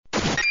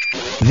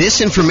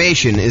This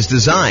information is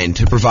designed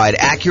to provide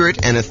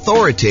accurate and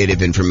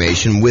authoritative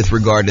information with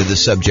regard to the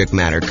subject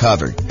matter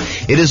covered.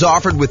 It is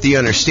offered with the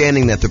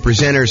understanding that the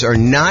presenters are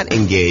not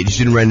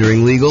engaged in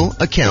rendering legal,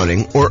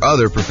 accounting, or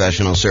other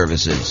professional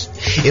services.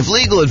 If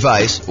legal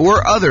advice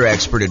or other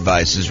expert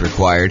advice is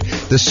required,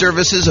 the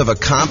services of a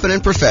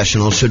competent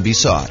professional should be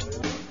sought.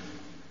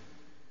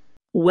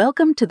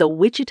 Welcome to the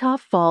Wichita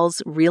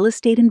Falls Real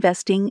Estate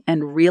Investing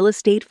and Real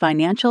Estate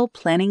Financial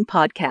Planning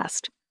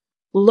Podcast.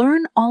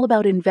 Learn all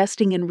about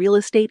investing in real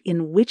estate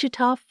in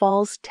Wichita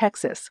Falls,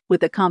 Texas,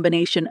 with a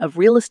combination of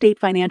real estate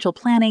financial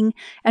planning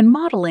and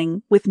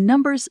modeling with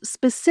numbers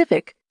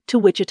specific to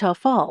Wichita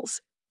Falls,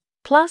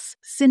 plus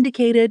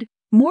syndicated,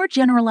 more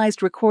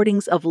generalized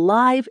recordings of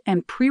live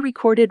and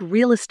pre-recorded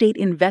real estate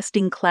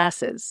investing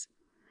classes.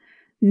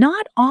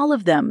 Not all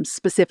of them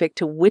specific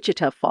to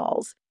Wichita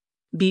Falls.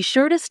 Be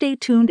sure to stay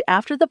tuned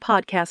after the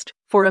podcast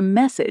for a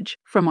message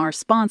from our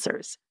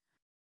sponsors.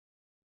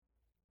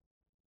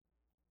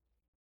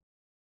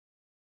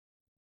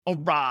 All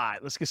right,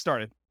 let's get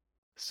started.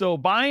 So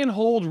buy and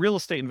hold real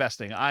estate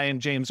investing. I am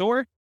James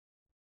Orr.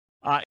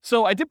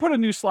 So I did put a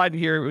new slide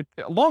here.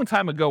 A long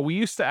time ago, we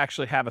used to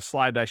actually have a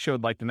slide that I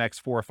showed like the next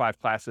 4 or 5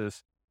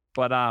 classes.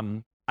 But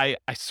I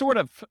sort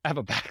of have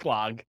a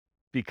backlog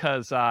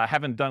because I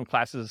haven't done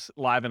classes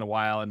live in a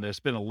while, and there's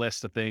been a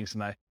list of things,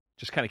 and I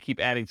just kind of keep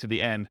adding to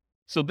the end.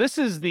 So this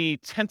is the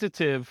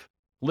tentative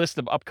list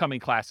of upcoming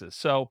classes.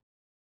 So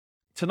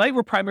tonight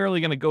we're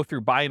primarily going to go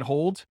through buy and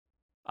hold.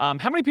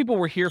 How many people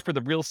were here for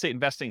the real estate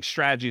investing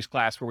strategies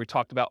class where we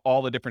talked about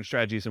all the different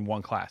strategies in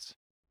one class?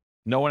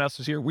 No one else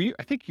was here?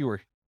 I think you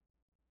were.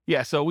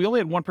 Yeah, so we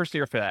only had one person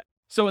here for that.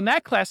 So in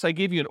that class, I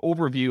gave you an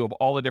overview of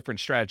all the different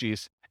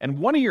strategies. And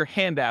one of your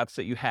handouts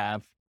that you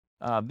have,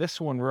 this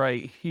one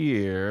right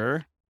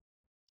here.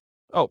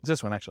 Oh,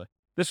 this one actually.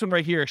 This one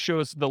right here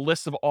shows the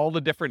list of all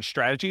the different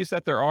strategies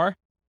that there are.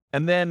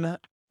 And then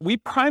we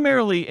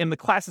primarily, in the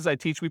classes I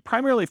teach, we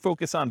primarily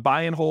focus on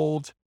buy and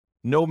hold,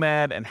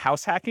 nomad, and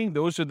house hacking.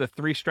 Those are the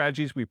 3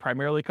 strategies we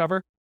primarily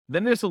cover.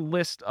 Then there's a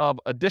list of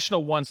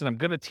additional ones that I'm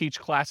going to teach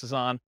classes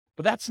on,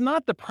 but that's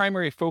not the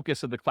primary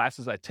focus of the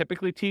classes I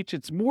typically teach.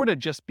 It's more to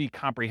just be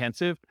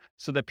comprehensive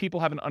so that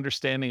people have an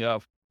understanding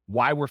of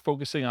why we're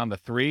focusing on the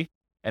 3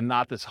 and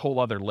not this whole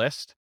other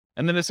list.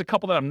 And then there's a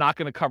couple that I'm not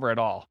going to cover at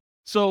all.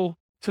 So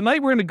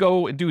tonight we're going to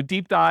go and do a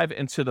deep dive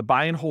into the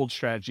buy and hold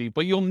strategy,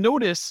 but you'll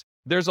notice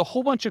there's a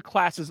whole bunch of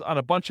classes on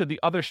a bunch of the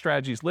other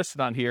strategies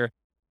listed on here.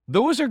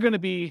 Those are going to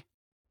be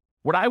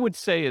what I would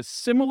say is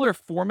similar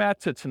format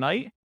to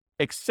tonight,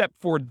 except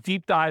for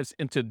deep dives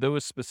into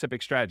those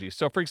specific strategies.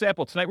 So for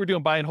example, tonight we're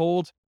doing buy and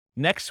hold.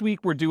 Next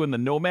week, we're doing the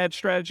nomad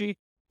strategy,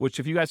 which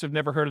if you guys have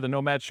never heard of the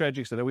nomad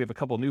strategy, because I know we have a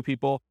couple of new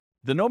people,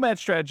 the nomad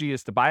strategy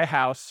is to buy a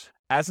house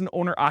as an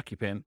owner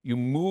occupant. You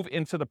move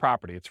into the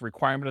property. It's a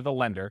requirement of the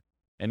lender.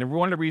 And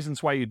one of the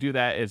reasons why you do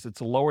that is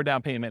it's a lower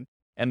down payment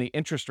and the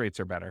interest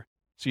rates are better.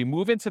 So you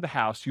move into the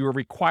house, you are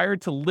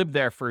required to live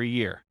there for a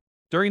year.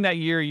 During that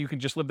year, you can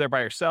just live there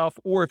by yourself,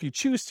 or if you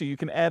choose to, you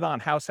can add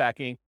on house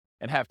hacking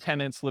and have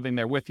tenants living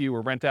there with you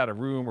or rent out a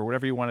room or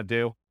whatever you want to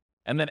do.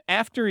 And then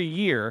after a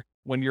year,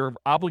 when your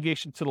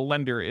obligation to the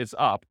lender is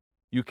up,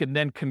 you can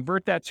then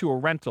convert that to a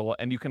rental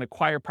and you can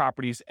acquire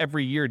properties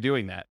every year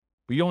doing that.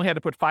 But you only had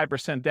to put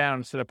 5% down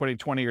instead of putting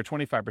 20 or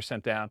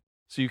 25% down.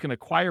 So you can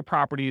acquire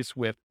properties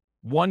with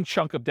one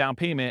chunk of down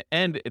payment,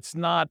 and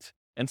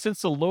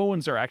since the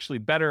loans are actually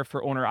better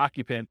for owner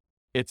occupant,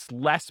 it's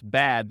less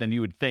bad than you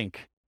would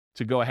think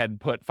to go ahead and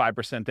put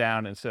 5%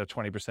 down instead of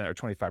 20% or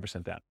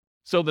 25% down.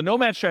 So the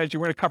nomad strategy,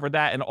 we're going to cover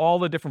that and all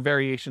the different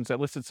variations. I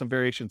listed some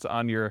variations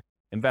on your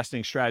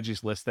investing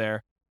strategies list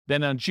there.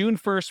 Then on June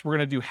 1st, we're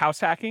going to do house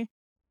hacking.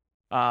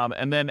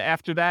 And then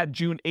after that,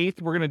 June 8th,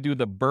 we're going to do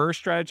the BRRRR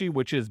strategy,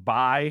 which is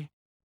buy,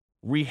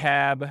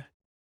 rehab,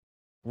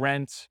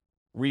 rent,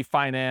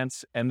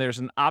 refinance. And there's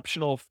an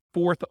optional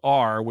 4th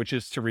R, which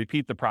is to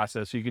repeat the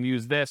process. So you can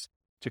use this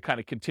to kind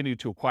of continue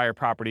to acquire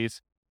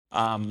properties.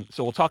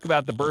 So we'll talk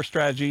about the BRRRR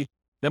strategy.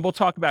 Then we'll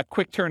talk about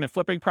quick turn and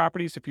flipping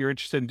properties if you're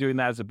interested in doing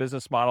that as a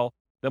business model.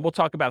 Then we'll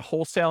talk about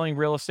wholesaling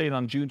real estate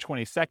on June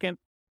 22nd.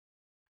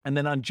 And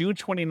then on June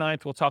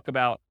 29th, we'll talk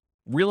about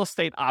real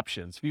estate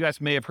options. You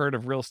guys may have heard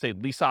of real estate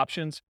lease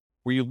options,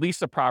 where you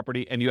lease a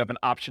property and you have an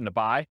option to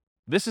buy.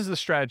 This is the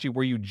strategy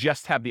where you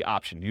just have the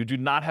option. You do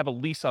not have a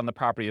lease on the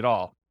property at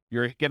all.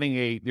 You're getting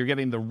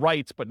the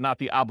rights, but not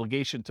the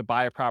obligation to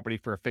buy a property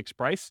for a fixed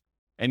price.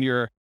 And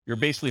you're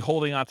basically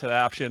holding on to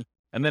that option.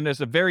 And then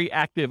there's a very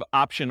active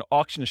option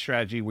auction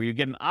strategy where you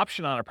get an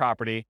option on a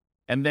property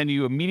and then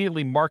you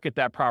immediately market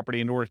that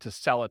property in order to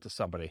sell it to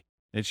somebody.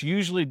 And it's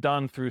usually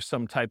done through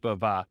some type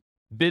of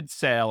bid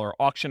sale or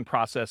auction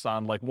process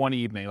on like one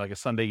evening, like a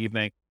Sunday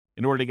evening,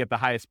 in order to get the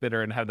highest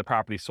bidder and have the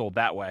property sold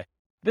that way.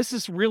 This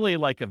is really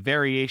like a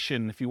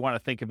variation, if you want to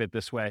think of it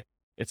this way.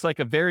 It's like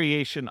a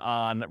variation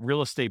on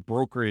real estate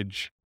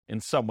brokerage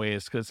in some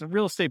ways, because in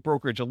real estate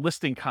brokerage, a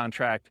listing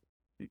contract,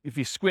 if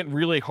you squint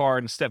really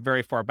hard and step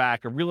very far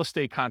back, a real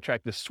estate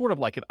contract is sort of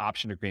like an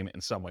option agreement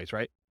in some ways,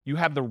 right? You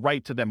have the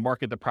right to then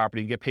market the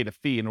property and get paid a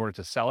fee in order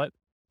to sell it.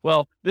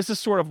 Well, this is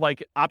sort of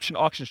like option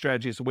auction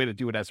strategy is a way to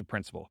do it as a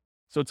principal.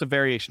 So it's a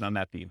variation on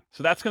that theme.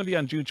 So that's going to be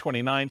on June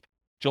 29th.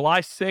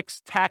 July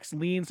 6th, tax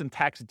liens and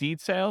tax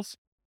deed sales.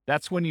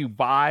 That's when you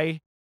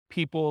buy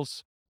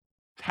people's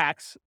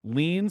tax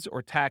liens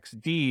or tax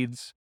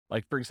deeds.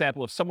 Like, for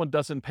example, if someone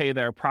doesn't pay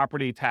their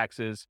property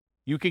taxes,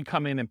 you can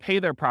come in and pay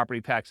their property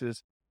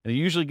taxes, and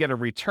you usually get a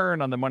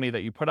return on the money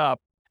that you put up.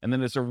 And then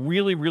there's a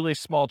really, really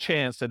small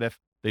chance that if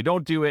they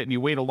don't do it and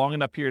you wait a long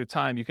enough period of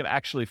time, you can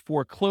actually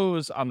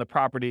foreclose on the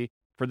property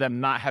for them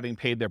not having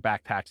paid their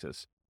back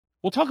taxes.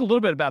 We'll talk a little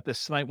bit about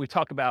this tonight. We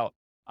talk about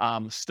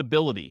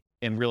stability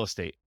in real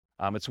estate.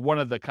 It's one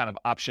of the kind of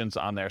options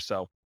on there.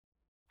 So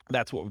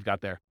that's what we've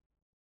got there.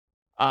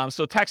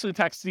 So tax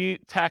lien,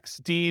 tax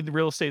deed,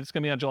 real estate is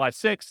going to be on July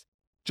 6th.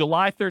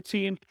 July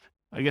 13th,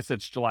 I guess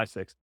it's July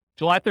 6th.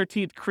 July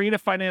 13th,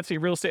 creative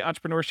financing, real estate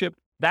entrepreneurship.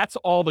 That's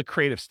all the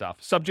creative stuff.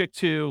 Subject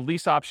to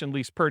lease option,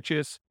 lease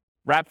purchase,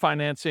 wrap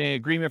financing,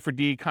 agreement for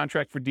deed,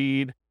 contract for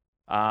deed.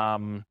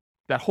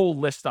 That whole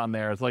list on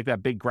there is like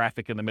that big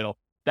graphic in the middle.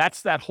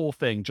 That's that whole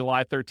thing.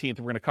 July 13th,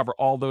 we're going to cover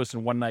all those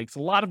in one night. 'Cause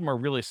a lot of them are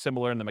really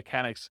similar in the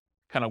mechanics.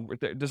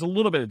 There's a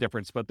little bit of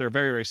difference, but they're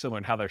very, very similar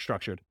in how they're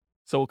structured.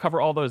 So we'll cover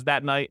all those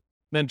that night.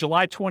 Then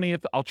July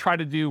 20th, I'll try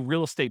to do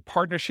real estate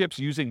partnerships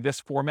using this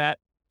format.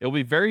 It'll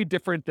be very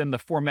different than the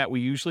format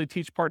we usually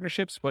teach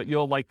partnerships, but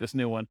you'll like this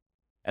new one.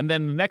 And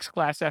then the next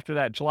class after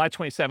that, July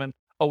 27th.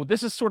 Oh,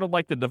 this is sort of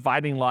like the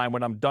dividing line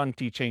when I'm done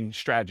teaching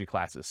strategy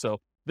classes. So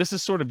this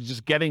is sort of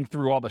just getting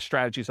through all the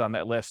strategies on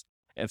that list.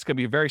 And it's going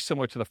to be very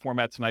similar to the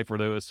format tonight for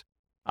those.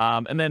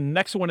 And then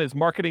next one is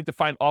marketing to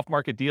find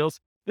off-market deals.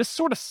 This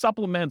sort of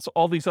supplements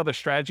all these other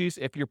strategies.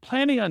 If you're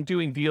planning on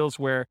doing deals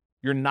where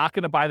you're not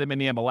going to buy them in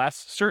the MLS,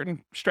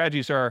 certain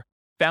strategies are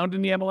found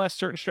in the MLS.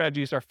 Certain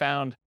strategies are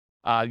found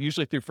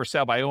usually through for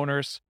sale by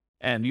owners,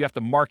 and you have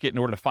to market in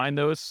order to find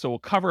those. So we'll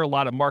cover a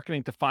lot of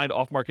marketing to find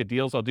off-market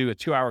deals. I'll do a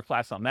 2-hour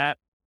class on that.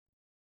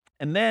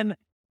 And then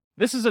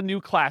this is a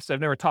new class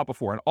I've never taught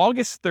before. On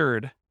August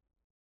 3rd,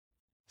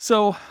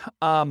 so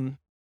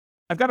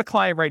I've got a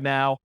client right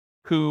now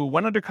who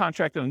went under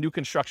contract on a new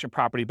construction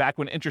property back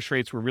when interest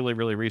rates were really,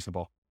 really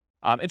reasonable.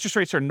 Interest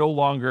rates are no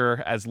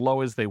longer as low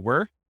as they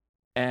were.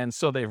 And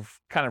so they've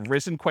kind of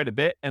risen quite a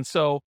bit. And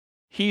so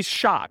he's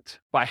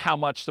shocked by how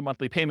much the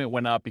monthly payment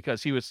went up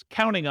because he was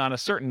counting on a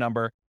certain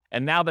number.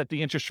 And now that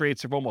the interest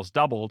rates have almost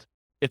doubled,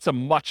 it's a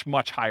much,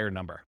 much higher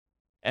number.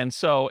 And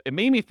so it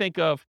made me think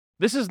of,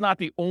 this is not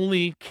the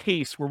only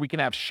case where we can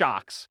have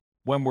shocks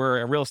when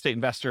we're a real estate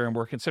investor and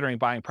we're considering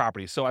buying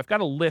properties. So I've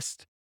got a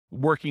list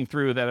working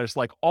through that is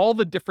like all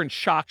the different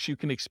shocks you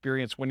can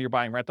experience when you're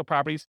buying rental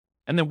properties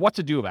and then what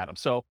to do about them.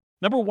 So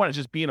number one is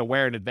just being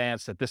aware in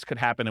advance that this could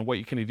happen and what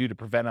you can do to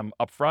prevent them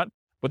up front.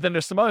 But then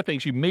there's some other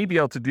things you may be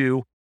able to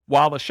do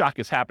while the shock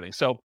is happening.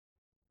 So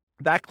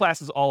that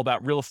class is all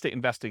about real estate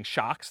investing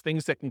shocks,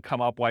 things that can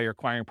come up while you're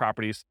acquiring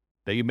properties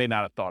that you may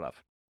not have thought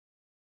of.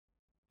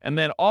 And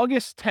then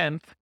August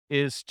 10th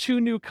is 2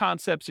 new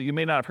concepts that you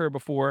may not have heard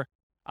before,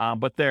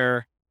 but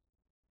there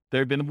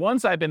have been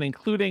ones I've been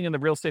including in the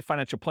Real Estate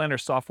Financial Planner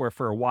software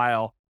for a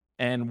while,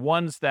 and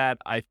ones that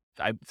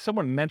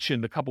someone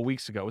mentioned a couple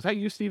weeks ago. Was that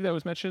you, Steve, that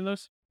was mentioning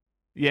those?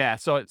 Yeah.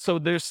 So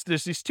there's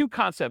these 2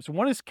 concepts.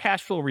 One is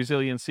cash flow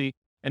resiliency,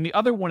 and the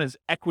other one is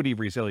equity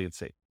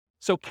resiliency.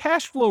 So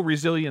cash flow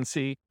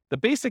resiliency, the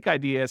basic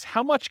idea is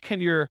how much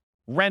can your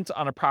rent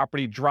on a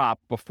property drop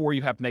before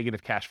you have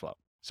negative cash flow?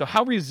 So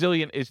how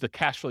resilient is the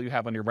cash flow you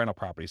have on your rental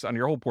properties, on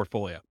your whole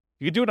portfolio?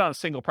 You can do it on a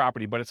single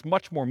property, but it's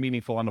much more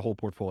meaningful on the whole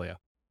portfolio.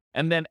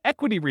 And then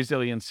equity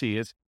resiliency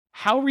is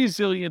how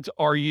resilient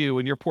are you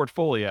in your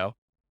portfolio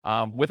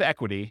with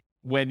equity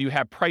when you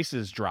have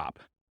prices drop?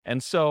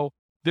 And so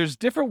there's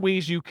different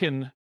ways you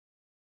can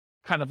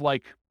kind of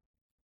like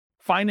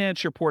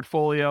finance your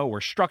portfolio or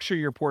structure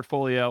your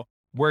portfolio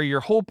where your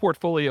whole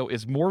portfolio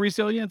is more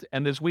resilient,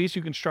 and there's ways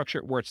you can structure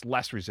it where it's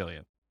less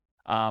resilient.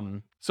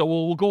 So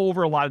we'll go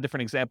over a lot of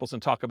different examples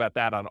and talk about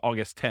that on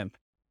August 10th.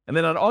 And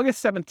then on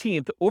August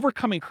 17th,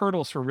 overcoming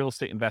hurdles for real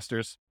estate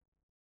investors.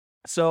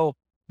 So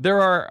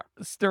there are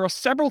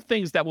several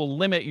things that will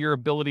limit your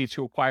ability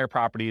to acquire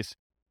properties.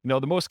 You know,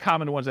 the most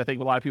common ones I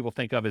think a lot of people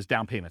think of is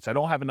down payments. I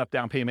don't have enough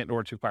down payment in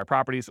order to acquire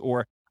properties,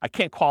 or I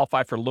can't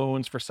qualify for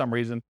loans for some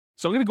reason.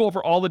 So I'm going to go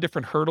over all the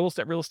different hurdles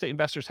that real estate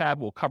investors have.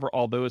 We'll cover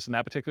all those in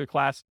that particular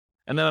class.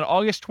 And then on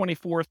August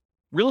 24th,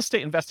 real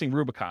estate investing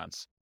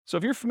Rubicons. So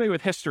if you're familiar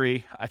with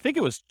history, I think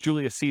it was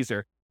Julius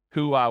Caesar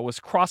who was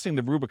crossing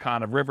the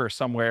Rubicon, a river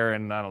somewhere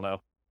in, I don't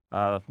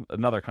know,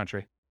 another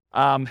country.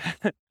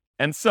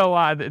 And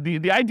so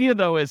the idea,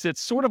 though, is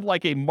it's sort of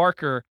like a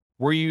marker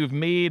where you've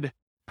made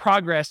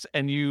progress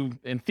and you,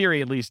 in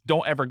theory at least,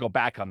 don't ever go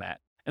back on that.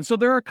 And so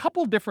there are a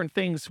couple different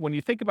things when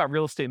you think about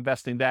real estate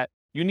investing that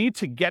you need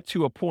to get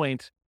to a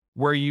point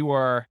where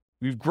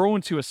you've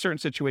grown to a certain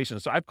situation.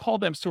 So I've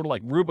called them sort of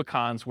like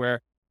Rubicons, where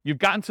you've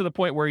gotten to the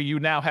point where you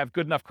now have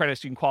good enough credit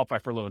so you can qualify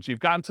for loans. You've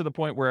gotten to the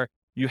point where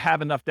you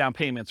have enough down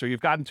payments, or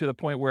you've gotten to the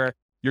point where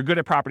you're good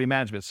at property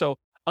management. So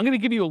I'm going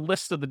to give you a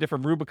list of the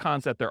different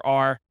Rubicons that there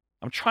are.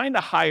 I'm trying to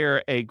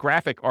hire a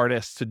graphic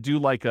artist to do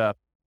like a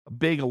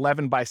big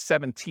 11 by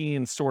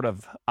 17 sort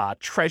of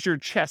treasure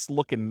chest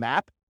looking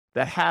map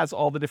that has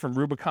all the different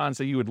Rubicons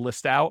that you would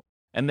list out.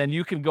 And then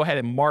you can go ahead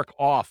and mark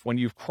off when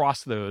you've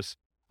crossed those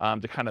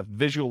to kind of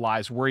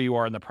visualize where you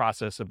are in the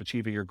process of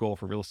achieving your goal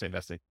for real estate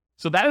investing.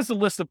 So that is the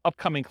list of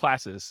upcoming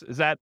classes. Is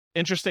that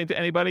interesting to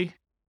anybody?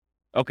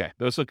 Okay,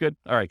 those look good.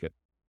 All right, good.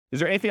 Is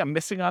there anything I'm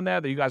missing on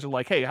there that you guys are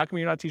like, hey, how come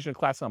you're not teaching a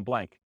class on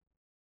blank?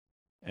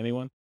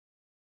 Anyone?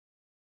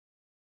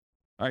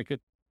 All right, good.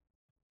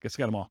 Guess I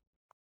got them all.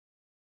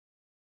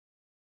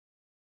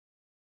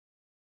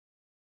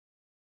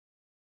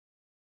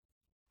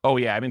 Oh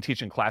yeah, I've been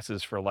teaching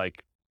classes for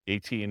like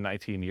 18,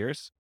 19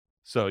 years.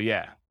 So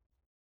yeah.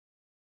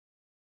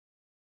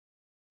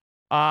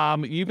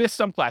 You missed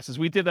some classes.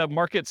 We did a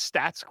market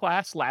stats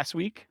class last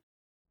week.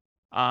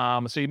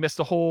 So you missed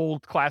the whole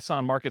class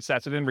on market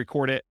stats. I didn't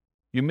record it.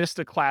 You missed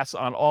a class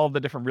on all the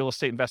different real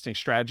estate investing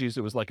strategies.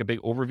 It was like a big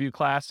overview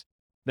class.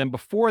 Then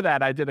before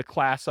that, I did a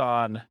class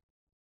on,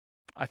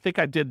 I think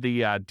I did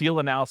the deal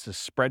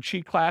analysis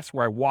spreadsheet class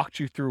where I walked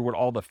you through what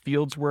all the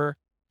fields were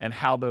and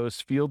how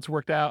those fields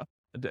worked out.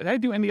 Did I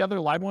do any other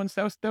live ones?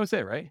 That was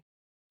it, right?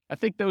 I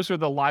think those are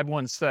the live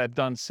ones that I've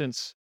done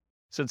since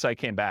I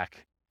came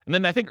back. And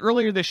then I think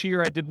earlier this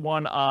year, I did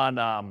one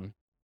on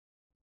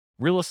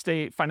real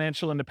estate,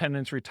 financial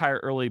independence, retire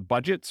early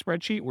budget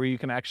spreadsheet, where you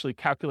can actually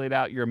calculate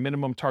out your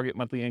minimum target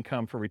monthly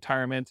income for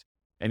retirement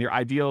and your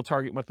ideal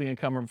target monthly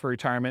income for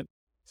retirement.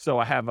 So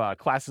I have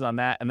classes on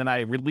that. And then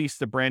I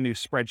released a brand new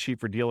spreadsheet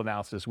for deal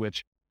analysis,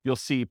 which you'll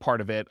see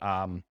part of it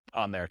on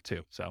there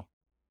too. So,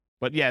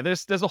 but yeah,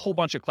 there's a whole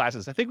bunch of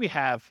classes. I think we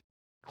have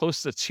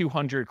close to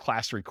 200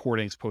 class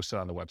recordings posted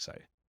on the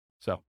website.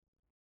 So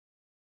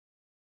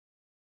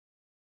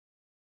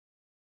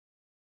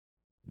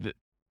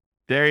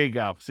there you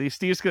go. See,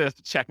 Steve's going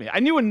to check me.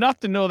 I knew enough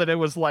to know that it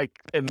was like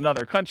in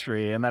another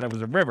country and that it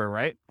was a river,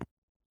 right?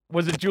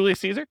 Was it Julius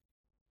Caesar?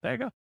 There you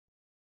go.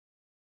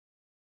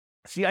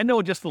 See, I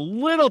know just a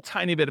little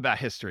tiny bit about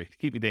history to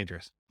keep me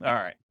dangerous. All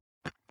right.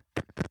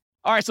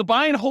 All right, so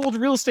buy and hold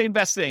real estate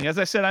investing. As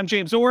I said, I'm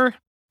James Orr.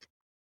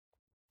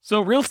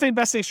 So real estate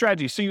investing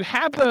strategies. So you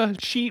have the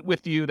sheet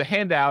with you, the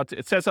handout.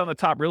 It says on the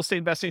top, real estate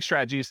investing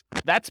strategies.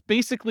 That's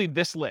basically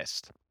this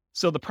list.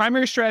 So the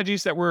primary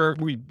strategies that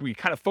we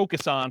kind of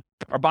focus on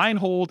are buy and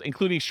hold,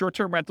 including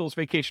short-term rentals,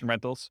 vacation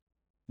rentals,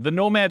 the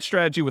nomad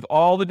strategy with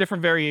all the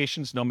different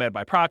variations, nomad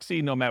by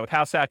proxy, nomad with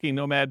house hacking,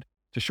 nomad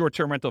to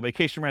short-term rental,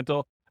 vacation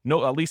rental,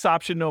 lease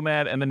option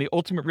nomad, and then the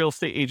ultimate real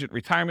estate agent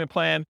retirement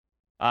plan,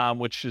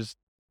 which is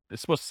it's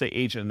supposed to say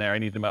agent in there. I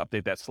need to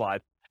update that slide.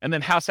 And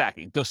then house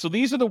hacking. So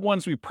these are the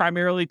ones we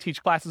primarily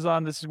teach classes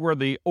on. This is where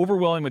the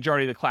overwhelming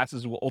majority of the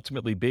classes will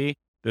ultimately be.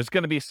 There's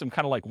going to be some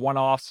kind of like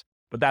one-offs,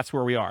 but that's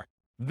where we are.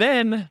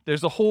 Then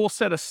there's a whole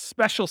set of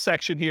special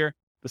section here,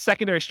 the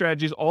secondary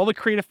strategies, all the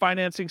creative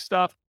financing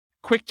stuff,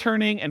 quick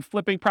turning and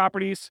flipping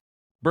properties,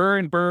 BRRRR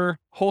and BRRRR,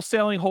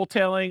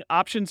 wholetailing,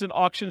 options and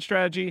auction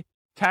strategy,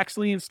 tax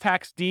liens,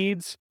 tax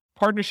deeds,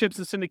 partnerships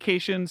and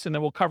syndications, and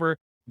then we'll cover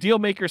deal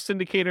maker,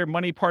 syndicator,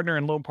 money partner,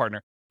 and loan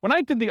partner. When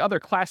I did the other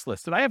class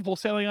list, did I have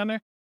wholesaling on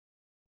there?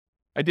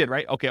 I did,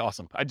 right? Okay,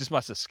 awesome. I just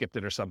must have skipped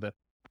it or something.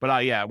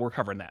 But yeah, we're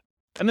covering that.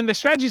 And then the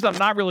strategies I'm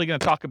not really going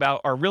to talk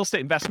about are real estate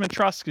investment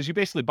trusts, because you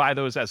basically buy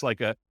those as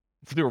like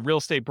through a real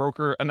estate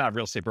broker, not a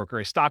real estate broker,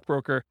 a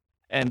stockbroker.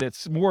 And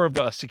it's more of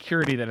a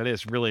security than it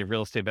is really a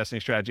real estate investing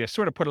strategy. I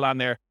sort of put it on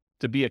there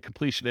to be a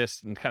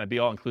completionist and kind of be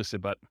all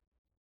inclusive, but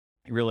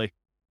really,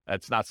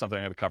 that's not something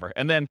I'm going to cover.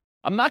 And then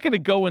I'm not going to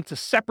go into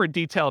separate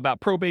detail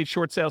about probate,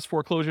 short sales,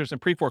 foreclosures, and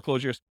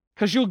pre-foreclosures,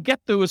 because you'll get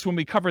those when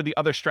we cover the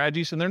other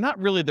strategies, and they're not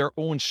really their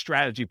own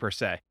strategy per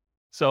se.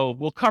 So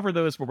we'll cover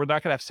those, but we're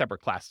not going to have separate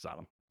classes on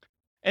them.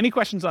 Any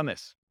questions on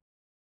this?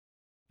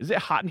 Is it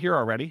hot in here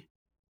already?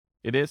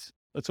 It is?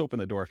 Let's open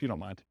the door if you don't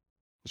mind.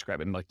 Just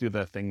grab it and do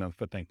the thing, the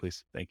foot thing,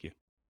 please. Thank you.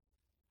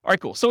 All right,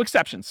 cool. So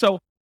exceptions. So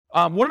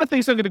one of the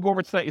things I'm going to go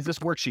over tonight is this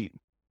worksheet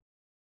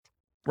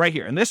right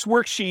here. And this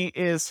worksheet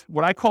is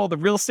what I call the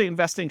real estate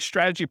investing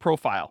strategy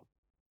profile.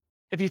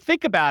 If you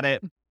think about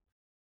it,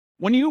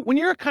 when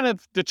you're kind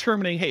of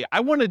determining, hey, I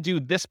want to do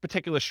this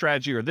particular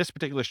strategy or this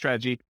particular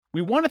strategy,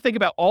 we want to think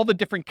about all the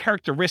different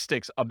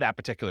characteristics of that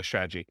particular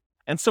strategy.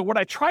 And so what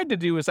I tried to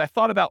do is I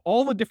thought about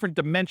all the different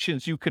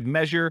dimensions you could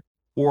measure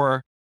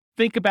or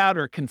think about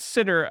or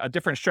consider a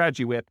different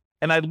strategy with.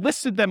 And I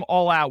listed them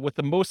all out with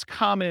the most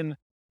common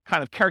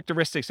kind of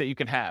characteristics that you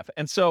can have.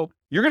 And so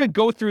you're going to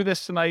go through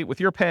this tonight with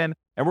your pen,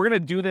 and we're going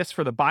to do this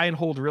for the buy and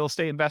hold real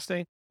estate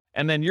investing.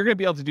 And then you're going to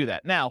be able to do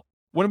that. Now,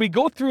 when we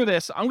go through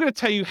this, I'm going to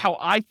tell you how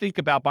I think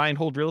about buy and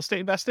hold real estate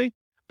investing,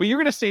 but you're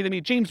going to say to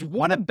me, James,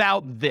 what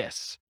about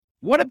this?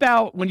 What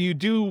about when you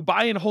do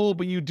buy and hold,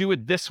 but you do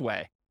it this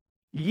way?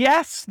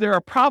 Yes, there are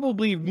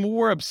probably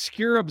more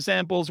obscure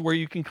examples where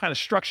you can kind of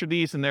structure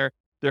these, and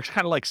there's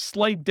kind of like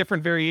slight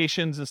different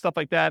variations and stuff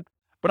like that.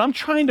 But I'm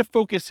trying to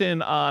focus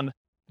in on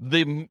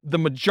the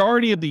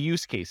majority of the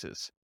use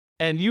cases.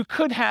 And you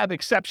could have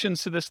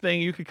exceptions to this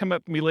thing. You could come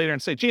up to me later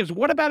and say, James,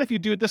 what about if you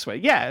do it this way?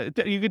 Yeah,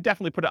 you could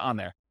definitely put it on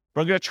there.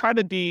 But I'm going to try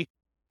to be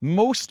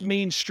most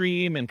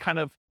mainstream and kind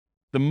of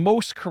the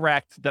most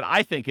correct that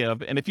I think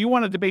of. And if you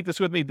want to debate this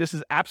with me, this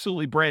is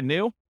absolutely brand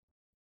new.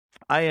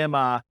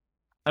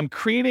 I'm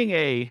creating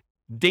a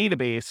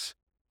database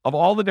of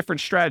all the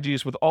different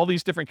strategies with all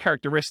these different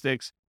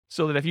characteristics,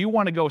 so that if you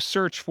want to go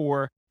search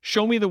for,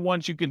 show me the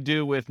ones you can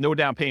do with no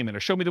down payment, or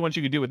show me the ones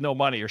you can do with no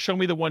money, or show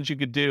me the ones you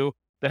could do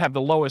that have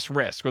the lowest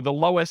risk or the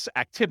lowest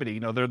activity,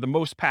 they're the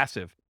most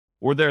passive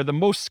or they're the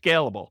most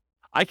scalable.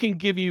 I can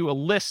give you a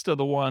list of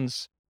the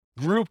ones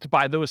grouped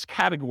by those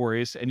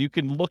categories, and you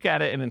can look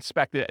at it and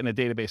inspect it in a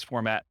database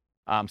format.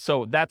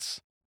 So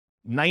that's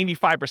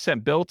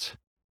 95% built,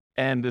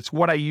 and it's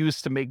what I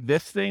use to make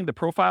this thing, the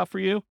profile for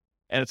you.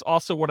 And it's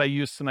also what I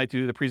use tonight to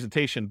do the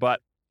presentation.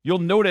 But you'll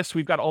notice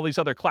we've got all these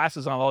other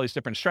classes on all these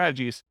different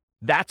strategies.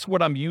 That's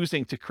what I'm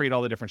using to create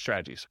all the different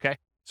strategies, okay?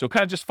 So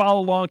kind of just follow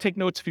along, take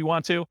notes if you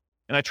want to.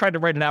 And I tried to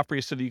write it out for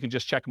you so that you can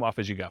just check them off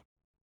as you go.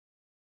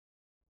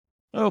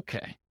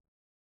 Okay.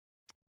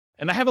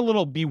 And I have a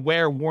little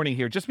beware warning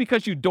here. Just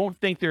because you don't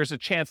think there's a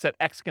chance that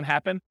X can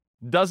happen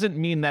doesn't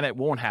mean that it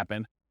won't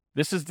happen.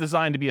 This is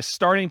designed to be a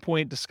starting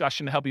point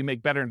discussion to help you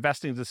make better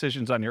investing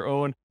decisions on your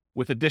own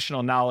with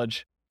additional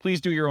knowledge. Please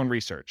do your own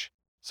research.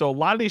 So a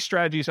lot of these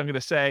strategies, I'm going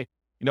to say,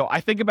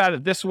 I think about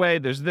it this way.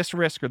 There's this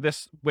risk or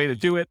this way to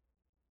do it.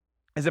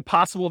 Is it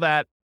possible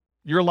that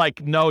you're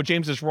like, no,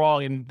 James is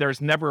wrong, and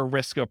there's never a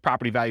risk of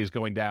property values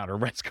going down or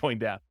rents going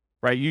down,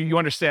 right? You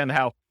understand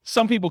how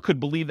some people could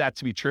believe that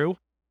to be true.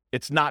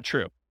 It's not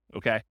true,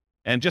 okay?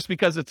 And just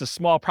because it's a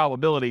small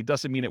probability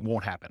doesn't mean it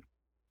won't happen.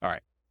 All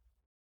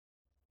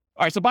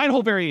right, so buy and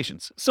hold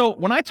variations. So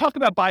when I talk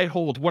about buy and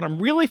hold, what I'm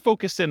really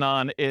focusing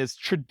on is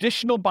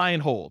traditional buy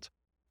and hold,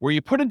 where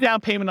you put a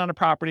down payment on a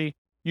property,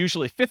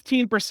 usually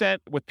 15%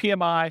 with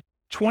PMI,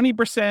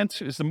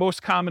 20% is the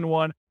most common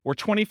one, or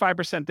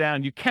 25%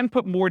 down. You can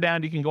put more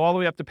down. You can go all the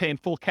way up to paying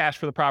full cash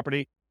for the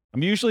property.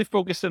 I'm usually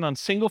focusing on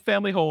single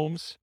family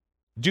homes,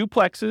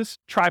 duplexes,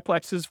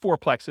 triplexes,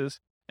 fourplexes,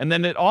 and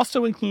then it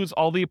also includes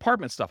all the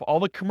apartment stuff, all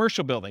the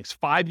commercial buildings,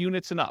 5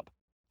 units and up.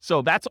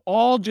 So that's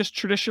all just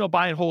traditional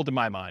buy and hold in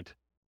my mind.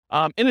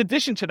 In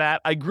addition to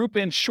that, I group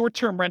in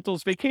short-term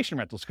rentals, vacation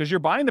rentals, because you're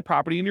buying the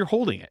property and you're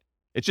holding it.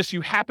 It's just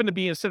you happen to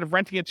be, instead of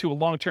renting it to a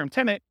long-term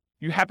tenant,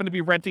 you happen to be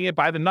renting it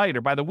by the night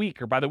or by the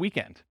week or by the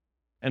weekend.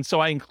 And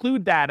so I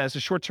include that as a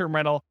short-term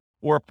rental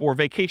or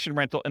vacation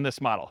rental in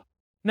this model.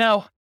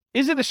 Now,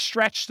 is it a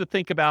stretch to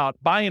think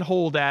about buy and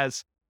hold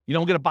as, I'm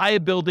going to buy a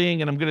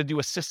building and I'm going to do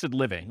assisted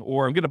living,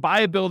 or I'm going to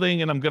buy a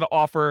building and I'm going to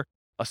offer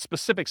a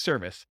specific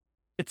service?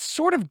 It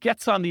sort of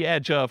gets on the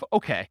edge of,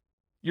 okay,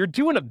 you're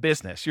doing a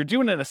business, you're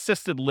doing an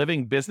assisted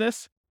living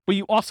business, but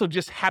you also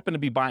just happen to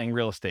be buying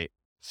real estate.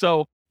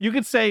 So you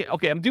could say,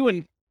 okay, I'm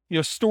doing,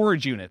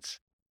 storage units.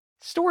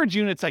 Storage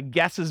units, I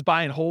guess, is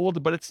buy and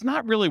hold, but it's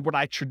not really what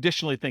I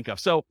traditionally think of.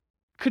 So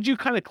could you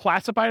kind of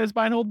classify it as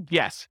buy and hold?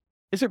 Yes.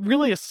 Is it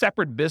really a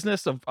separate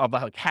business of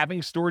like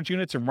having storage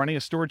units and running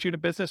a storage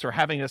unit business, or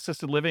having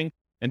assisted living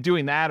and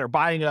doing that, or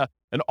buying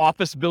an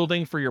office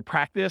building for your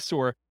practice,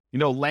 or,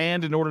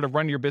 land in order to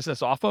run your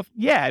business off of?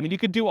 Yeah, I mean, you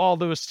could do all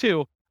those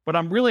too, but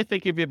I'm really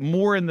thinking of it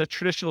more in the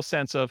traditional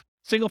sense of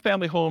single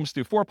family homes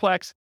through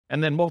fourplex,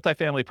 and then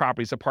multifamily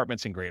properties,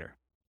 apartments, and greater.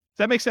 Does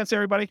that make sense,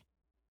 everybody?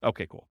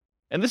 Okay, cool.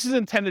 And this is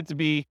intended to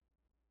be,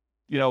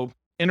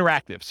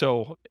 interactive.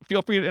 So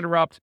feel free to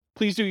interrupt.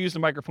 Please do use the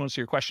microphone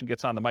so your question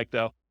gets on the mic,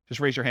 though. Just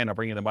raise your hand. I'll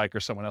bring you the mic, or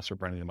someone else will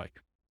bring you the mic.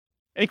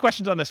 Any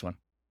questions on this one?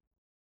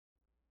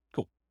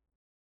 Cool.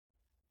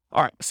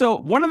 All right. So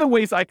one of the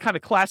ways I kind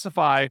of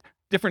classify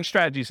different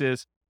strategies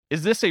is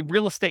this a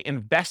real estate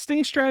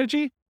investing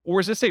strategy,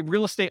 or is this a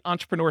real estate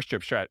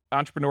entrepreneurship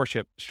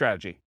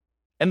strategy?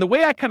 And the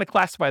way I kind of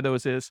classify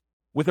those is,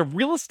 with a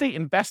real estate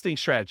investing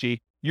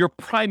strategy, you're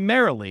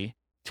primarily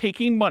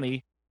taking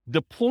money,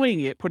 deploying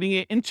it, putting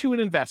it into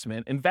an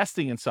investment,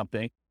 investing in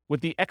something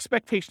with the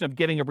expectation of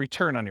getting a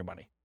return on your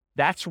money.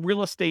 That's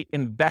real estate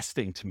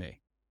investing to me.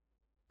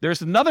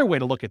 There's another way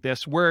to look at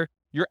this where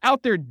you're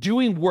out there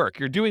doing work,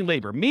 you're doing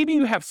labor. Maybe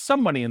you have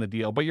some money in the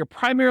deal, but you're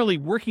primarily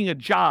working a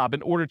job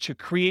in order to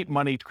create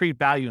money, to create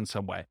value in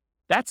some way.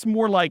 That's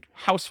more like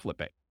house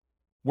flipping,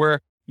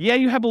 where, yeah,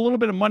 you have a little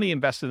bit of money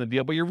invested in the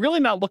deal, but you're really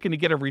not looking to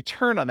get a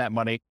return on that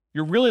money.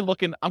 You're really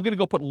looking, I'm going to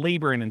go put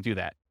labor in and do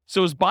that.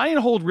 So is buy and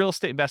hold real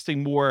estate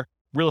investing more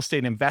real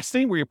estate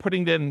investing, where you're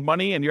putting in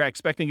money and you're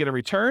expecting to get a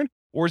return?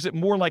 Or is it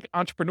more like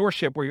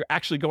entrepreneurship, where you're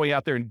actually going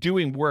out there and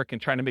doing work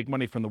and trying to make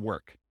money from the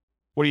work?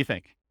 What do you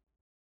think?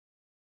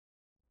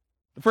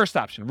 The first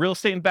option, real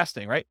estate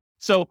investing, right?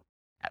 So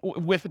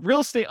with real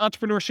estate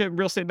entrepreneurship,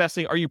 real estate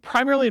investing, are you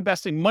primarily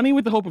investing money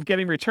with the hope of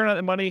getting a return on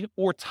that money,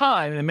 or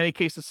time, in many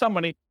cases, some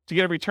money, to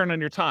get a return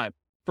on your time?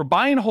 For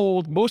buy and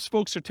hold, most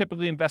folks are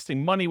typically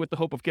investing money with the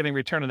hope of getting a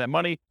return on that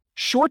money.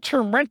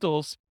 Short-term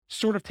rentals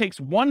sort of takes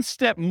one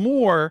step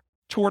more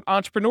toward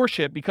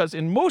entrepreneurship, because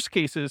in most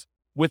cases,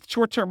 with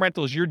short-term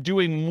rentals, you're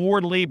doing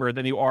more labor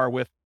than you are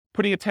with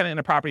putting a tenant in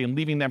a property and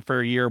leaving them for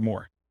a year or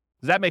more.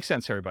 Does that make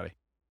sense, everybody?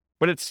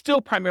 But it's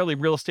still primarily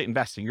real estate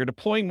investing. You're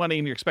deploying money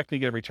and you're expecting to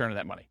get a return on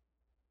that money.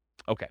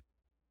 Okay.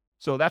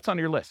 So that's on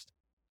your list.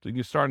 So you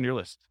can start on your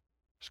list.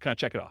 Just kind of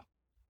check it off.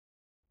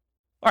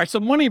 All right, so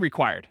money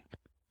required.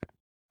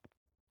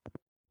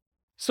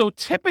 So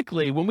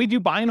typically when we do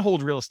buy and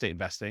hold real estate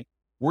investing,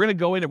 we're going to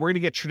go in and we're going to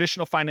get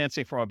traditional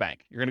financing from a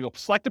bank. You're going to go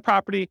select a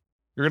property.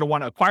 You're going to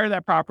want to acquire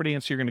that property.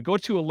 And so you're going to go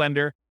to a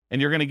lender and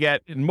you're going to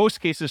get, in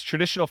most cases,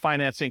 traditional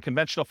financing,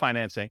 conventional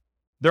financing.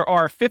 There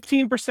are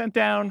 15%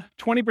 down,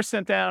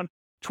 20% down,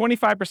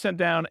 25%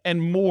 down,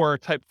 and more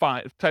type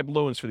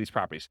loans for these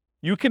properties.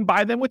 You can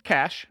buy them with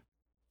cash,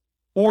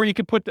 or you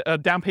can put a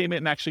down payment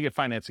and actually get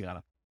financing on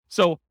them.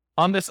 So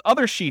on this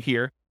other sheet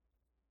here,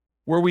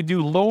 where we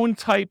do loan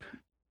type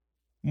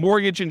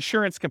mortgage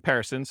insurance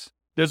comparisons,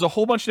 there's a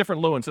whole bunch of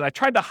different loans. And I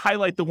tried to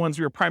highlight the ones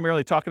we were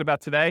primarily talking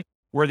about today,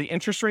 where the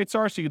interest rates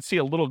are. So you can see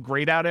a little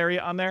grayed out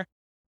area on there.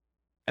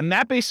 And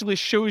that basically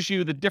shows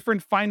you the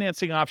different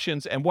financing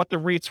options and what the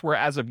rates were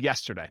as of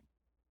yesterday.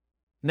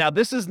 Now,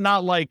 this is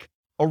not like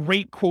a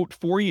rate quote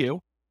for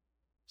you.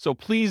 So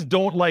please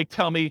don't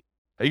tell me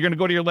you're going to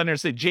go to your lender and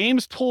say,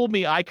 James told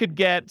me I could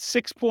get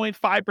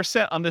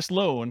 6.5% on this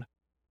loan,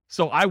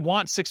 so I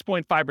want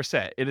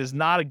 6.5%. It is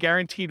not a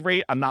guaranteed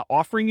rate. I'm not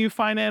offering you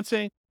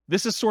financing.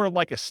 This is sort of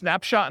like a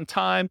snapshot in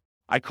time.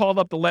 I called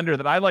up the lender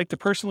that I like to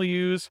personally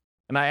use,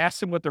 and I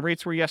asked him what the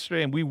rates were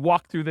yesterday, and we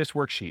walked through this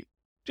worksheet.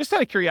 Just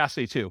out of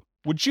curiosity too,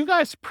 would you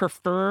guys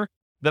prefer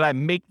that I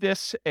make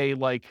this a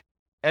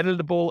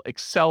editable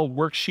Excel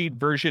worksheet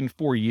version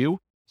for you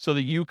so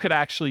that you could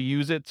actually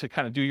use it to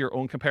kind of do your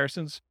own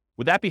comparisons?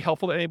 Would that be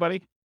helpful to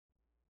anybody?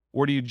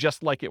 Or do you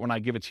just like it when I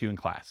give it to you in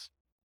class?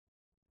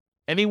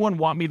 Anyone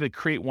want me to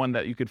create one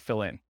that you could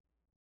fill in?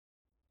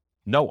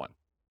 No one.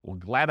 Well,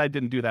 glad I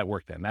didn't do that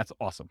work then. That's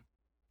awesome.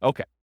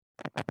 Okay.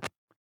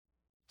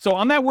 So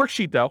on that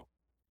worksheet though,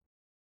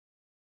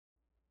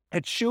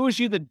 it shows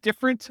you the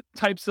different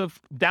types of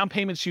down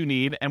payments you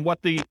need and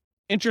what the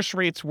interest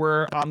rates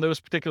were on those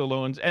particular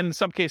loans, and in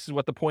some cases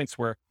what the points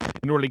were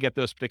in order to get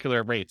those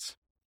particular rates.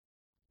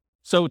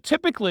 So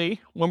typically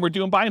when we're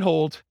doing buy and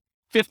hold,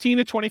 15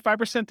 to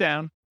 25%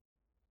 down,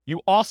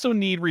 you also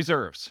need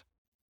reserves.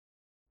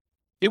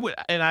 It would,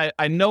 and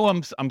I know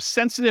I'm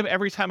sensitive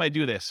every time I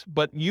do this,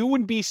 but you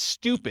would be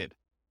stupid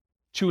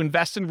to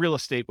invest in real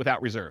estate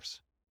without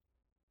reserves.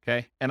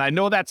 Okay? And I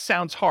know that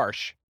sounds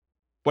harsh,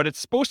 but it's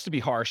supposed to be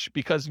harsh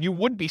because you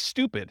would be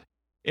stupid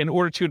in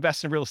order to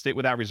invest in real estate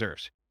without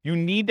reserves. You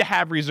need to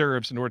have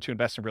reserves in order to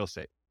invest in real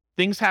estate.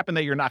 Things happen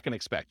that you're not going to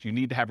expect. You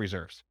need to have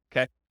reserves.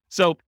 Okay?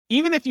 So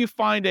even if you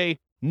find a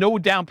no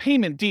down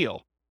payment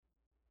deal,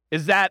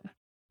 is that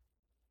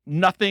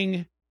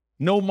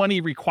no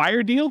money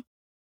required deal?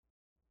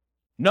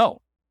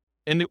 No.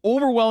 In the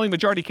overwhelming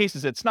majority of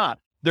cases, it's not.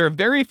 There are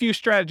very few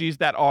strategies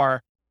that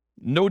are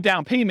no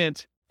down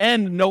payment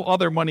and no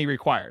other money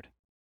required.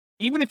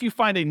 Even if you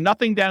find a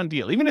nothing down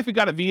deal, even if you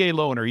got a VA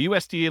loan or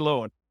USDA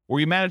loan, or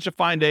you manage to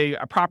find a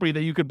property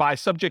that you could buy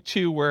subject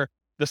to where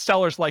the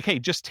seller's like, hey,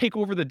 just take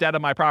over the debt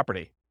of my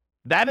property.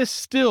 That is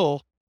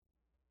still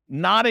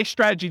not a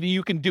strategy that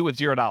you can do with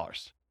 $0.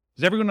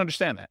 Does everyone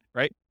understand that,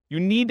 right? You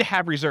need to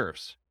have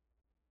reserves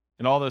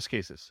in all those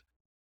cases.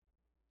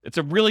 It's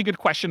a really good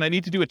question. I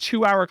need to do a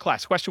 2-hour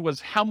class. Question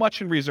was, how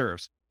much in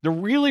reserves? The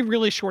really,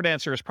 really short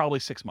answer is probably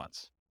 6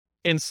 months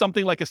in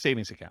something like a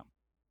savings account.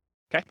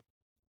 Okay?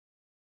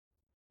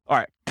 All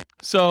right.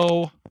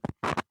 So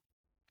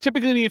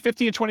typically you need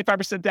 15 to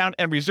 25% down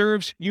and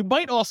reserves. You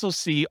might also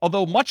see,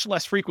 although much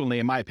less frequently,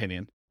 in my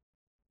opinion,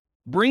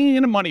 bringing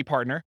in a money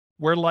partner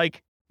where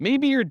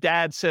maybe your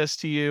dad says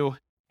to you,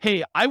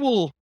 hey, I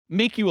will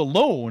make you a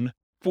loan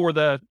for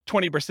the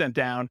 20%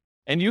 down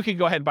and you can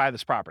go ahead and buy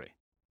this property.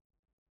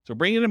 So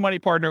bring in a money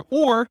partner,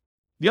 or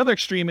the other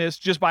extreme is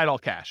just buy it all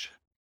cash.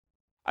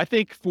 I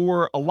think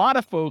for a lot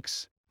of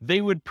folks,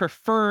 they would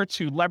prefer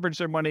to leverage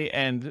their money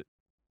and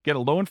get a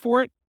loan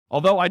for it.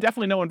 Although I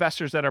definitely know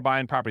investors that are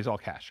buying properties all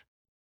cash.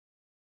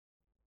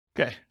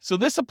 Okay, so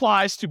this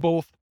applies to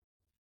both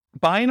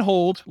buy and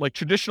hold, like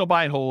traditional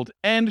buy and hold,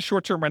 and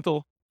short-term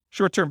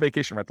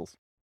vacation rentals.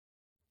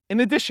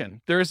 In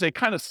addition, there is a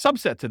kind of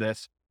subset to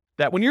this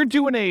that when you're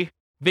doing a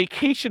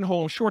vacation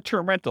home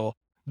short-term rental,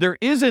 there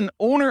is an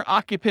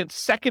owner-occupant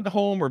second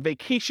home or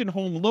vacation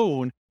home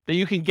loan that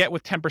you can get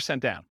with 10%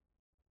 down.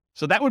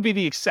 So that would be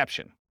the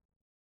exception.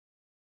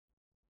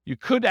 You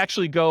could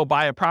actually go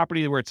buy a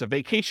property where it's a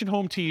vacation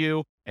home to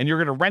you and you're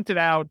going to rent it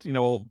out,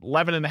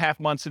 11 and a half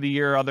months of the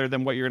year other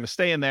than what you're going to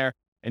stay in there,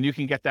 and you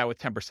can get that with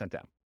 10%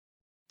 down.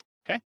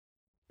 Okay?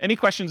 Any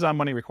questions on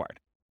money required?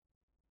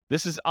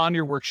 This is on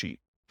your worksheet.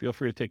 Feel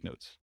free to take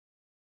notes.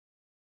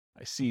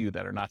 I see you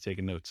that are not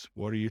taking notes.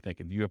 What are you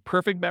thinking? Do you have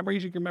perfect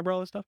memories? You can remember all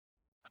this stuff?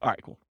 All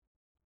right, cool.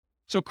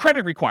 So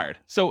credit required.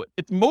 So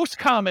it's most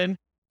common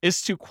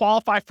is to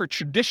qualify for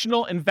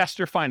traditional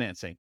investor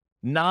financing,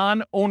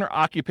 non-owner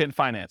occupant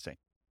financing.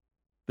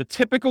 The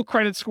typical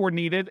credit score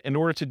needed in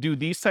order to do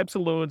these types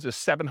of loans is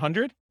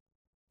 700.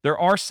 There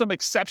are some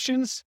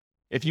exceptions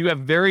if you have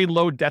very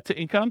low debt to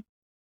income.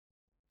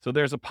 So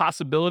there's a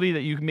possibility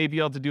that you may be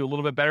able to do a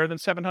little bit better than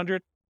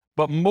 700,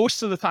 but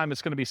most of the time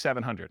it's going to be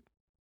 700.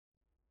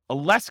 A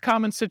less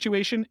common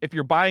situation, if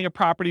you're buying a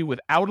property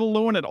without a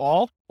loan at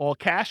all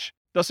cash,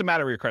 doesn't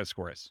matter what your credit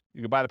score is.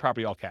 You can buy the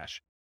property all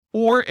cash.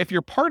 Or if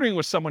you're partnering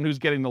with someone who's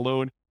getting the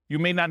loan, you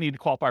may not need to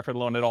qualify for the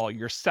loan at all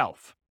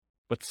yourself,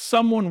 but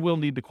someone will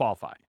need to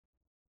qualify.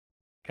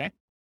 Okay.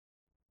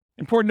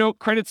 Important note,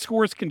 credit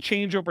scores can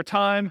change over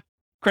time.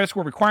 Credit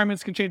score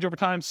requirements can change over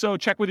time. So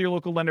check with your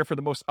local lender for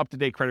the most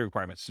up-to-date credit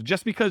requirements. So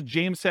just because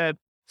James said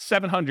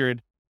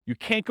 700, you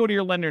can't go to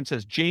your lender and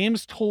says,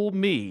 James told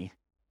me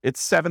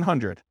it's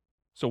 700.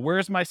 So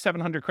where's my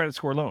 700 credit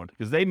score loan?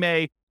 Because they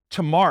may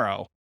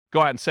tomorrow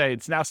go out and say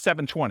it's now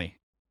 720.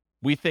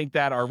 We think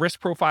that our risk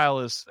profile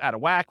is out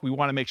of whack. We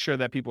want to make sure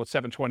that people at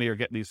 720 are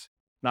getting these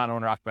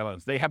non-owner occupied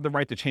loans. They have the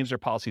right to change their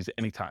policies at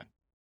any time.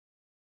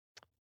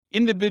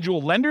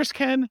 Individual lenders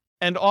can,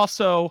 and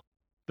also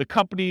the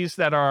companies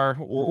that are,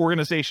 or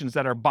organizations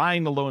that are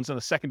buying the loans in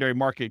the secondary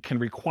market can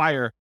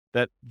require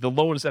that the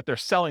loans that they're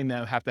selling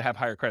them have to have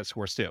higher credit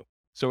scores too.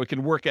 So it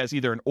can work as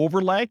either an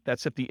overlay,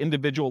 that's if the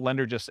individual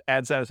lender just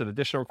adds that as an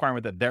additional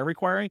requirement that they're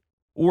requiring,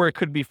 or it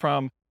could be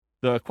from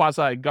the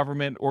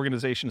quasi-government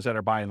organizations that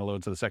are buying the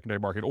loans in the secondary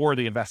market or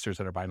the investors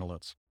that are buying the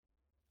loans.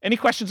 Any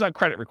questions on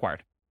credit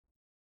required?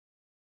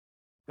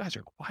 You guys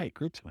are a quiet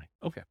group tonight.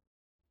 Okay.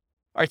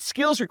 All right,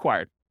 skills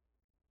required.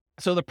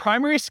 So the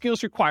primary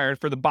skills required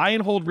for the buy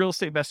and hold real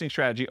estate investing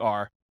strategy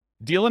are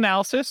deal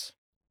analysis.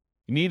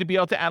 You need to be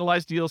able to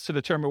analyze deals to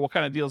determine what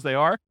kind of deals they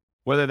are,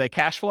 whether they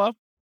cash flow,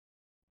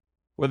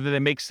 whether they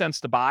make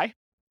sense to buy,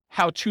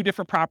 how 2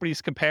 different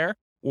properties compare,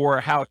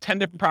 or how 10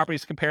 different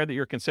properties compare that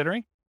you're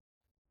considering.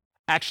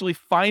 Actually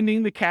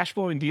finding the cash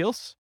flowing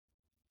deals,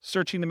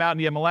 searching them out in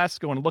the MLS,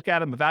 going to look at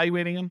them,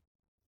 evaluating them.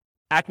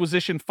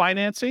 Acquisition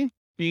financing,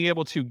 being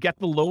able to get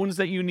the loans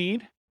that you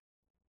need,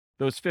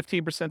 those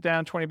 15%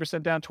 down,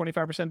 20% down,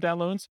 25% down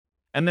loans,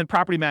 and then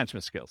property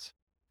management skills.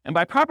 And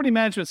by property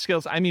management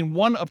skills, I mean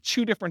one of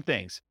 2 different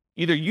things.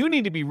 Either you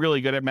need to be really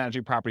good at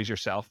managing properties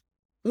yourself,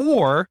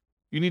 or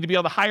you need to be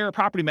able to hire a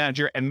property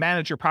manager and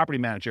manage your property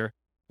manager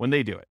when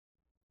they do it.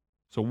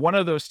 So one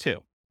of those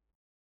 2.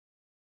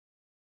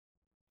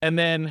 And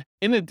then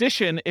in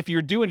addition, if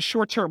you're doing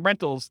short-term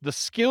rentals, the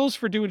skills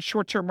for doing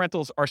short-term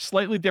rentals are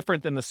slightly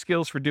different than the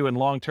skills for doing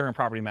long-term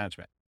property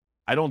management.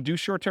 I don't do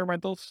short-term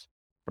rentals,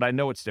 but I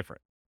know it's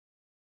different.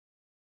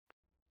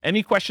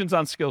 Any questions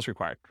on skills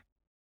required?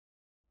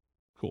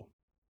 Cool.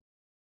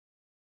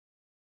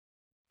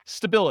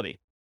 Stability.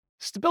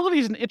 Stability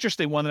is an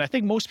interesting one that I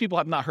think most people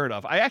have not heard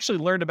of. I actually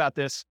learned about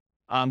this.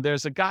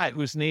 There's a guy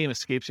whose name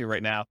escapes me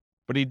right now,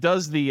 but he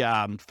does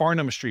the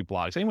Farnham Street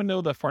blogs. Anyone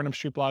know the Farnham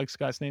Street blogs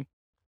guy's name?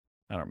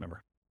 I don't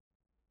remember.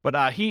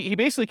 But he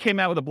basically came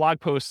out with a blog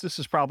post. This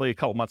is probably a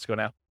couple months ago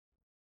now.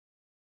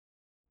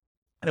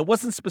 And it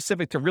wasn't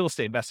specific to real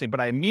estate investing, but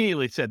I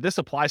immediately said, this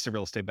applies to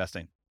real estate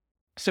investing.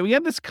 So we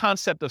have this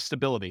concept of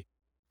stability.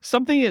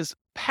 Something is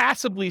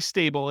passively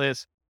stable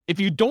is if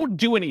you don't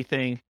do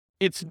anything,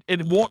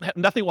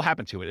 nothing will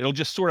happen to it. It'll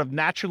just sort of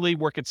naturally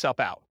work itself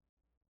out.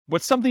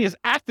 But something is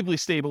actively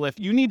stable if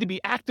you need to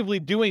be actively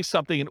doing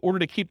something in order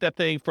to keep that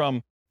thing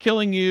from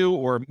killing you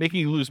or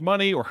making you lose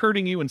money or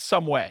hurting you in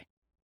some way.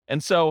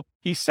 And so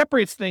he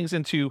separates things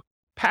into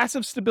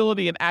passive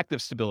stability and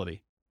active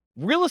stability.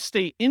 Real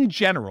estate in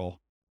general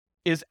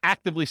is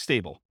actively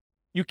stable.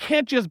 You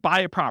can't just buy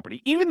a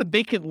property, even the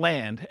vacant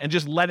land, and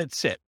just let it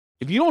sit.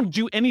 If you don't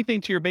do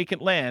anything to your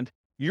vacant land,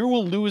 you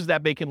will lose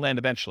that vacant land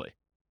eventually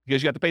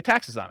because you have to pay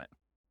taxes on it.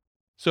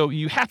 So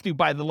you have to,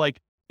 by the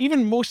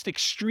even most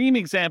extreme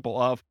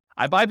example of,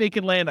 I buy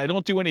vacant land, I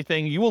don't do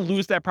anything, you will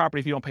lose that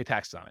property if you don't pay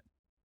taxes on it.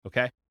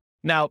 Okay?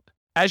 Now,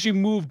 as you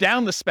move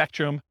down the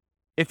spectrum,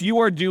 if you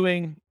are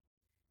doing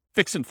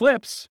fix and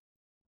flips,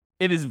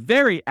 it is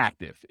very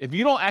active. If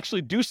you don't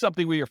actually do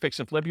something with your fix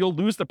and flip, you'll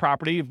lose the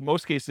property. In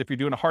most cases, if you're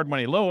doing a hard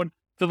money loan,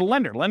 to the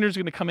lender. Lender's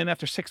going to come in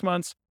after 6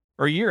 months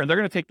or a year, and they're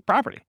going to take the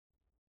property.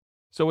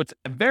 So it's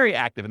very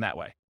active in that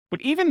way.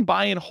 But even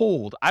buy and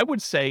hold, I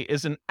would say,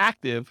 is an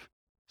active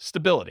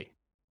stability.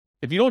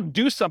 If you don't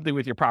do something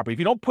with your property, if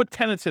you don't put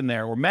tenants in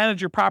there or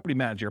manage your property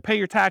manager, pay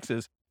your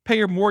taxes, pay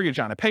your mortgage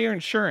on it, pay your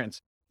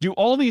insurance, do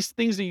all these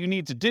things that you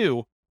need to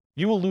do,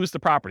 you will lose the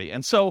property.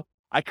 And so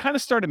I kind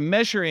of started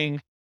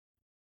measuring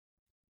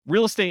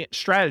real estate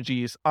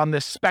strategies on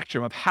this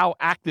spectrum of how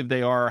active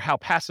they are or how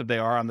passive they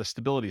are on the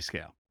stability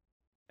scale.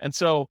 And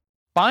so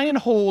buy and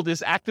hold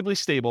is actively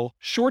stable.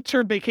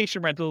 Short-term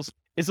vacation rentals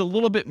is a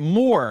little bit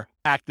more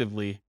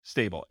actively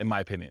stable, in my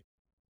opinion.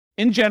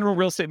 In general,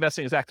 real estate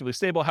investing is actively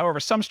stable. However,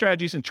 some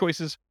strategies and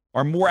choices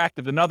are more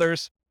active than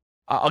others.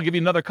 I'll give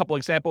you another couple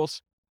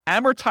examples.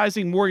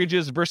 Amortizing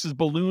mortgages versus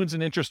balloons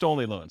and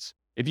interest-only loans.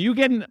 If you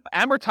get an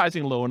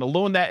amortizing loan, a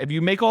loan that if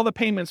you make all the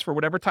payments for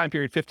whatever time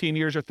period, 15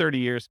 years or 30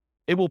 years,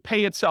 it will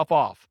pay itself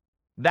off.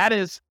 That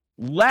is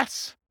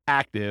less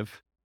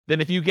active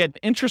than if you get an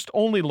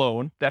interest-only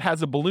loan that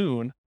has a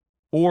balloon,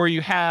 or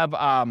you have,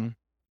 well,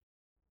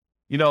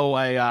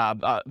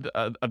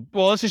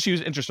 let's just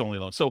use interest-only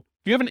loan. So if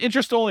you have an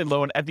interest-only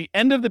loan, at the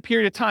end of the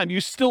period of time,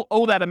 you still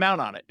owe that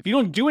amount on it. If you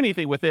don't do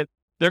anything with it,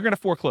 they're going to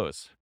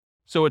foreclose.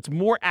 So it's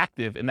more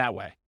active in that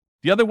way.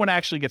 The other one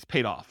actually gets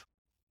paid off.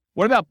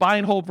 What about buy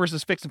and hold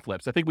versus fix and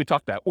flips? I think we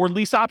talked about, or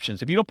lease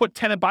options. If you don't put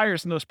tenant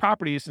buyers in those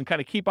properties and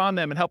kind of keep on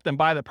them and help them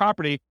buy the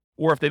property,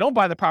 Or if they don't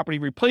buy the property,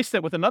 replace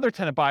that with another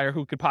tenant buyer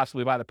who could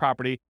possibly buy the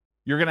property.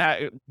 You're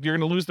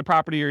gonna lose the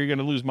property, or you're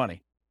gonna lose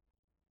money.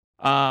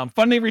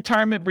 Funding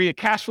retirement via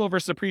cash flow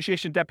versus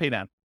appreciation, debt pay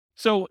down.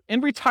 So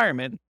in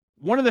retirement,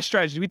 one of the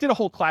strategies, we did a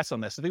whole class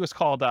on this. I think it was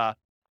called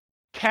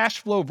cash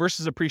flow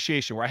versus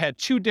appreciation, where I had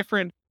two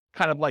different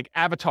kind of like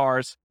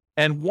avatars,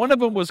 and one of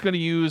them was going to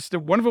use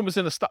one of them was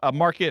in a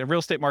market, a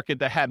real estate market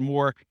that had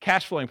more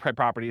cash flowing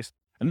properties.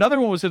 Another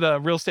one was in a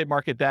real estate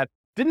market that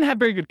didn't have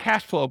very good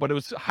cash flow, but it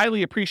was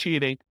highly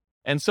appreciating.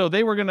 And so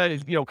they were going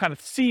to, kind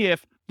of see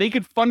if they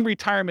could fund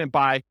retirement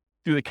by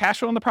through the cash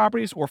flow on the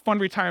properties, or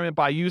fund retirement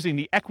by using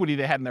the equity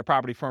they had in their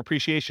property from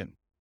appreciation.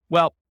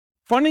 Well,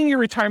 funding your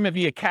retirement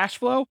via cash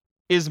flow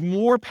is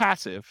more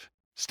passive,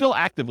 still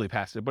actively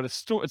passive, but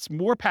it's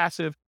more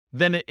passive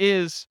than it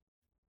is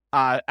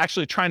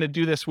actually trying to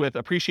do this with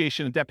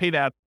appreciation and debt pay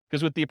down.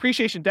 Because with the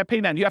appreciation debt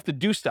pay down, you have to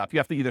do stuff. You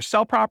have to either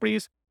sell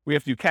properties, we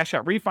have to do cash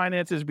out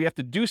refinances, we have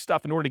to do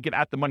stuff in order to get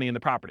at the money in the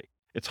property.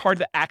 It's hard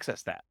to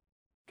access that.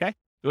 Okay,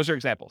 those are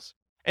examples.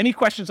 Any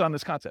questions on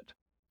this concept?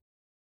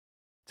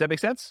 Does that make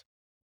sense?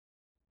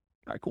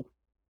 All right, cool.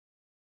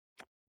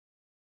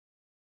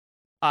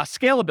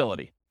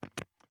 Scalability.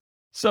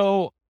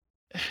 So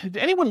did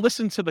anyone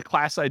listen to the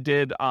class I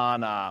did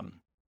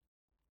on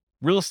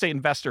Real Estate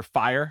Investor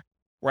Fire,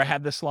 where I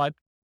had this slide?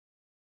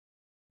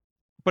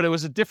 But it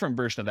was a different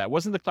version of that. It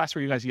wasn't the class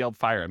where you guys yelled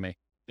fire at me.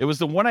 It was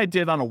the one I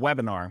did on a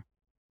webinar.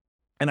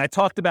 And I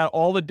talked about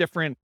all the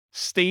different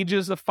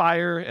stages of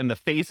fire and the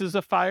phases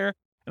of fire.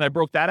 And I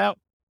broke that out.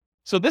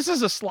 So this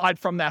is a slide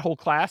from that whole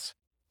class.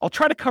 I'll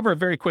try to cover it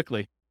very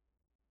quickly.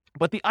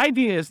 But the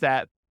idea is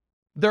that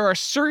there are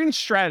certain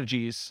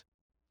strategies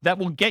that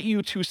will get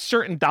you to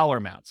certain dollar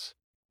amounts.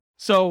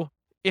 So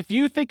if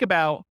you think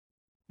about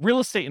real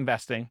estate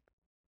investing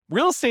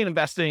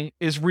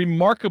is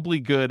remarkably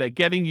good at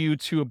getting you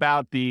to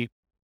about and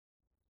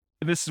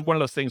this is one of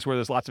those things where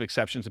there's lots of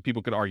exceptions and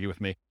people could argue with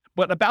me,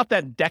 but about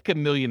that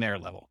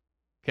decamillionaire level.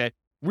 Okay.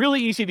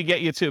 Really easy to get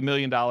you to $1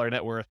 million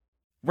net worth,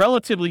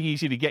 relatively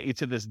easy to get you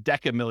to this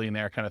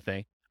decamillionaire kind of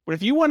thing. But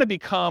if you want to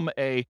become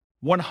a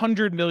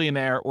 100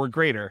 millionaire or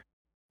greater,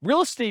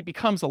 real estate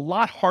becomes a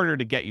lot harder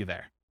to get you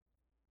there.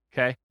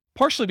 Okay.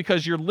 Partially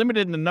because you're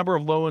limited in the number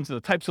of loans and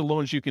the types of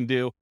loans you can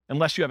do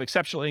unless you have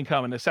exceptional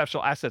income and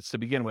exceptional assets to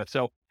begin with.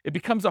 So it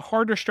becomes a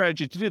harder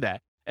strategy to do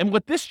that. And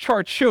what this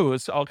chart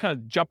shows, I'll kind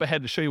of jump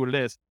ahead to show you what it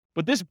is,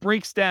 but this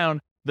breaks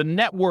down the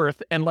net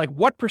worth and like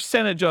what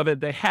percentage of it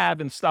they have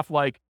in stuff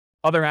like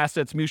other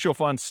assets, mutual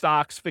funds,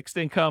 stocks, fixed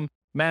income,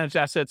 managed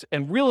assets,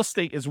 and real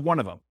estate is one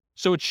of them.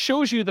 So it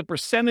shows you the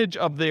percentage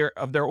of their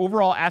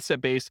overall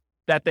asset base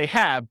that they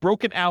have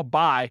broken out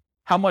by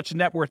how much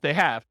net worth they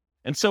have.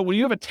 And so when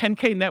you have a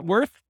 10K net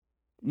worth,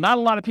 not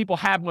a lot of people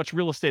have much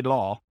real estate at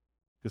all,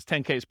 because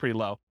 10K is pretty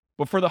low.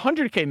 But for the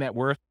 100K net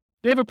worth,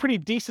 they have a pretty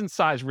decent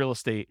sized real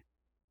estate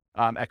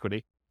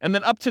equity. And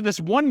then up to this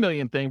 1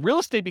 million thing, real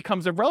estate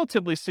becomes a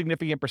relatively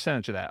significant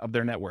percentage of that, of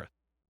their net worth.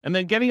 And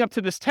then getting up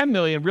to this 10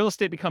 million, real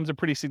estate becomes a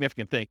pretty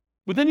significant thing.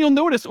 But then you'll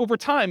notice over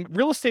time,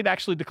 real estate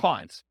actually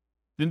declines.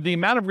 The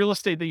amount of real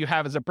estate that you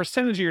have as a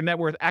percentage of your net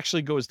worth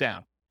actually goes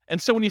down.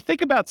 And so when you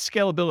think about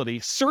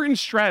scalability, certain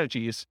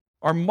strategies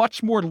are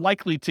much more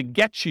likely to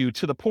get you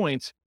to the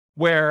point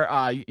where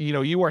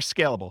you are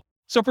scalable.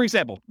 So for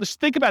example, let's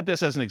think about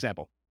this as an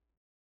example.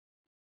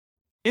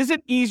 Is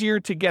it easier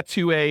to get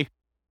to a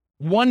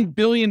 $1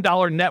 billion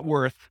net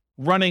worth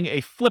running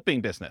a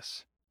flipping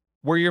business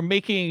where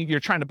you're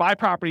trying to buy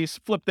properties,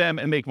 flip them,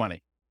 and make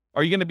money?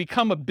 Are you going to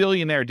become a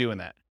billionaire doing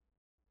that?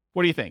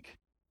 What do you think?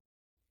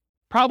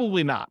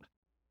 Probably not.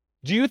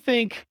 Do you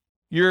think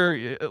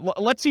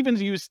let's even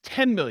use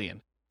 10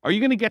 million. Are you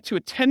going to get to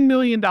a $10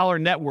 million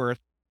net worth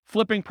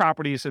flipping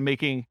properties and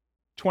making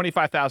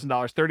 $25,000,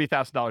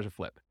 $30,000 a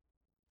flip?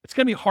 It's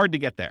going to be hard to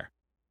get there.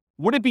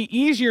 Would it be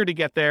easier to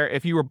get there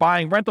if you were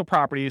buying rental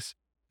properties,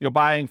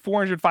 buying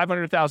 $400,000,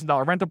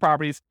 $500,000 rental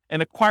properties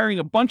and acquiring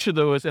a bunch of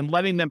those and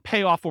letting them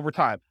pay off over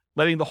time,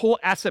 letting the whole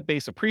asset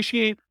base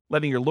appreciate,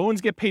 letting your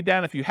loans get paid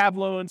down if you have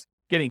loans,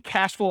 getting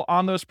cash flow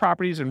on those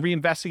properties and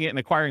reinvesting it and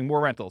acquiring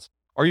more rentals?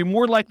 Are you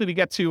more likely to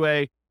get to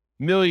a $1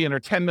 million or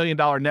 $10 million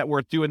net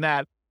worth doing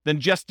that than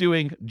just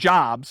doing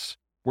jobs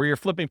where you're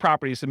flipping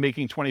properties and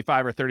making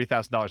 $25,000 or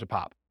 $30,000 a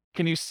pop?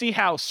 Can you see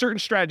how certain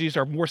strategies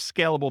are more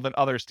scalable than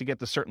others to get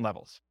to certain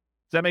levels?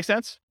 Does that make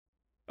sense?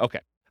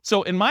 Okay.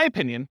 So in my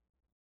opinion,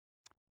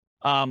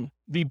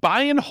 the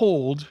buy and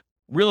hold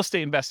real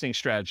estate investing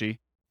strategy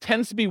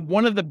tends to be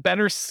one of the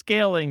better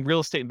scaling real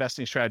estate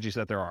investing strategies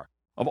that there are.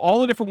 Of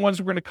all the different ones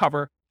we're going to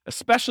cover,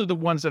 especially the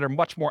ones that are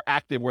much more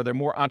active, where they're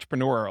more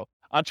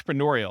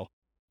entrepreneurial,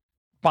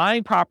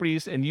 buying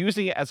properties and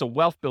using it as a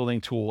wealth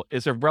building tool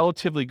is a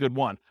relatively good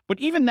one. But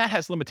even that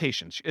has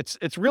limitations.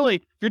 It's really,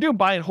 if you're doing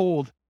buy and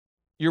hold,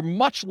 you're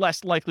much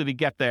less likely to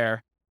get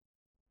there,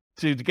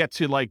 to get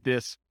to like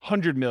this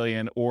 100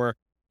 million or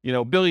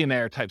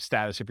billionaire type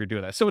status if you're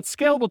doing that. So it's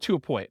scalable to a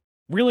point.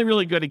 Really,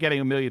 really good at getting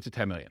 1 million to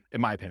 10 million,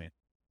 in my opinion.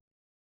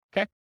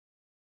 Okay.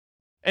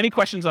 Any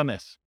questions on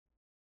this?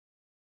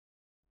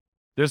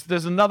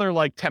 There's another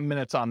like 10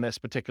 minutes on this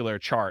particular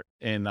chart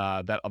in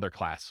that other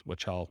class,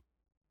 which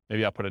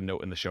maybe I'll put a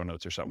note in the show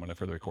notes or something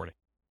for the recording.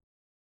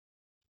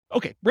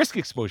 Okay, risk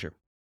exposure.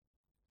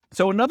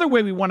 So another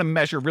way we want to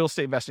measure real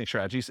estate investing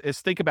strategies is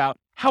think about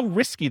how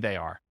risky they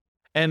are.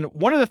 And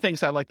one of the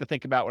things I like to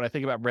think about when I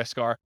think about risk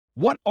are,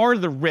 what are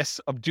the risks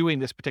of doing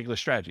this particular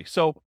strategy?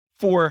 So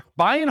for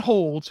buy and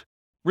hold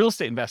real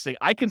estate investing,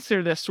 I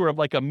consider this sort of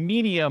like a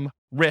medium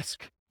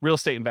risk real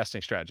estate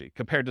investing strategy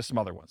compared to some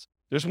other ones.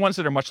 There's ones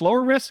that are much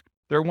lower risk.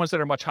 There are ones that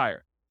are much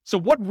higher. So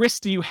what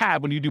risk do you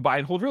have when you do buy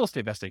and hold real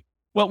estate investing?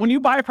 Well, when you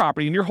buy a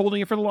property and you're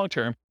holding it for the long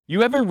term,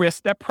 you have a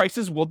risk that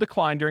prices will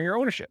decline during your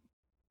ownership,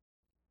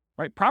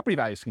 right? Property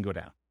values can go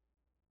down.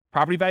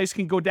 Property values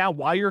can go down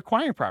while you're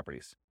acquiring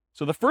properties.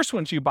 So the first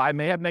ones you buy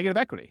may have negative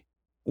equity,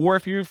 or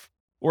if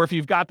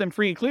you've got them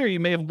free and clear, you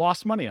may have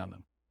lost money on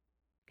them.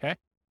 Okay.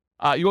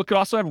 You could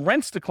also have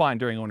rents decline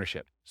during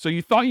ownership. So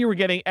you thought you were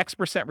getting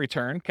X%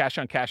 return, cash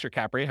on cash or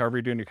cap rate, however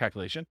you're doing your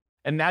calculation.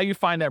 And now you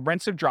find that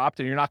rents have dropped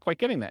and you're not quite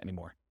getting that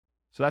anymore.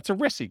 So that's a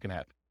risk you can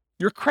have.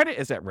 Your credit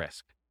is at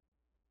risk.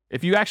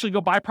 If you actually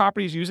go buy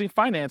properties using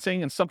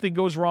financing and something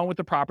goes wrong with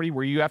the property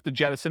where you have to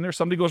jettison, or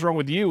something goes wrong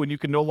with you and you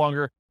can no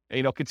longer,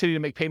 continue to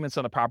make payments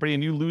on the property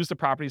and you lose the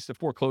properties to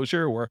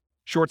foreclosure or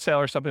short sale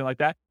or something like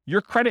that,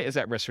 your credit is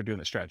at risk for doing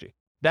this strategy.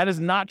 That is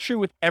not true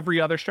with every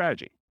other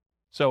strategy.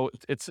 So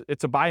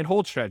it's a buy and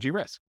hold strategy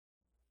risk.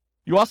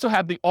 You also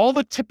have all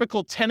the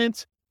typical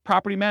tenant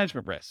property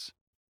management risks.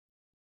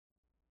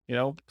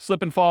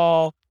 Slip and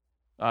fall,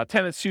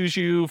 tenant sues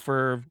you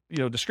for,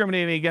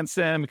 discriminating against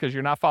them because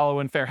you're not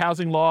following fair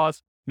housing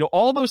laws.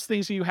 All those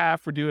things that you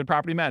have for doing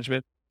property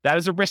management, that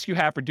is a risk you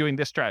have for doing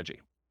this strategy.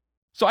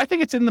 So I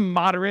think it's in the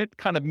moderate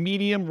kind of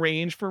medium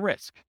range for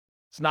risk.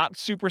 It's not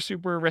super,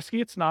 super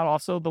risky. It's not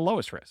also the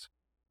lowest risk.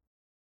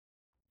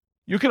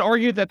 You can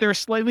argue that there's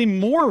slightly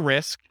more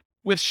risk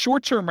with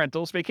short-term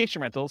rentals,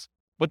 vacation rentals,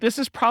 but this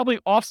is probably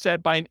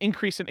offset by an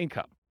increase in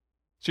income.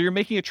 So you're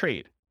making a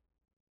trade.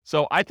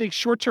 So I think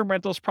short-term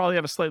rentals probably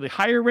have a slightly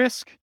higher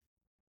risk.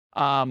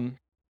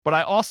 But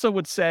I also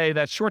would say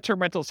that short-term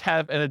rentals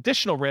have an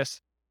additional risk,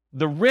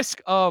 the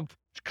risk of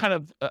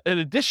an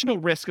additional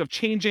risk of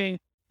changing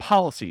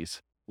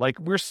policies. Like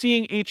we're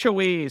seeing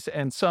HOAs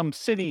and some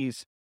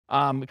cities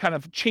kind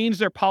of change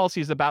their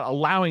policies about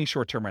allowing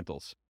short-term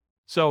rentals.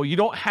 So you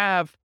don't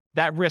have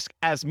that risk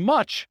as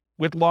much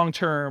with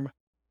long-term,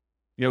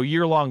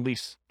 year-long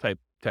lease type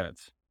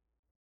tenants.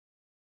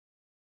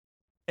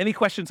 Any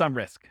questions on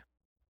risk?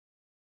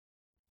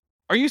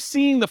 Are you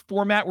seeing the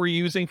format we're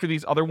using for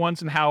these other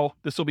ones and how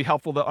this will be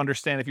helpful to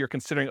understand if you're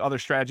considering other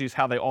strategies,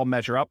 how they all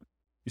measure up?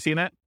 You seeing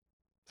that?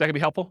 Is that gonna be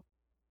helpful?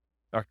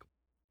 All right.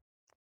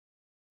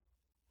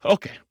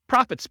 Okay,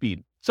 profit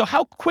speed. So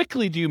how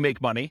quickly do you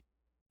make money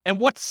and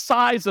what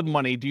size of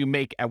money do you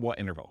make at what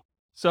interval?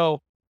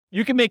 So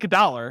you can make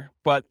 $1,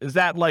 but is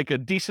that like a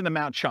decent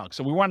amount chunk?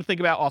 So we want to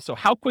think about also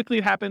how quickly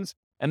it happens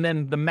and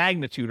then the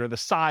magnitude or the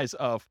size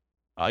of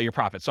your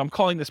profit. So I'm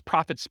calling this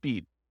profit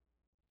speed.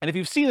 And if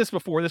you've seen this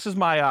before, this is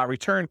my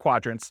return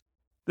quadrants.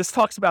 This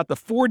talks about the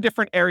 4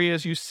 different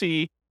areas you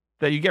see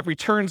that you get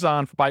returns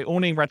on by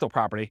owning rental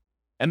property.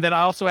 And then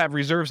I also have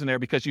reserves in there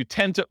because you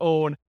tend to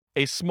own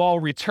a small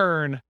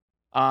return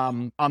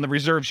on the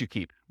reserves you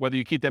keep. Whether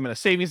you keep them in a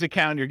savings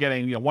account, you're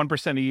getting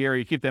 1% a year.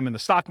 You keep them in the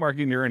stock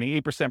market, and you're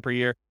earning 8% per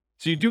year.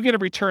 So you do get a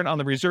return on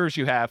the reserves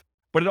you have,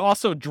 but it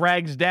also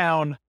drags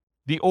down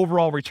the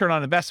overall return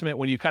on investment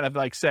when you kind of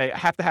like say, I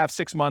have to have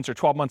 6 months or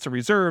 12 months of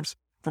reserves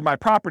for my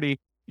property.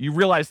 You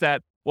realize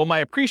that, well, my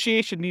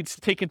appreciation needs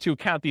to take into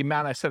account the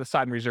amount I set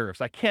aside in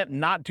reserves. I can't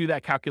not do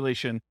that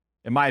calculation,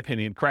 in my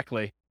opinion,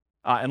 correctly,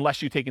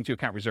 unless you take into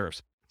account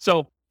reserves.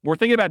 So we're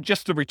thinking about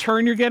just the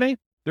return you're getting.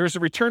 There's a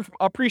return from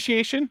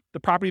appreciation,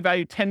 the property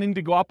value tending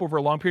to go up over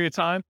a long period of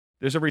time.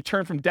 There's a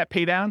return from debt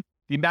pay down,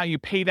 the amount you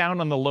pay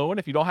down on the loan.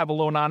 If you don't have a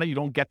loan on it, you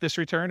don't get this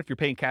return. If you're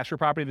paying cash for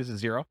property, this is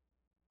 0.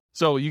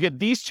 So you get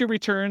these 2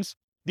 returns.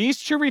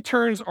 These 2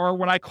 returns are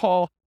what I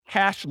call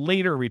cash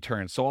later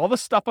returns. So all the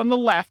stuff on the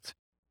left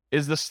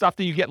is the stuff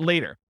that you get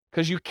later,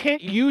 because you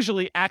can't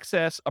usually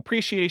access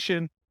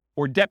appreciation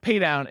or debt pay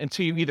down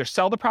until you either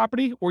sell the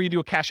property or you do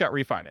a cash out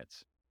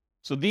refinance.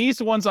 So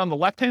these ones on the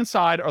left-hand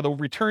side are the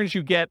returns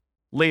you get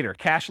later,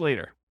 cash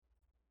later.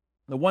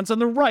 The ones on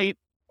the right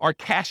are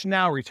cash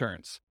now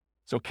returns.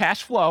 So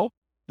cash flow,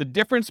 the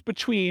difference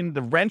between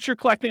the rent you're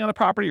collecting on the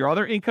property or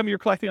other income you're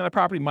collecting on the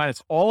property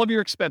minus all of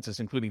your expenses,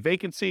 including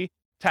vacancy,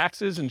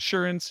 taxes,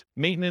 insurance,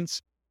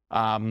 maintenance,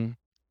 your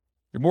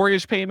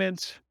mortgage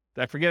payments.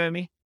 Did I forget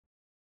any?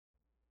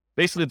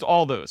 Basically, it's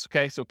all those,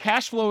 okay? So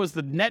cash flow is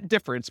the net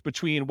difference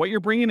between what you're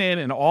bringing in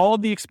and all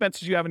of the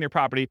expenses you have in your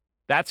property.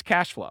 That's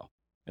cash flow.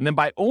 And then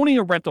by owning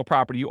a rental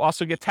property, you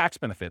also get tax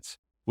benefits,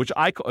 which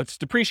it's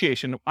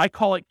depreciation. I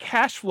call it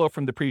cash flow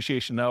from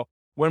depreciation, though,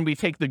 when we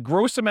take the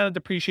gross amount of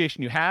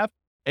depreciation you have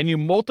and you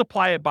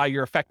multiply it by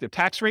your effective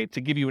tax rate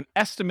to give you an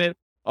estimate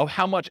of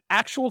how much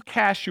actual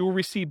cash you will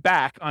receive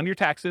back on your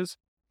taxes,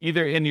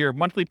 either in your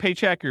monthly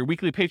paycheck or your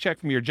weekly paycheck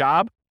from your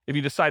job, if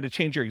you decide to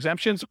change your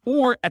exemptions,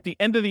 or at the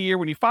end of the year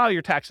when you file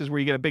your taxes where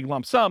you get a big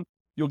lump sum,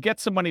 you'll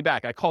get some money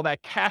back. I call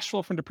that cash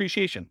flow from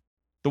depreciation.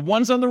 The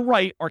ones on the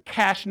right are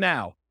cash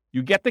now.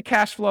 You get the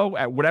cash flow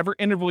at whatever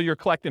interval you're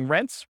collecting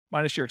rents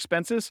minus your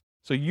expenses.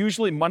 So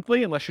usually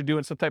monthly, unless you're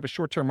doing some type of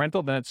short-term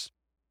rental, then it's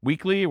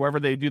weekly, wherever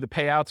they do the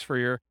payouts for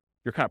your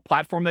kind of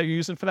platform that you're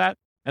using for that.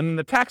 And then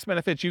the tax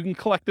benefits, you can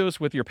collect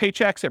those with your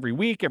paychecks every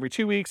week, every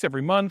 2 weeks,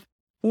 every month,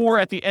 or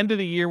at the end of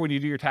the year when you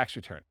do your tax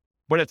return.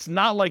 But it's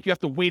not like you have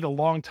to wait a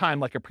long time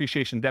like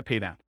appreciation debt pay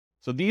down.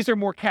 So these are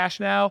more cash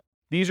now.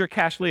 These are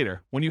cash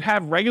later. When you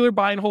have regular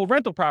buy and hold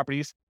rental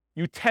properties,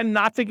 you tend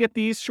not to get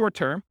these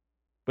short-term,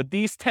 but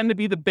these tend to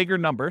be the bigger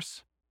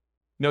numbers.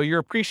 You know, your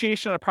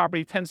appreciation on a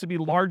property tends to be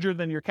larger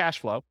than your cash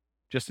flow,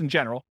 just in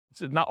general.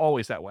 It's not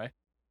always that way.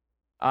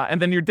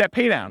 And then your debt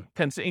pay down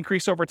tends to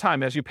increase over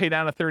time. As you pay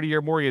down a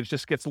 30-year mortgage,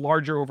 just gets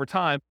larger over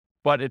time,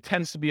 but it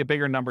tends to be a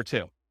bigger number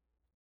too.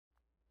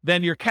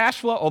 Then your cash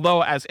flow,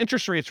 although as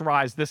interest rates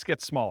rise, this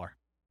gets smaller.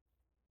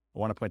 I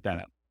want to point that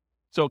out.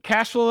 So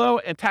cash flow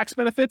and tax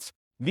benefits,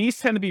 these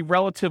tend to be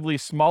relatively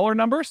smaller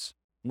numbers,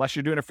 unless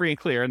you're doing a free and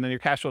clear, and then your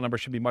cash flow number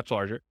should be much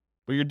larger.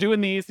 But you're doing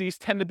these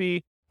tend to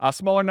be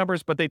smaller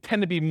numbers, but they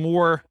tend to be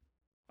more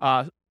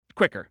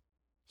quicker.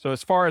 So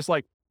as far as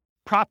like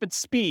profit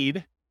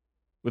speed,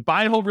 with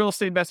buy and hold real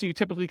estate investing, you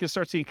typically can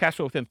start seeing cash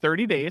flow within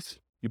 30 days.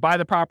 You buy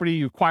the property,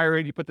 you acquire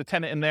it, you put the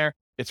tenant in there.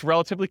 It's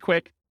relatively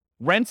quick.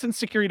 Rents and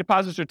security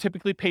deposits are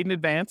typically paid in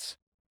advance.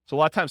 So a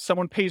lot of times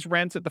someone pays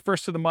rent at the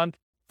first of the month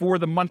for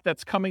the month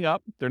that's coming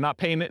up. They're not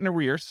paying it in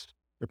arrears.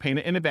 They're paying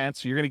it in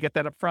advance. So you're going to get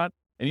that up front.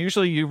 And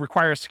usually you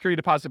require a security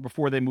deposit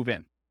before they move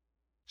in.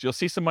 So you'll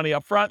see some money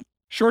up front.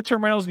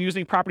 Short-term rentals and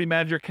using property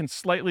manager can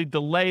slightly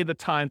delay the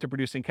time to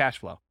producing cash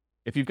flow.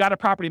 If you've got a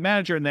property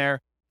manager in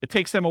there, it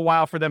takes them a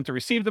while for them to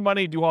receive the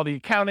money, do all the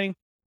accounting,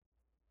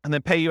 and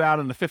then pay you out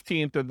on the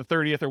 15th or the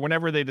 30th or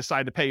whenever they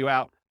decide to pay you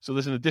out. So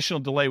there's an additional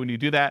delay when you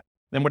do that.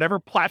 Then whatever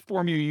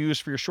platform you use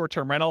for your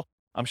short-term rental,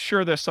 I'm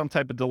sure there's some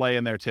type of delay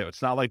in there too.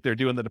 It's not like they're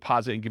doing the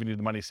deposit and giving you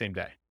the money same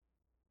day.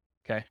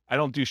 Okay. I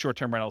don't do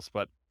short-term rentals,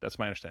 but that's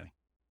my understanding.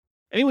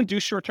 Anyone do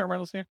short-term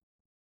rentals here?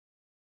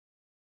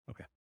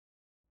 Okay.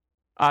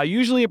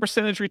 Usually a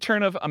percentage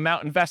return of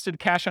amount invested,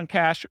 cash on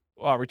cash,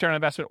 return on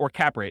investment, or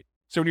cap rate.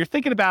 So when you're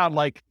thinking about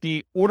like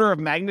the order of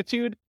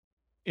magnitude,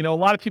 you know, a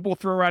lot of people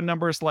throw around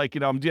numbers like, you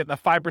know, I'm getting a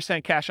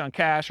 5% cash on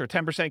cash or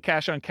 10%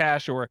 cash on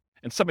cash, or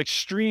in some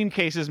extreme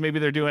cases, maybe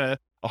they're doing a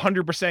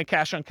 100%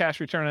 cash on cash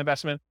return on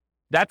investment.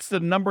 That's the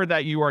number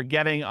that you are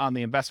getting on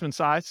the investment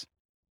size,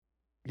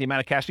 the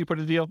amount of cash you put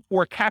in the deal.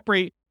 Or cap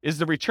rate is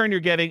the return you're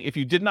getting if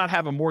you did not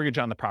have a mortgage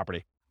on the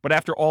property, but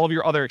after all of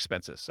your other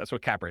expenses. That's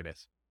what cap rate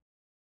is.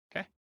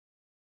 Okay.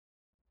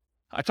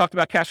 I talked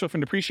about cash flow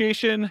from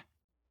depreciation.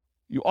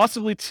 You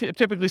also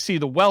typically see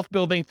the wealth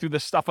building through the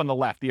stuff on the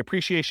left. The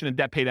appreciation and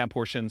debt pay down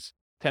portions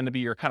tend to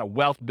be your kind of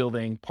wealth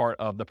building part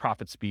of the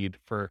profit speed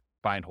for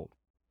buy and hold.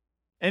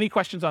 Any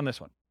questions on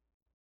this one?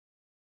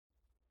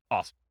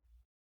 Awesome.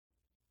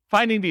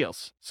 Finding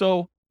deals.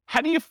 So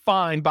how do you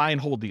find buy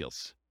and hold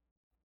deals?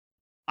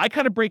 I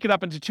kind of break it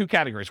up into two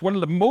categories. One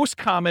of the most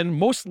common,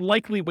 most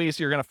likely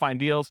ways you're going to find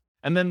deals,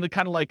 and then the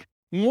kind of like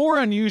more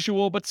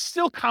unusual, but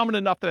still common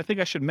enough that I think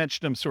I should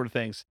mention them sort of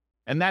things.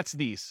 And that's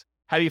these.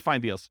 How do you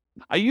find deals?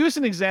 I used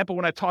an example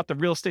when I taught the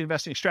real estate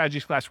investing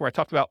strategies class where I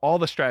talked about all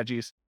the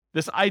strategies,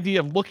 this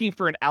idea of looking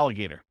for an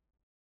alligator.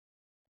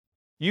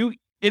 It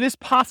is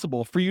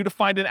possible for you to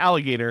find an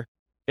alligator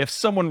if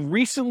someone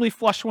recently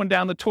flushed one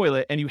down the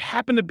toilet and you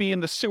happen to be in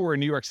the sewer in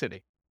New York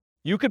City.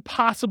 You could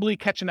possibly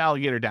catch an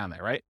alligator down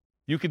there, right?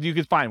 You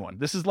could find one.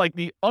 This is like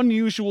the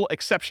unusual,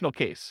 exceptional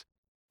case.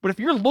 But if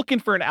you're looking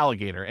for an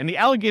alligator, and the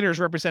alligator is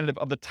representative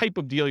of the type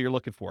of deal you're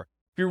looking for,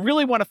 if you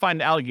really want to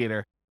find an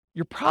alligator,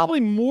 you're probably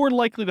more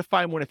likely to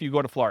find one if you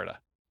go to Florida.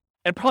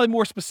 And probably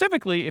more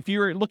specifically, if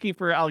you're looking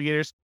for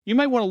alligators, you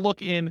might want to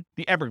look in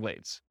the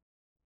Everglades.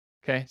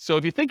 Okay, so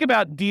if you think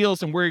about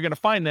deals and where you're going to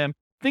find them,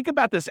 think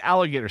about this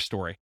alligator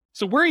story.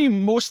 So where are you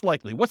most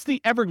likely? What's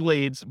the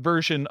Everglades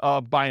version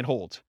of buy and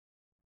hold?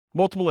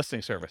 Multiple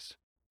listing service.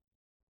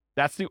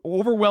 That's the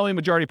overwhelming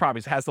majority of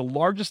properties. It has the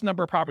largest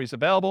number of properties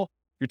available.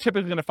 You're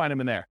typically going to find them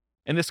in there.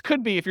 And this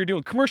could be, if you're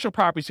doing commercial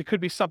properties, it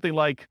could be something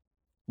like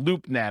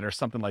LoopNet or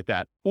something like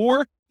that.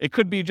 Or it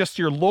could be just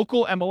your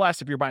local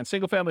MLS if you're buying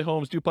single family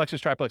homes, duplexes,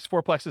 triplexes,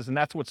 fourplexes, and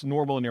that's what's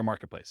normal in your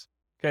marketplace.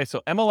 Okay,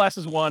 so MLS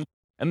is one.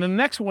 And the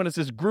next one is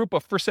this group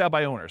of for sale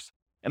by owners.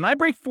 And I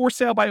break for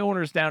sale by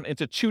owners down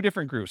into two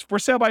different groups. For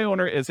sale by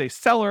owner is a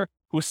seller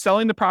who's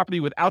selling the property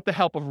without the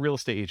help of a real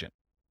estate agent.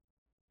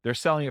 They're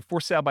selling it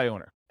for sale by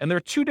owner. And there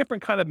are two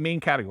different kind of main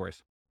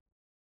categories.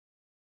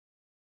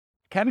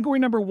 Category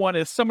number one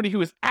is somebody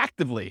who is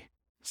actively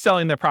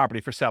selling their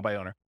property for sale by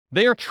owner.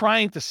 They are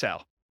trying to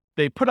sell.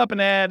 They put up an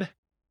ad.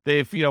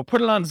 They've,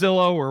 put it on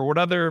Zillow or what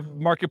other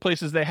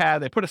marketplaces they have.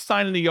 They put a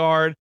sign in the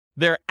yard.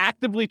 They're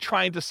actively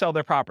trying to sell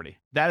their property.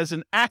 That is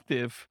an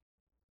actively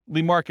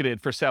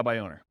marketed for sale by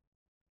owner.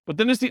 But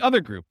then there's the other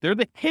group. They're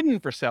the hidden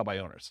for sale by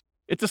owners.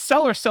 It's a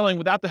seller selling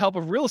without the help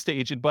of a real estate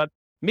agent, but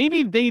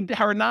maybe they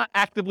are not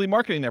actively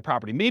marketing their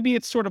property. Maybe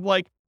it's sort of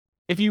like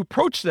if you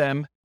approach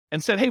them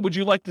and said, hey, would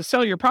you like to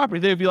sell your property?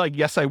 They'd be like,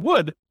 yes, I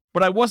would.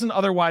 but I wasn't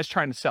otherwise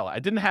trying to sell it. I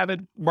didn't have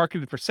it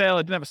marketed for sale.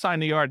 I didn't have a sign in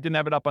the yard. I didn't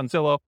have it up on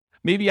Zillow.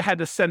 Maybe you had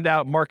to send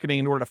out marketing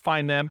in order to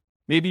find them.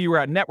 Maybe you were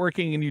at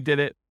networking and you did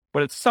it,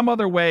 but it's some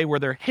other way where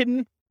they're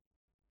hidden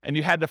and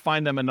you had to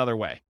find them another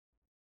way.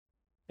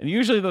 And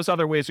usually those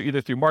other ways are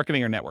either through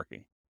marketing or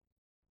networking.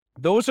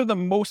 Those are the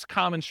most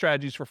common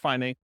strategies for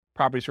finding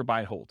properties for buy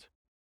and hold.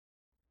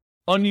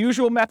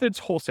 Unusual methods,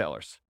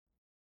 wholesalers.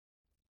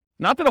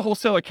 Not that a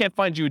wholesaler can't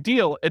find you a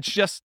deal, it's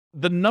just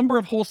the number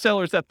of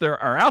wholesalers that there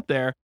are out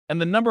there and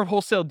the number of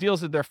wholesale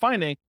deals that they're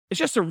finding is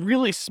just a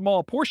really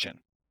small portion,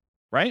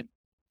 right?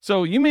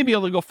 So you may be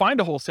able to go find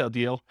a wholesale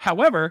deal.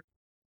 However,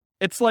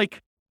 it's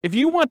like, if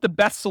you want the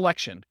best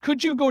selection,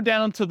 could you go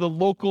down to the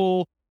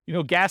local,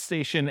 gas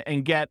station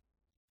and get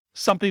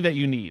something that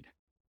you need?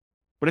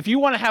 But if you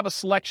want to have a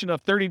selection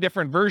of 30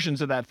 different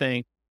versions of that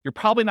thing, you're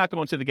probably not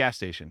going to the gas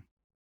station.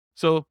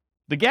 So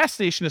the gas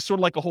station is sort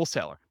of like a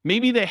wholesaler.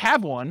 Maybe they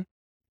have one,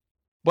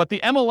 but the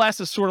MLS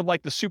is sort of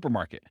like the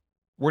supermarket,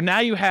 where now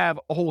you have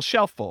a whole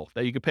shelf full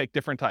that you can pick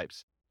different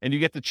types, and you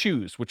get to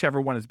choose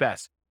whichever one is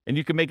best, and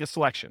you can make a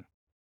selection.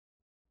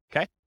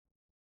 Okay?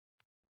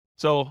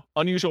 So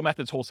unusual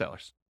methods,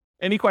 wholesalers.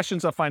 Any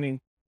questions on finding?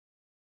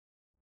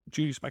 Did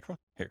you use microphone?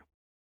 Here.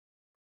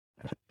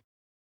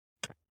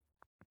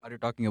 Are you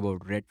talking about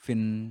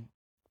Redfin,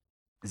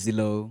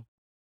 Zillow?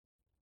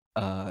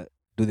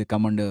 Do they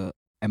come under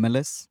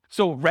MLS?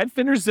 So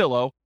Redfin or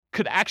Zillow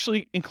could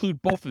actually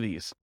include both of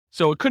these.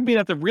 So it could be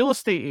that the real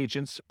estate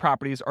agents'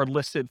 properties are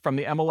listed from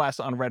the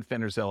MLS on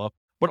Redfin or Zillow,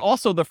 but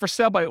also the for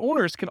sale by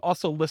owners can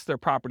also list their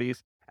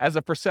properties as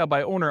a for sale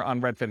by owner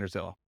on Redfin or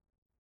Zillow.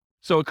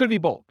 So it could be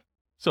both.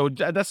 So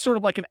that's sort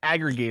of like an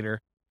aggregator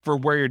for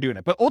where you're doing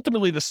it. But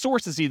ultimately, the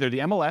source is either the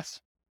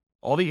MLS,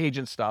 all the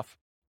agent stuff,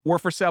 or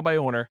for sale by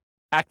owner,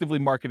 actively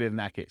marketed in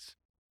that case.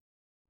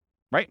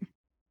 Right?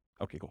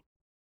 Okay, cool.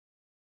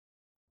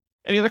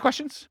 Any other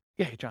questions?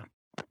 Yeah, hey, John.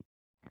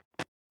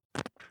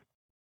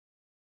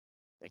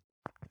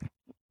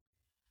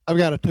 I've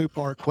got a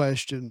two-part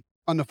question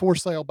on the for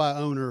sale by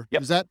owner.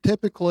 Yep. Is that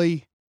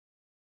typically,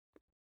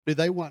 do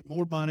they want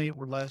more money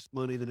or less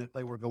money than if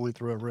they were going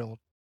through a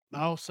realtor?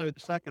 And also the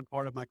second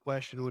part of my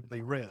question would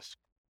be risk.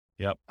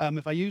 Yep.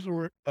 If I use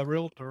a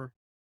realtor,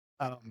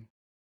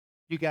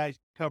 you guys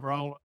cover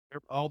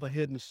all the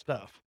hidden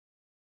stuff.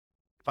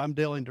 If I'm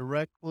dealing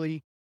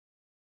directly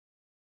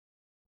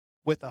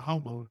with a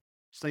homeowner,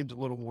 seems a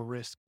little more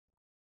risky.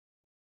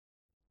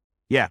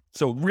 Yeah.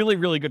 So really,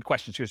 really good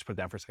questions. Here's put it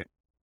down for a second.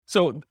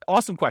 So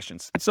awesome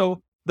questions.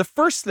 So the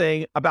first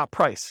thing about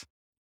price,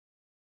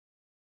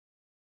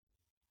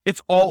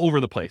 it's all over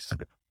the place.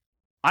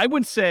 I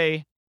would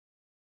say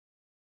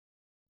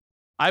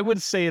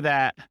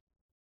that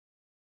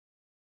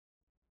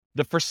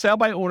the for sale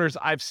by owners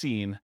I've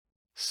seen,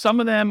 some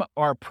of them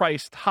are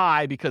priced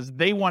high because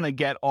they want to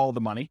get all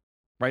the money,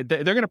 right?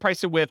 They're going to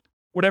price it with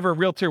whatever a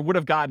realtor would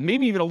have gotten,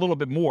 maybe even a little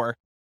bit more,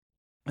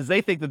 because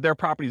they think that their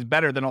property is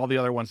better than all the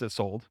other ones that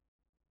sold.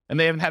 And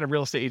they haven't had a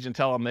real estate agent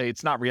tell them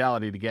it's not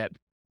reality to get,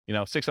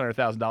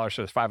 $600,000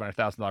 for this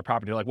 $500,000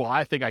 property. They're like, well,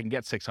 I think I can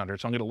get 600,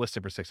 so I'm going to list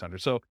it for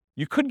 600. So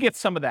you could get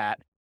some of that.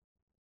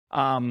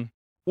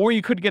 Or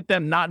you could get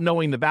them not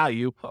knowing the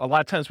value. A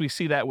lot of times we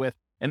see that with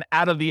an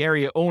out of the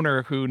area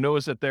owner who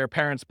knows that their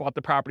parents bought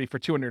the property for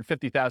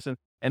 $250,000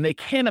 and they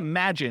can't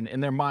imagine in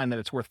their mind that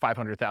it's worth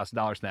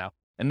 $500,000 now.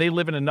 And they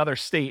live in another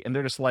state and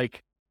they're just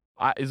like,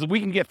 if we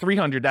can get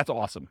 300, that's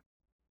awesome.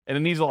 And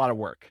it needs a lot of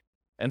work.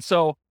 And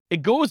so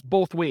it goes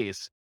both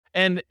ways.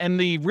 And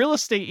the real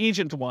estate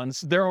agent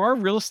ones, there are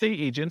real estate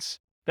agents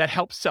that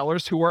help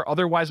sellers who are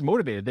otherwise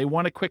motivated. They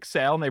want a quick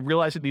sale and they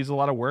realize it needs a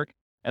lot of work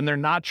and they're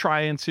not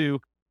trying to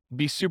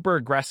be super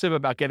aggressive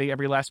about getting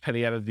every last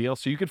penny out of the deal.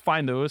 So you could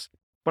find those.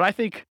 But I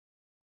think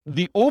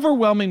the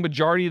overwhelming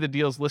majority of the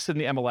deals listed in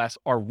the MLS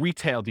are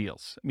retail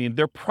deals. I mean,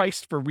 they're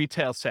priced for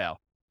retail sale.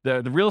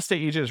 The real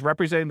estate agent is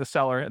representing the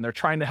seller and they're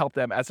trying to help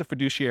them as a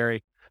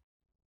fiduciary,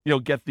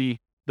 get the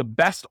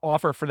best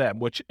offer for them,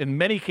 which in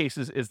many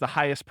cases is the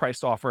highest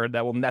priced offer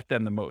that will net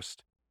them the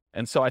most.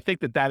 And so I think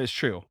that is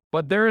true.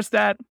 But there is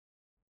that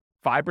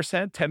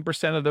 5%,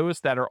 10% of those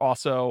that are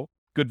also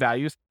good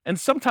values. And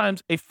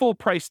sometimes a full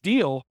price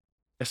deal,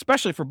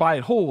 especially for buy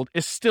and hold,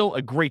 is still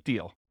a great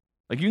deal.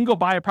 Like you can go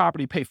buy a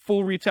property, pay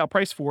full retail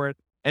price for it,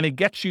 and it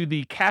gets you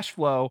the cash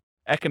flow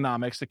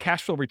economics, the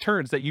cash flow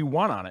returns that you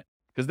want on it,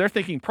 because they're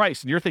thinking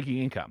price and you're thinking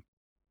income,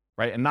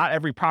 right? And not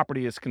every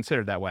property is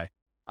considered that way.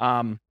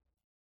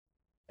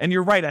 And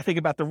you're right, I think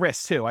about the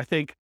risk too. I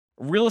think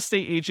a real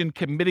estate agent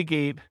can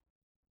mitigate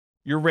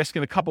your risk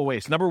in a couple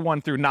ways. Number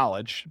one, through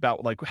knowledge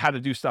about like how to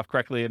do stuff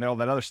correctly and all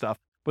that other stuff.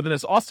 But then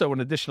there's also an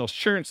additional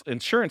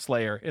insurance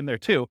layer in there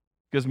too,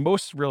 because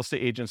most real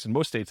estate agents in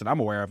most states, and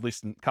I'm aware of, at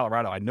least in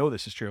Colorado, I know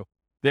this is true,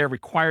 they're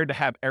required to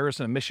have errors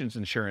and omissions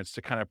insurance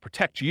to kind of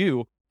protect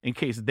you in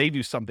case they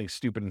do something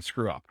stupid and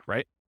screw up,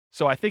 right?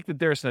 So I think that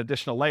there's an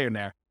additional layer in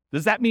there.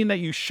 Does that mean that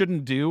you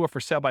shouldn't do a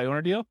for sale by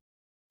owner deal?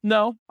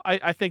 No,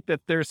 I think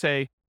that there's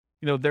a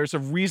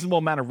reasonable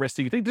amount of risk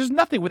that you think. There's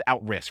nothing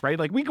without risk, right?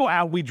 Like we go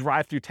out, we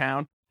drive through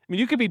town. I mean,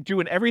 you could be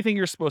doing everything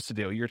you're supposed to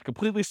do. You're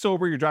completely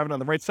sober. You're driving on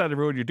the right side of the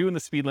road. You're doing the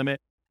speed limit,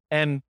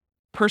 and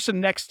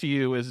person next to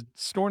you is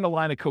snorting a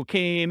line of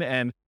cocaine,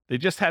 and they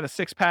just had a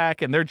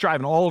 6-pack, and they're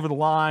driving all over the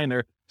line.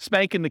 They're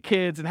spanking the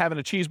kids and having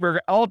a cheeseburger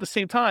all at the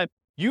same time.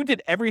 You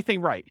did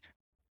everything right,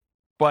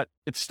 but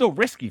it's still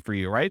risky for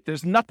you, right?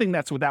 There's nothing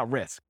that's without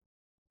risk.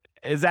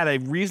 Is that a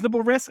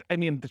reasonable risk? I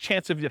mean, the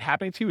chance of it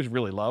happening to you is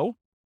really low,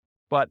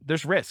 but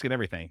there's risk in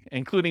everything,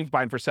 including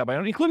buying for sale by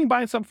owner, including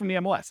buying some from the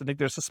MLS. I think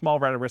there's a small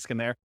amount of risk in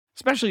there,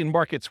 especially in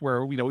markets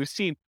where,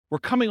 we're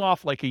coming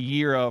off like a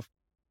year of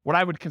what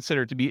I would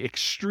consider to be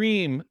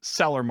extreme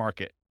seller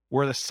market,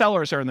 where the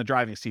sellers are in the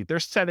driving seat. They're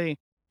setting,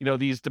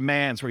 these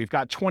demands where you've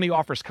got 20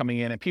 offers coming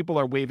in and people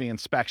are waiving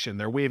inspection,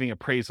 they're waiving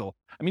appraisal.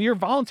 I mean, you're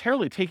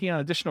voluntarily taking on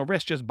additional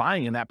risk just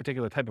buying in that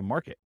particular type of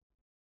market.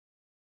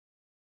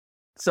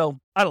 So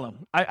I don't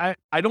know.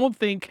 I don't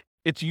think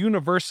it's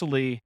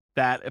universally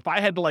that if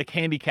I had to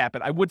handicap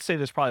it, I would say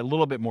there's probably a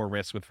little bit more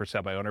risk with for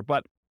sale by owner,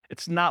 but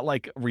it's not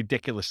like a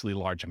ridiculously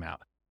large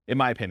amount, in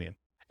my opinion.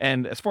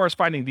 And as far as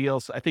finding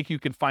deals, I think you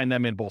can find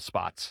them in both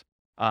spots.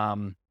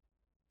 And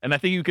I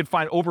think you can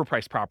find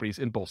overpriced properties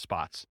in both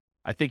spots.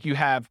 I think you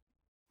have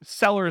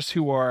sellers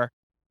who are,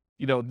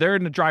 they're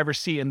in the driver's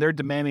seat and they're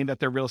demanding that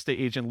their real estate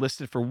agent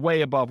list it for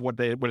way above what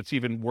it's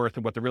even worth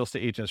and what the real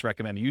estate agent is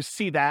recommending. You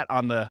see that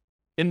on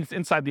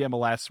inside the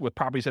MLS with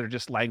properties that are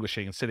just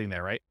languishing and sitting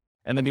there, right?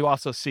 And then you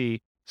also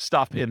see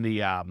stuff in the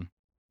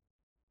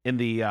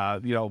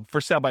for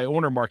sale by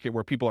owner market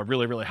where people are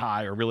really, really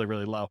high or really,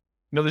 really low.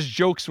 There's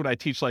jokes when I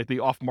teach the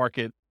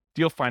off-market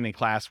deal finding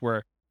class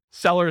where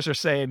sellers are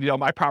saying,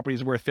 my property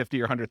is worth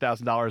 $50,000 or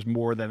 $100,000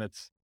 more than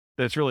it's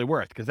really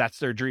worth, because that's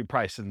their dream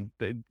price, and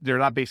they're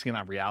not basing it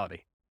on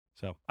reality.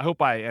 So I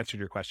hope I answered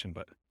your question,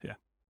 but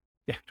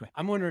yeah.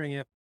 I'm wondering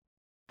if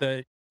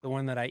the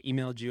one that I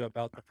emailed you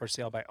about the for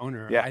sale by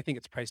owner, I think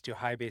it's priced too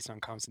high based on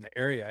comps in the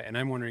area, and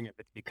I'm wondering if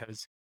it's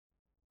because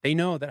they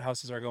know that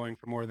houses are going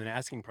for more than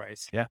asking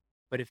price. Yeah.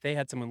 But if they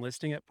had someone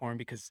listing it for them,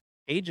 because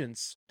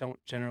agents don't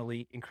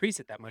generally increase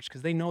it that much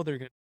because they know they're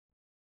going to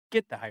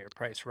get the higher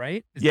price,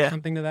 right? Is there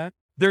something to that?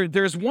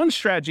 There's one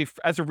strategy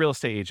as a real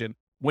estate agent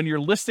when you're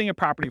listing a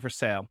property for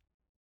sale.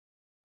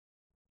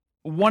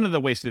 One of the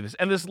ways to do this,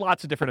 and there's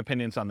lots of different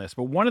opinions on this,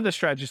 but one of the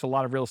strategies a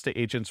lot of real estate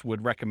agents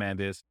would recommend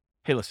is,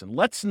 hey, listen,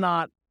 let's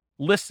not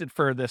list it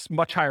for this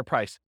much higher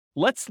price.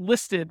 Let's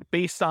list it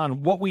based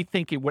on what we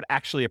think it would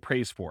actually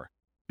appraise for.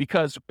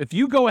 Because if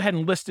you go ahead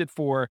and list it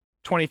for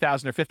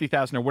 $20,000 or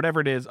 $50,000 or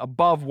whatever it is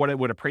above what it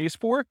would appraise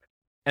for,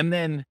 and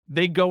then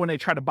they go and they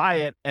try to buy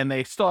it and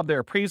they still have their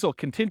appraisal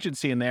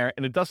contingency in there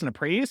and it doesn't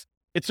appraise,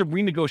 it's a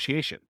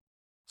renegotiation.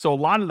 So a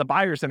lot of the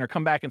buyers then are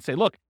come back and say,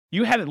 look,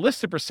 you had it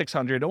listed for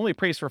 $600, it only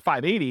appraised for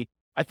 $580.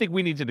 I think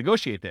we need to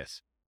negotiate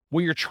this.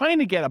 What you're trying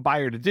to get a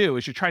buyer to do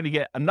is you're trying to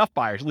get enough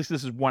buyers, at least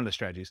this is one of the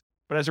strategies,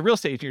 but as a real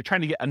estate agent, you're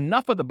trying to get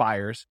enough of the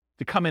buyers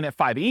to come in at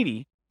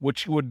 $580,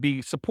 which would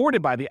be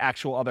supported by the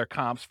actual other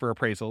comps for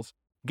appraisals,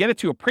 get it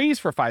to appraise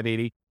for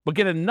 $580, but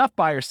get enough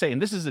buyers saying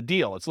this is a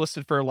deal. It's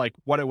listed for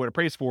what it would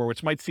appraise for,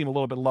 which might seem a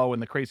little bit low in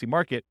the crazy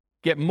market.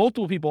 Get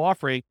multiple people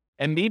offering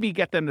and maybe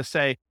get them to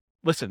say,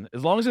 listen,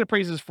 as long as it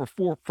appraises for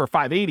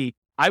 $580,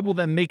 I will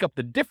then make up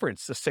the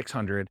difference to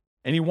 $600.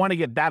 And you want to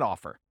get that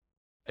offer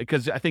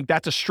because I think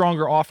that's a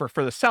stronger offer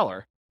for the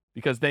seller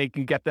because they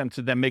can get them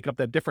to then make up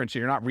that difference. So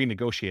you're not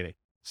renegotiating.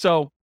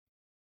 So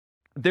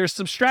there's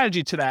some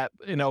strategy to that.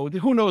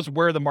 Who knows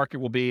where the market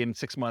will be in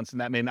 6 months,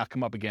 and that may not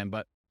come up again,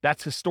 but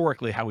that's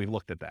historically how we've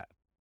looked at that.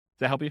 Does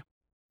that help you?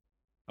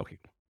 Okay.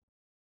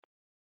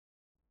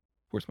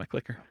 Where's my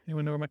clicker?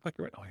 Anyone know where my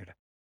clicker went? Oh, here it is.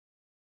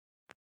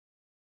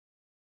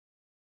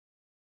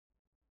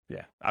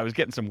 Yeah, I was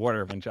getting some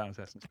water when John was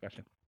asking this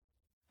question.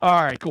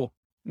 All right, cool.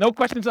 No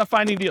questions on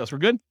finding deals. We're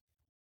good?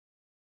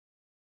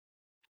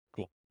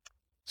 Cool.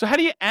 So how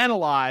do you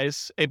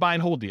analyze a buy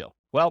and hold deal?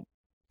 Well,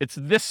 it's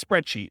this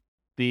spreadsheet,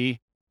 the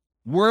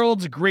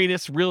world's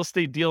greatest real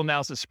estate deal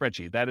analysis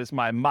spreadsheet. That is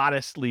my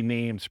modestly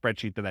named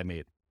spreadsheet that I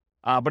made.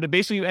 But it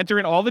basically, you enter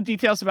in all the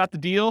details about the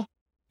deal,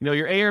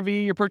 your ARV,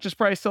 your purchase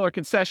price, seller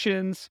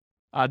concessions,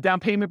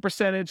 down payment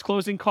percentage,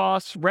 closing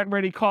costs, rent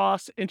ready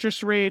costs,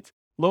 interest rate,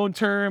 loan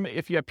term,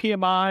 if you have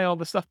PMI, all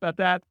the stuff about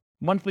that,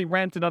 monthly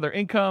rent and other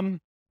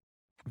income,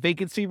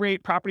 vacancy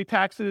rate, property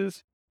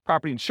taxes,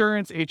 property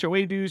insurance,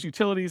 HOA dues,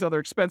 utilities, other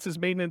expenses,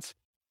 maintenance,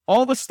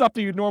 all the stuff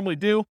that you'd normally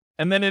do.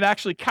 And then it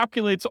actually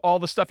calculates all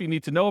the stuff you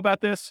need to know about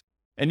this.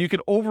 And you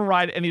can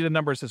override any of the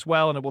numbers as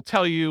well. And it will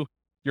tell you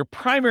you're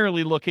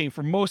primarily looking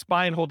for most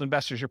buy and hold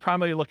investors. You're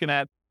primarily looking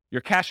at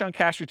your cash on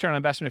cash return on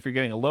investment if you're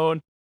getting a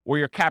loan, or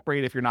your cap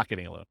rate if you're not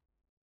getting a loan.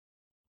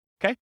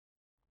 Okay.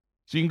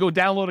 So you can go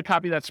download a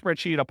copy of that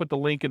spreadsheet. I'll put the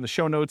link in the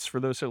show notes for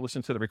those who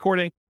listen to the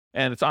recording,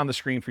 and it's on the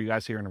screen for you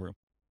guys here in the room.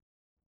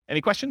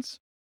 Any questions?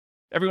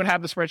 Everyone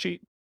have the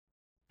spreadsheet?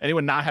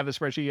 Anyone not have the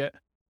spreadsheet yet?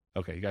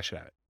 Okay, you guys should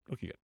have it.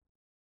 Okay, good.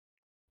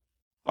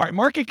 All right,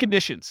 market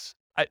conditions.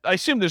 I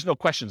assume there's no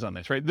questions on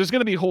this, right? There's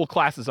going to be whole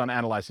classes on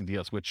analyzing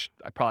deals, which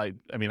I've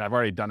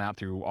already done out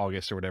through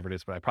August or whatever it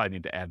is, but I probably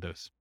need to add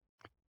those.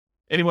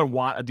 Anyone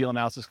want a deal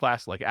analysis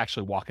class, like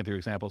actually walking through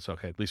examples?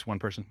 Okay, at least one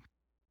person.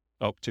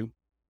 Oh, two.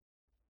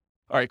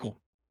 All right, cool.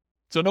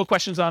 So no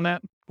questions on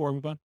that before we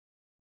move on?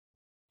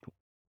 Cool.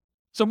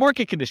 So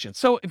market conditions.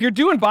 So if you're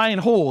doing buy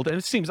and hold, and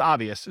it seems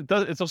obvious,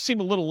 it'll seem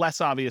a little less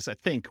obvious, I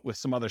think, with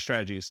some other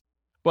strategies.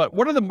 But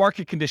what are the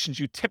market conditions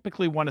you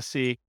typically want to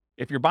see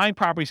if you're buying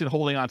properties and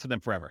holding on to them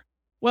forever?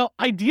 Well,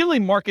 ideally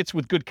markets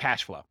with good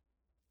cash flow.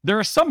 There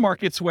are some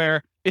markets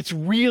where it's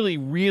really,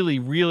 really,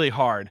 really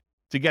hard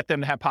to get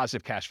them to have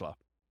positive cash flow.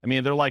 I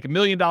mean, they're like $1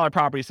 million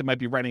properties that might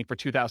be renting for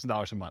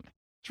 $2,000 a month.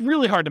 It's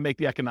really hard to make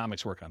the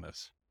economics work on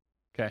this.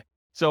 Okay.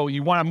 So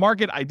you want a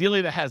market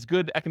ideally that has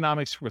good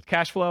economics with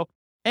cash flow,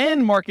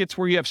 and markets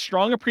where you have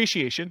strong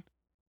appreciation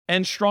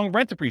and strong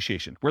rent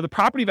appreciation, where the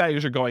property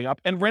values are going up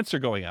and rents are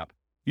going up.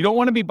 You don't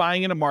want to be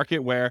buying in a market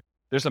where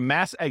there's a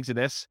mass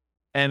exodus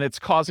and it's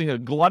causing a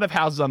glut of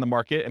houses on the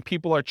market and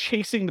people are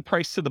chasing the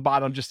price to the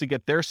bottom just to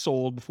get theirs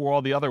sold before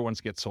all the other ones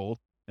get sold.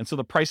 And so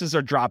the prices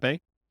are dropping.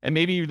 And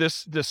maybe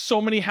there's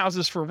so many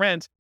houses for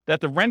rent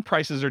that the rent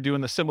prices are doing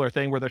the similar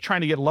thing where they're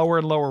trying to get lower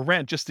and lower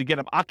rent just to get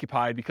them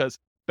occupied, because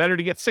better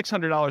to get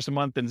 $600 a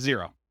month than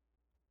zero.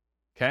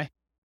 Okay.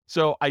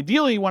 So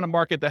ideally you want a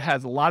market that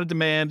has a lot of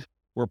demand,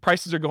 where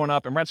prices are going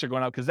up and rents are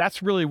going up, because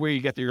that's really where you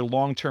get your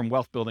long-term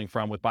wealth building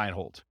from with buy and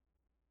hold.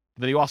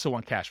 Then you also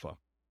want cash flow.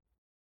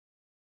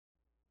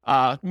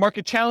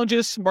 Market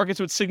challenges, markets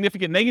with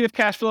significant negative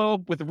cash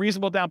flow with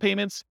reasonable down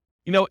payments.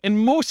 You know, in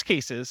most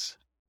cases,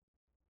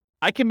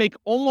 I can make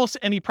almost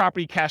any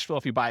property cash flow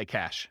if you buy it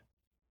cash,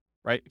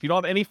 right? If you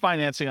don't have any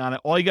financing on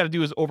it, all you got to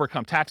do is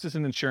overcome taxes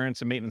and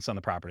insurance and maintenance on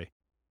the property.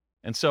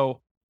 And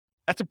so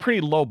that's a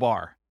pretty low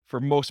bar for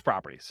most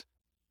properties.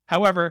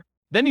 However,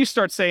 then you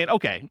start saying,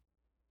 okay,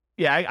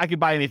 yeah, I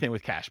could buy anything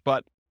with cash,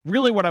 but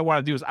really what I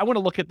want to do is I want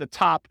to look at the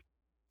top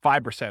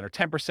 5% or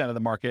 10% of the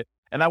market,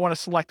 and I want to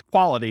select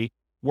quality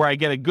where I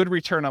get a good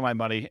return on my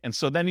money. And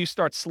so then you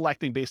start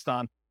selecting based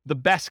on the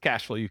best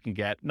cash flow you can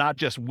get, not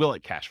just will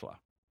it cash flow.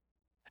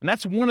 And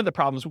that's one of the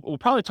problems. We'll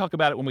probably talk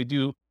about it when we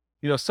do,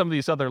 some of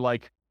these other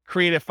like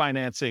creative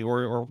financing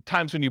or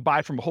times when you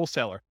buy from a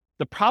wholesaler.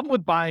 The problem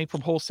with buying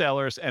from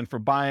wholesalers and for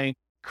buying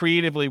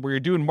creatively where you're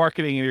doing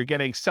marketing and you're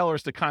getting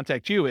sellers to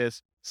contact you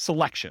is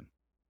selection.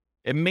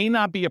 It may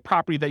not be a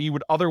property that you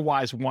would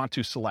otherwise want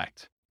to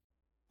select.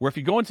 Where if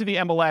you go into the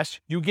MLS,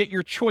 you get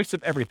your choice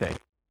of everything.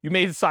 You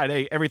may decide,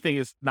 hey, everything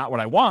is not what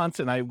I want,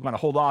 and I want to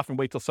hold off and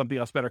wait till something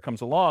else better comes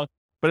along.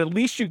 But at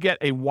least you get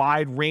a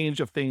wide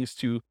range of things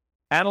to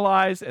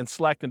analyze and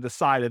select and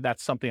decide if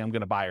that's something I'm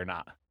going to buy or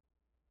not.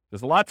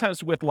 There's a lot of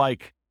times with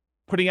like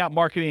putting out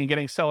marketing and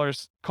getting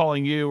sellers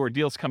calling you or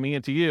deals coming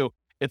into you,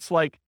 it's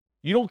like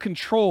you don't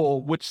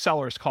control which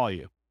sellers call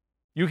you.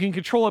 You can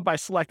control it by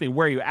selecting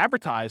where you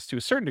advertise to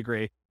a certain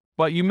degree,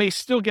 but you may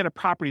still get a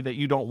property that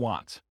you don't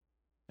want.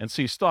 And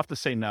so you still have to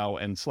say no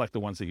and select the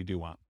ones that you do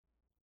want.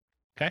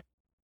 Okay.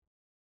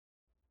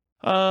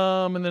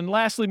 And then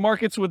lastly,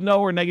 markets with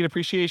no or negative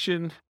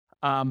appreciation.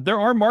 There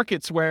are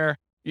markets where,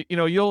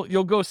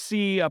 you'll go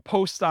see a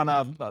post on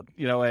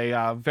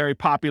a very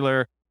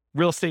popular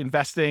real estate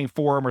investing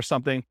forum or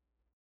something.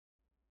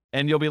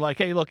 And you'll be like,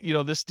 hey, look,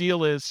 this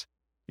deal is,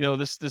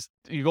 this,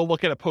 you go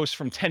look at a post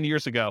from 10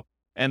 years ago.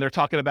 And they're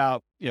talking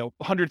about,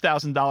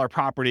 $100,000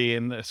 property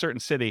in a certain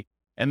city.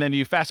 And then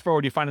you fast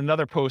forward, you find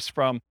another post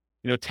from,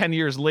 10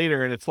 years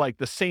later, and it's like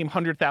the same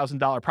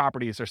 $100,000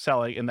 properties are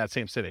selling in that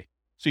same city.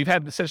 So you've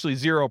had essentially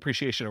zero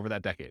appreciation over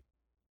that decade.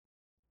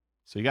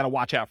 So you got to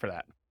watch out for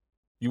that.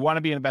 You want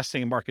to be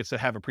investing in markets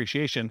that have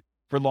appreciation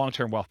for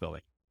long-term wealth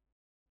building.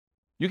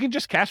 You can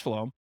just cash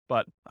flow them,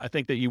 but I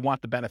think that you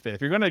want the benefit.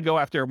 If you're going to go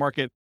after a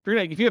market,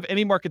 if you have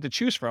any market to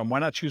choose from, why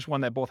not choose one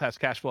that both has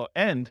cash flow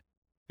and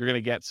you're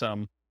going to get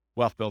some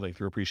wealth building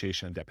through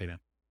appreciation and debt paydown,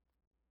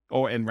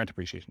 and rent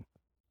appreciation.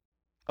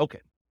 Okay.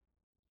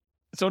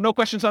 So no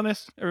questions on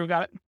this? Everyone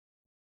got it?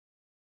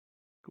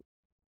 Cool.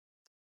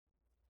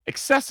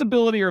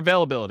 Accessibility or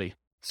availability.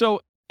 So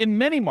in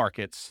many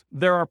markets,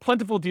 there are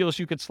plentiful deals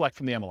you could select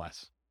from the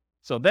MLS.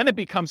 So then it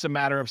becomes a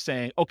matter of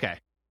saying, okay,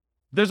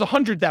 there's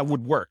 100 that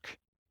would work.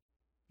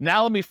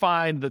 Now let me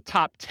find the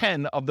top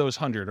 10 of those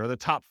 100 or the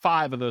top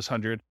 5 of those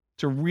 100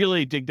 to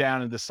really dig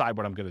down and decide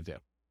what I'm going to do.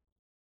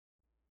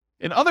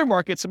 In other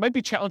markets, it might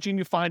be challenging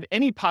to find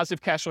any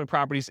positive cash flowing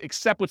properties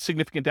except with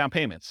significant down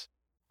payments.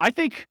 I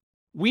think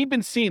we've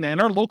been seeing, in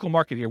our local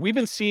market here, we've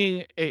been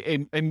seeing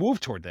a move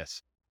toward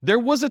this. There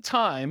was a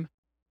time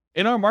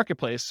in our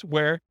marketplace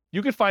where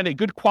you could find a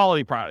good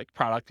quality product,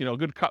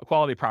 good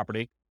quality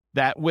property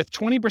that with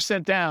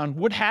 20% down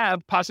would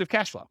have positive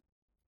cash flow.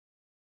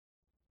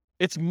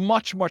 It's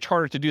much, much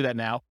harder to do that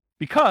now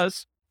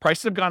because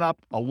prices have gone up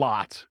a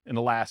lot in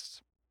the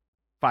last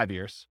 5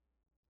 years.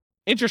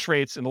 Interest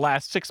rates in the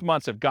last 6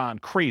 months have gone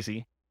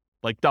crazy,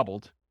 like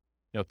doubled,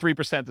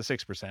 3% to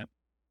 6%.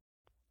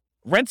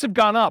 Rents have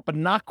gone up, but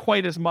not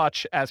quite as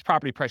much as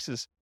property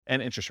prices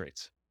and interest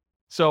rates.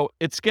 So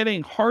it's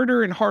getting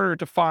harder and harder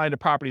to find a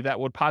property that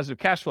would positive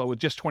cash flow with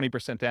just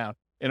 20% down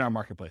in our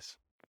marketplace.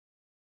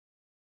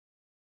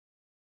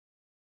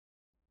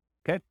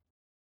 Okay.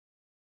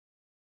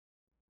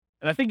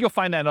 And I think you'll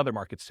find that in other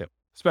markets too,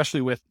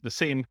 especially with the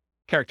same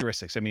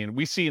characteristics. I mean,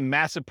 we see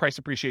massive price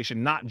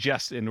appreciation, not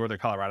just in Northern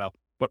Colorado,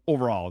 but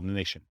overall in the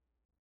nation.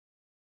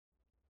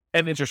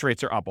 And interest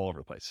rates are up all over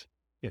the place.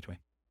 Yeah, Dwayne.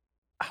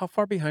 How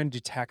far behind do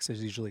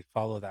taxes usually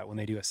follow that when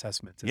they do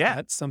assessments? Is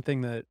that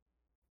something that...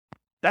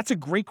 That's a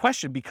great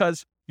question,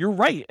 because you're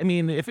right. I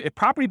mean, if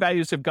property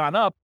values have gone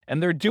up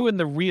and they're doing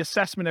the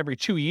reassessment every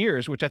 2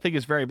 years, which I think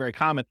is very, very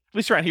common, at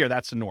least around here,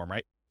 that's the norm,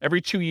 right?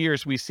 Every 2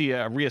 years, we see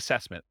a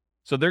reassessment.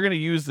 So they're going to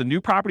use the new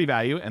property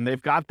value, and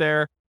they've got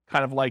their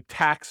kind of like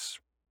tax,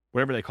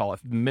 whatever they call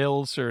it,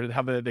 mills, or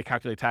how they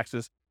calculate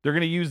taxes. They're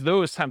going to use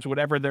those times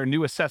whatever their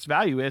new assessed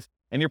value is,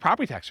 and your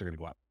property taxes are going to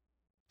go up.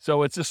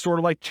 So it's just sort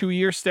of like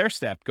 2-year stair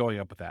step going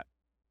up with that.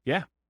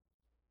 Yeah.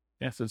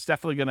 So it's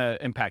definitely going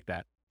to impact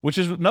that, which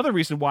is another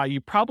reason why you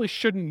probably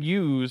shouldn't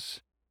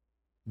use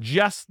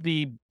just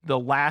the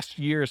last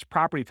year's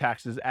property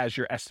taxes as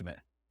your estimate,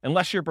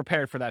 unless you're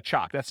prepared for that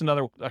shock. That's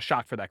a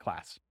shock for that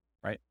class,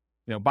 right?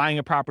 Buying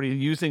a property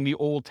using the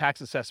old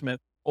tax assessment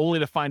only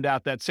to find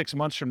out that 6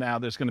 months from now,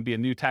 there's going to be a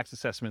new tax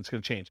assessment. It's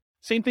going to change.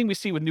 Same thing we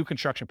see with new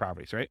construction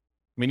properties, right?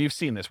 I mean, you've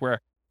seen this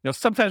where,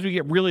 sometimes we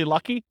get really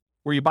lucky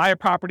where you buy a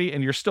property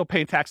and you're still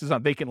paying taxes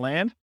on vacant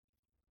land.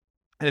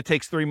 And it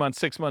takes 3 months,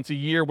 6 months, a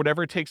year,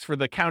 whatever it takes for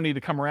the county to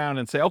come around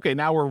and say, okay,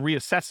 now we're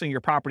reassessing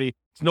your property.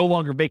 It's no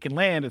longer vacant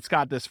land. It's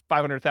got this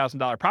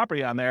 $500,000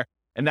 property on there.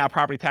 And now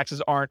property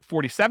taxes aren't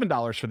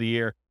 $47 for the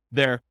year.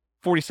 They're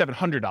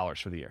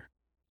 $4,700 for the year.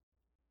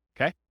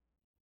 Okay.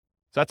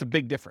 So that's a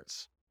big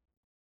difference.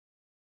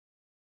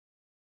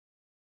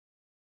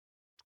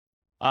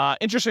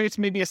 Interest rates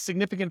may be a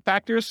significant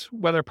factors,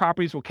 whether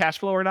properties will cash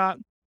flow or not.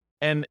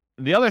 And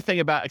the other thing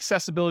about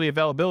accessibility,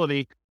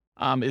 availability,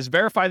 is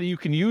verify that you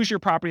can use your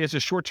property as a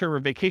short-term or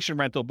vacation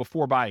rental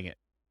before buying it.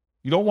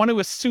 You don't want to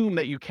assume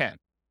that you can.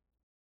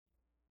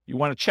 You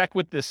want to check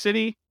with the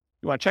city.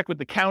 You want to check with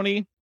the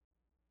county.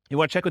 You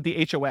want to check with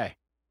the HOA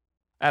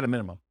at a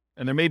minimum.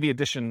 And there may be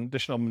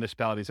additional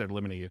municipalities that are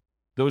limiting you.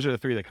 Those are the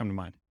 3 that come to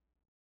mind.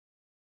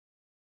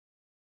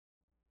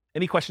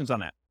 Any questions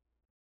on that?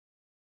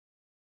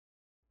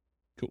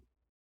 Cool.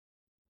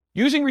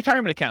 Using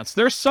retirement accounts.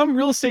 There's some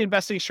real estate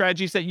investing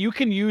strategies that you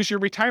can use your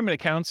retirement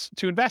accounts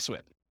to invest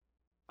with.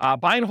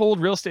 Buy and hold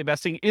real estate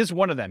investing is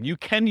one of them. You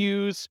can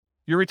use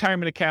your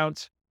retirement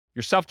account,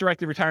 your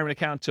self-directed retirement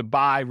account, to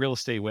buy real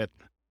estate with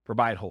for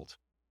buy and hold.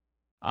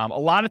 A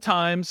lot of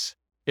times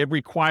it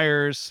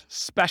requires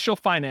special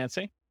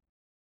financing.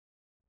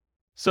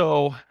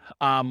 So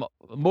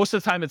most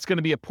of the time it's going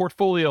to be a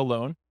portfolio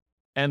loan,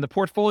 and the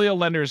portfolio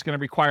lender is going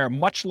to require a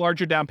much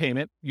larger down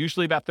payment,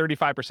 usually about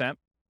 35%.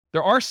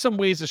 There are some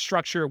ways to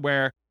structure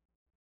where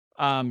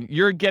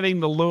you're getting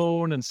the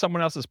loan and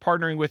someone else is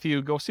partnering with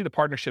you. Go see the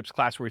partnerships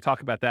class where we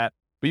talk about that.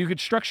 But you could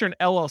structure an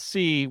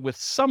LLC with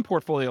some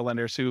portfolio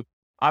lenders who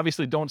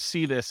obviously don't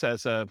see this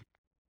as a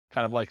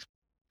kind of like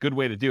good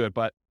way to do it.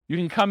 But you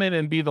can come in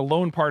and be the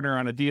loan partner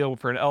on a deal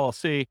for an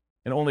LLC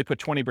and only put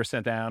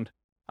 20% down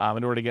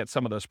in order to get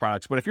some of those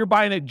products. But if you're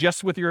buying it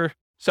just with your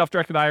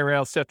self-directed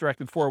IRA,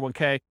 self-directed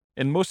 401k,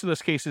 in most of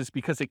those cases,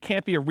 because it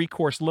can't be a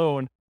recourse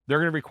loan, they're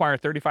going to require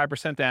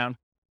 35% down.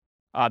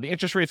 The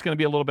interest rate is going to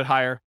be a little bit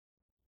higher.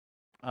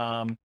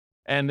 And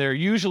they're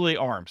usually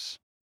ARMs.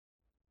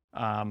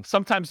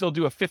 Sometimes they'll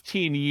do a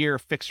 15-year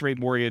fixed rate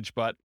mortgage,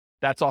 but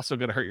that's also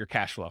going to hurt your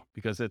cash flow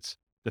because it's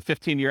the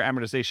 15-year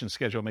amortization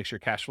schedule makes your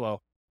cash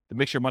flow, it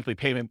makes your monthly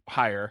payment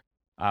higher,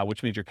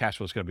 which means your cash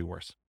flow is going to be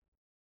worse.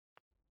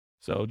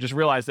 So just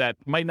realize that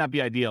might not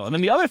be ideal. And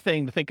then the other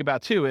thing to think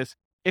about too is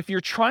if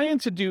you're trying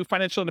to do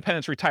financial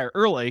independence, retire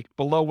early,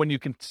 below when you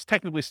can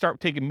technically start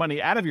taking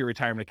money out of your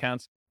retirement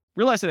accounts,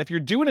 realize that if you're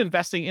doing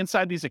investing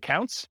inside these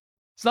accounts,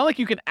 it's not like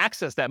you can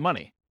access that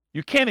money.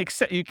 You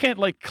can't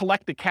like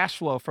collect the cash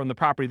flow from the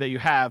property that you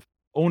have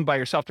owned by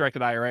your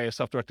self-directed IRA or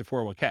self-directed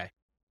 401k.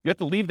 You have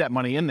to leave that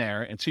money in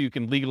there until you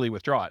can legally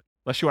withdraw it,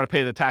 unless you want to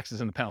pay the taxes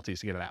and the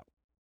penalties to get it out.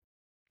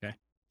 Okay.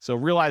 So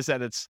realize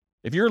that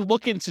if you're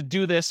looking to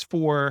do this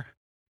for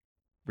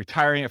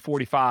retiring at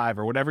 45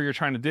 or whatever you're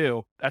trying to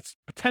do, that's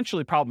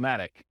potentially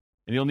problematic.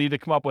 And you'll need to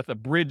come up with a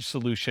bridge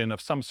solution of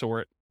some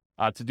sort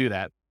to do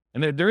that.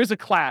 And there is a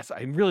class,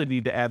 I really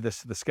need to add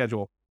this to the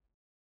schedule.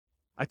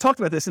 I talked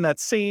about this in that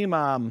same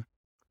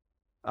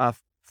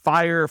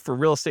Fire for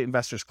Real Estate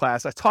Investors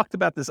class. I talked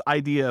about this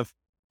idea of,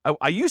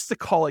 I used to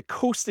call it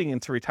coasting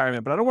into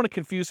retirement, but I don't want to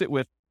confuse it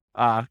with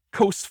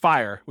Coast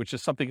Fire, which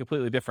is something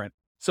completely different.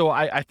 So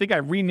I think I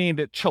renamed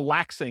it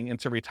chillaxing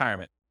into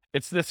retirement.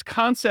 It's this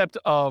concept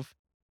of,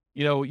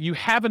 you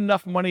have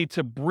enough money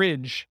to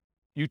bridge,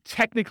 you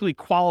technically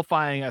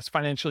qualifying as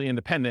financially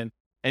independent,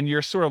 and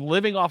you're sort of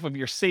living off of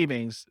your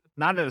savings,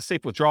 not at a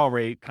safe withdrawal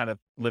rate, kind of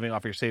living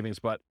off your savings,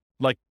 but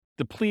like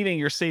depleting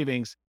your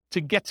savings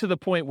to get to the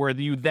point where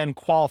you then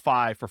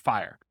qualify for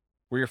FIRE,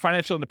 where your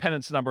financial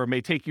independence number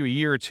may take you a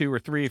year or 2 or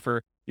 3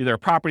 for either a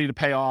property to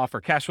pay off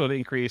or cash flow to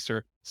increase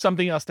or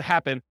something else to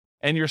happen.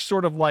 And you're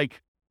sort of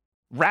like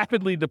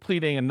rapidly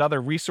depleting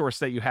another resource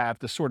that you have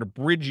to sort of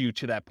bridge you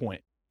to that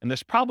point. And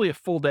there's probably a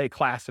full day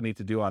class I need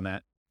to do on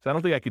that. So I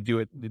don't think I could do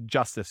it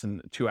justice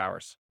in 2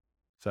 hours.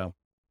 So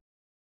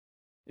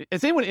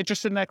is anyone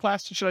interested in that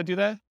class? Should I do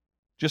that?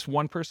 Just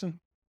one person?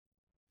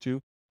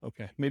 Two?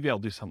 Okay. Maybe I'll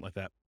do something like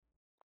that.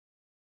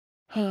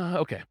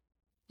 Okay.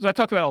 So I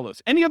talked about all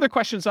those. Any other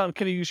questions on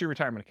can you use your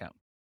retirement account?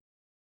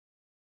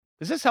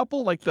 Is this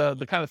helpful? Like the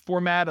kind of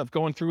format of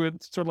going through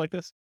it sort of like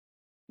this?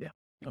 Yeah.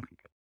 Okay,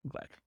 good. I'm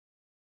glad.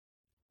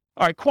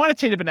 All right,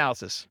 quantitative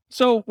analysis.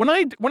 So when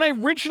I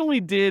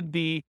originally did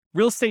the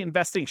real estate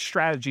investing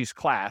strategies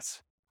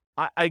class,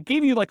 I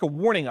gave you like a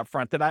warning up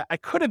front that I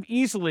could have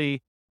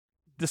easily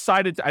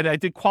decided, I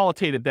did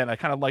qualitative then. I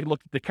kind of like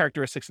looked at the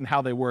characteristics and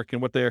how they work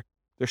and what their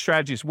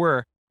strategies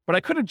were. But I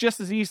could have just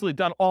as easily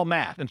done all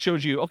math and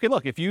showed you, okay,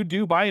 look, if you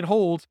do buy and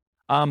hold,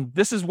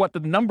 this is what the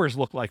numbers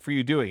look like for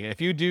you doing it. If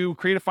you do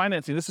creative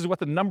financing, this is what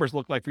the numbers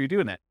look like for you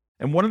doing that.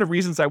 And one of the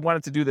reasons I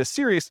wanted to do this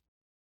series,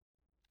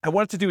 I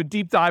wanted to do a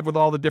deep dive with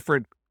all the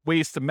different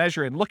ways to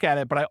measure and look at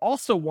it, but I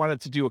also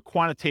wanted to do a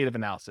quantitative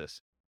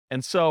analysis.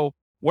 And so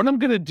what I'm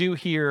going to do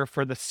here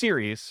for the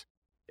series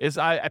is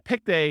I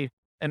picked an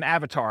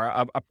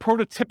avatar, a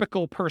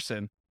prototypical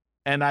person,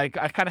 and I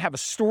kind of have a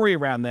story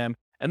around them.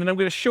 And then I'm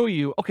going to show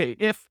you, okay,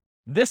 if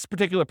this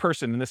particular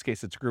person, in this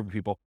case, it's a group of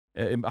people,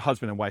 a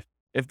husband and wife,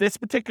 if this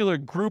particular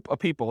group of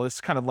people,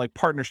 this kind of like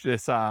partnership,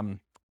 this, what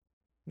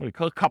do you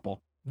call it,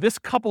 couple, this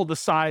couple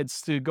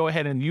decides to go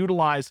ahead and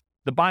utilize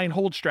the buy and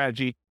hold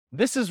strategy,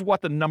 this is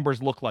what the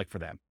numbers look like for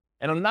them.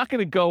 And I'm not going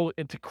to go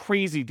into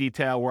crazy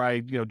detail where I,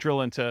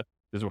 drill into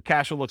this is what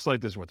cash flow looks like,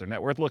 this is what their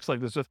net worth looks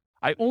like,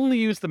 I only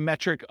use the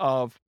metric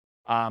of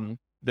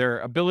their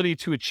ability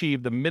to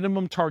achieve the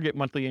minimum target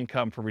monthly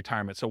income for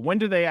retirement. So when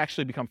do they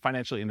actually become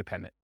financially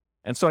independent?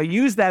 And so I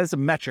use that as a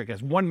metric,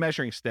 as one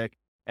measuring stick.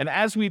 And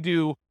as we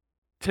do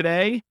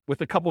today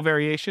with a couple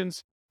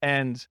variations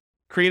and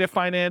creative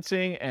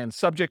financing and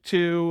subject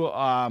to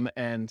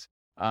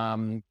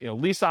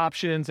lease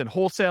options and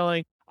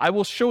wholesaling, I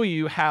will show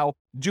you how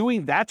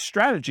doing that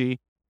strategy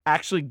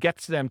actually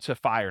gets them to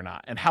FI or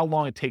not and how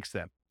long it takes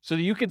them. So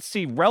that you can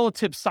see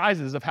relative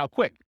sizes of how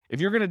quick. If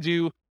you're going to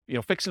do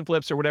fix and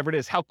flips or whatever it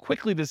is, how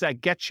quickly does that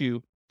get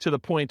you to the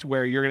point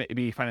where you're going to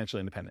be financially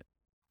independent?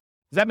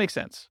 Does that make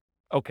sense?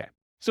 Okay.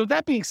 So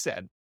that being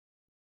said,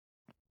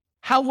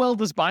 how well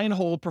does buy and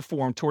hold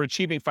perform toward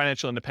achieving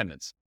financial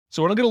independence?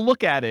 So what I'm going to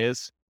look at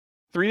is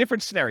 3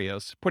 different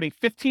scenarios, putting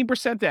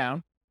 15%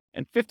 down,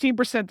 and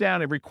 15%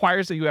 down, it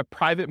requires that you have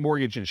private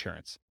mortgage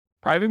insurance.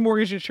 Private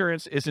mortgage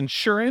insurance is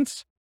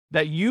insurance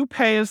that you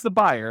pay as the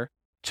buyer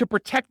to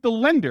protect the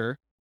lender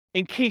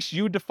in case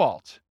you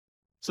default.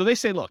 So they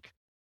say, look,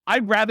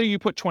 I'd rather you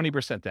put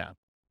 20% down.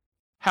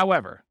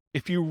 However,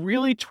 if you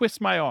really twist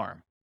my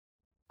arm,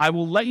 I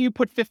will let you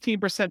put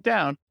 15%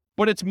 down,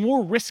 but it's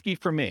more risky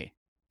for me.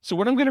 So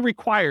what I'm going to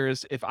require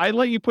is if I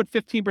let you put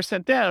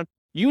 15% down,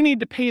 you need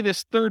to pay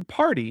this third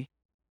party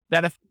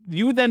that if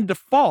you then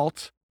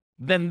default,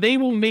 then they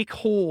will make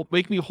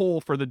me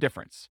whole for the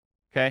difference.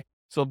 Okay.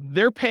 So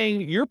you're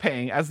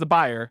paying as the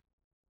buyer,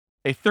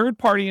 a third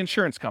party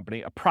insurance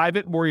company, a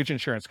private mortgage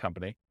insurance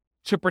company,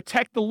 to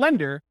protect the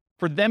lender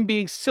for them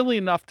being silly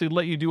enough to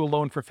let you do a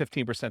loan for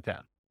 15%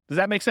 down. Does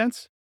that make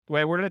sense? The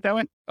way I worded it that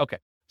way? Okay.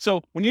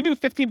 So when you do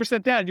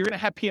 15% down, you're going to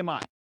have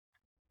PMI.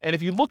 And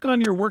if you look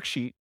on your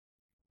worksheet,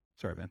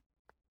 sorry, man,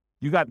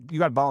 you got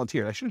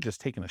volunteered. I should have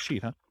just taken a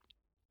sheet,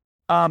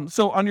 huh?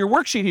 So on your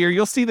worksheet here,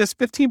 you'll see this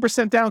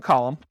 15% down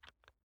column.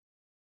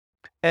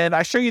 And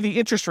I show you the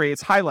interest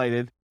rates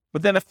highlighted,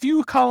 but then a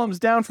few columns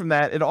down from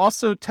that, it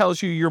also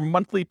tells you your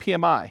monthly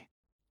PMI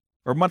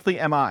or monthly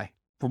MI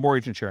for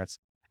mortgage insurance.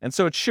 And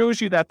so it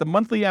shows you that the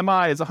monthly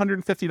MI is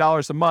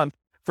 $150 a month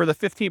for the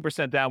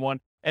 15% down one,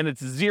 and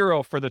it's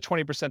 0 for the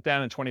 20%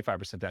 down and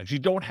 25% down. You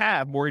don't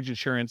have mortgage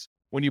insurance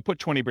when you put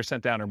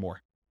 20% down or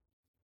more.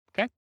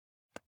 Okay?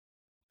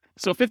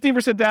 So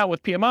 15% down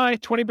with PMI,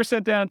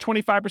 20% down,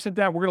 25%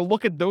 down. We're going to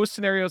look at those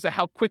scenarios of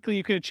how quickly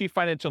you can achieve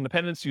financial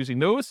independence using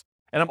those.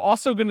 And I'm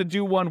also going to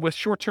do one with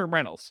short-term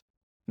rentals.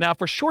 Now,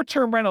 for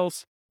short-term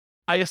rentals,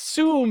 I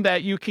assume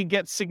that you can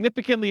get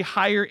significantly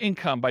higher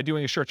income by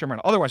doing a short-term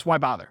rental. Otherwise, why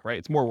bother, right?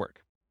 It's more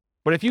work.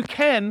 But if you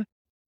can,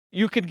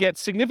 you could get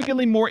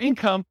significantly more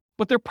income,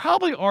 but there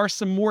probably are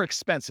some more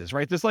expenses,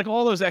 right? There's like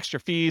all those extra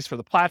fees for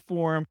the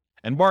platform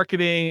and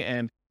marketing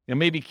and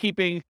maybe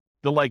keeping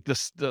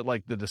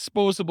the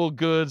disposable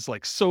goods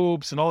like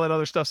soaps and all that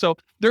other stuff. So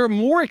there are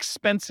more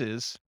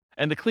expenses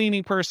and the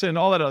cleaning person,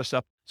 all that other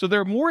stuff. So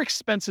there are more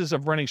expenses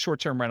of running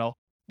short-term rental,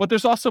 but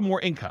there's also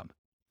more income.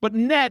 But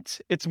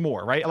net, it's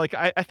more, right? Like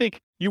I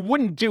think you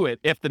wouldn't do it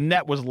if the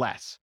net was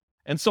less.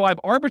 And so I've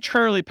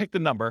arbitrarily picked a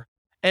number.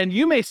 And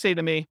you may say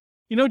to me,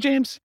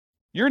 James,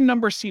 your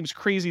number seems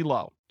crazy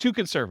low, too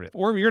conservative,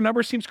 or your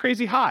number seems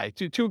crazy high,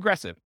 too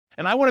aggressive.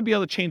 And I want to be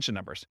able to change the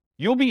numbers.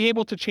 You'll be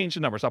able to change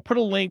the numbers. I'll put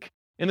a link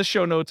in the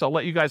show notes. I'll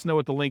let you guys know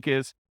what the link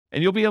is,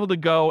 and you'll be able to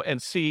go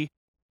and see.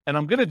 And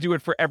I'm going to do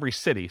it for every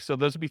city. So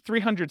those will be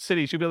 300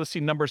 cities. You'll be able to see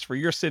numbers for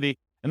your city.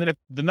 And then if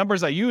the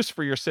numbers I use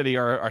for your city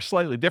are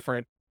slightly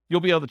different, you'll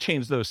be able to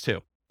change those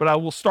too. But I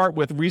will start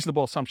with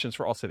reasonable assumptions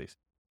for all cities.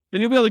 Then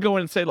you'll be able to go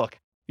in and say, look,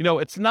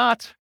 it's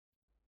not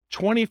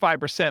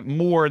 25%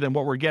 more than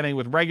what we're getting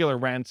with regular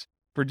rent.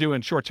 for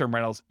doing short-term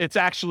rentals, it's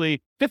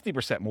actually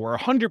 50% more,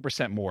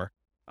 100% more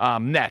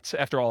net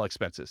after all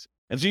expenses.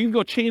 And so you can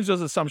go change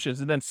those assumptions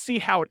and then see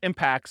how it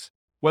impacts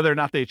whether or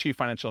not they achieve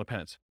financial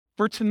independence.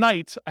 For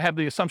tonight, I have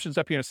the assumptions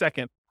up here in a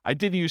second. I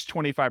did use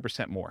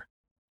 25% more.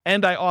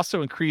 And I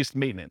also increased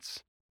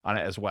maintenance on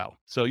it as well.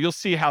 So you'll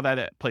see how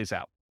that plays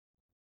out.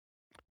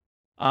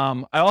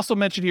 I also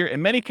mentioned here,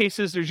 in many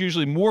cases, there's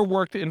usually more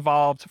work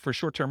involved for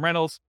short-term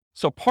rentals.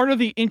 So part of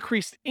the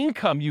increased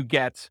income you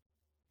get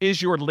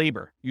is your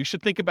labor. You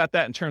should think about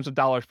that in terms of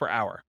dollars per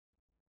hour.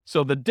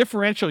 So the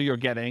differential you're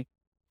getting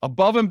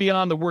above and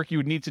beyond the work you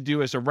would need to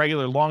do as a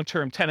regular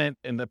long-term tenant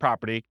in the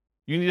property,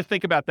 you need to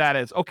think about that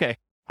as, okay,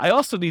 I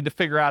also need to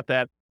figure out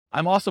that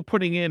I'm also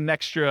putting in an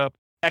extra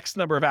X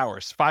number of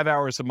hours, 5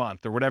 hours a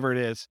month or whatever it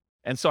is.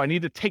 And so I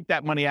need to take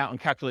that money out and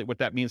calculate what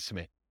that means to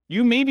me.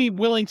 You may be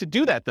willing to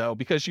do that though,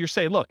 because you're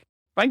saying, look, if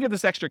I can get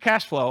this extra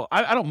cash flow,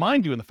 I don't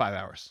mind doing the 5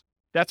 hours.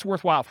 That's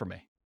worthwhile for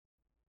me.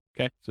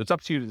 Okay. So it's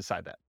up to you to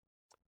decide that.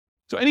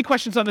 So any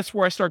questions on this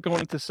before I start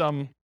going into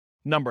some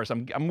numbers?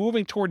 I'm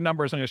moving toward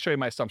numbers. I'm going to show you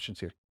my assumptions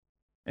here.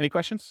 Any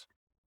questions?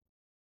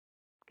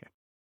 Okay.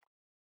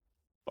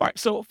 All right.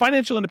 So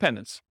financial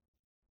independence.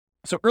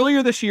 So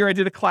earlier this year, I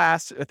did a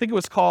class, I think it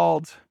was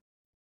called,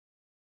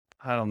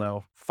 I don't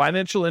know,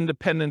 Financial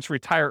Independence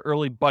Retire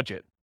Early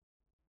Budget.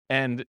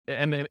 And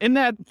in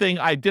that thing,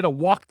 I did a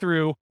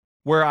walkthrough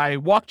where I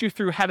walked you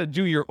through how to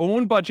do your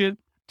own budget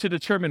to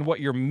determine what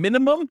your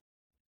minimum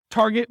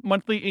target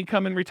monthly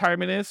income in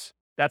retirement is.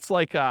 That's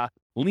like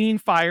lean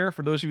fire,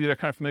 for those of you that are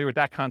kind of familiar with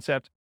that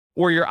concept,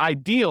 or your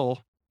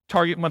ideal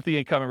target monthly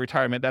income in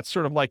retirement. That's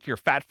sort of like your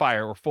fat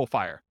fire or full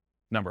fire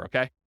number,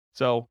 okay?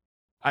 So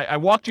I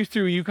walked you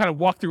through, you kind of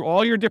walked through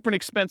all your different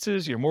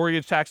expenses, your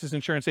mortgage, taxes,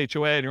 insurance,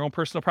 HOA, and your own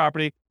personal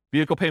property,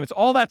 vehicle payments,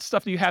 all that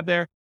stuff that you have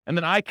there. And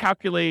then I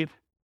calculate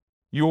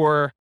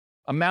your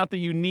amount that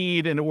you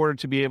need in order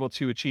to be able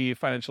to achieve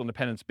financial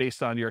independence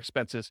based on your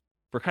expenses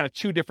for kind of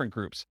two different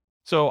groups.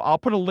 So I'll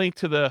put a link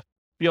to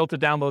be able to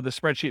download the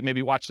spreadsheet,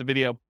 maybe watch the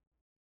video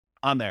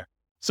on there.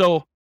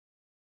 So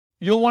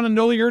you'll want to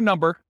know your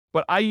number,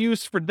 but I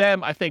used for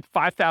them, I think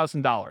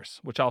 $5,000,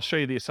 which I'll show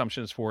you the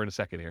assumptions for in a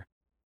second here.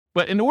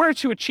 But in order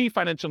to achieve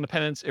financial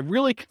independence, it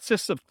really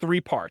consists of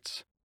three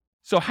parts.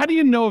 So how do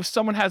you know if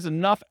someone has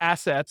enough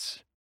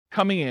assets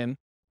coming in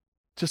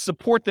to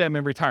support them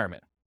in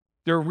retirement?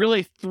 There are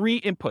really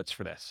three inputs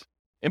for this.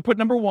 Input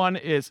number one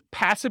is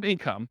passive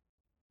income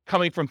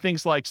coming from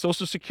things like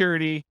Social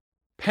Security,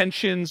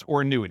 pensions, or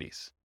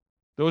annuities.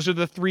 Those are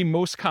the three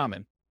most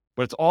common,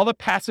 but it's all the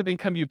passive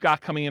income you've got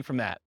coming in from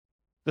that.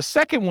 The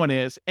second one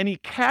is any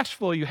cash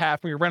flow you have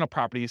from your rental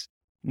properties,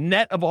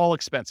 net of all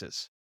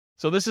expenses.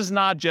 So this is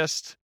not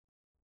just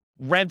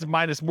rent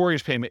minus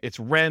mortgage payment. It's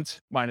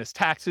rent minus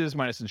taxes,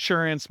 minus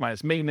insurance,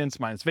 minus maintenance,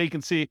 minus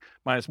vacancy,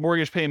 minus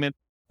mortgage payment.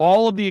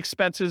 All of the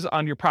expenses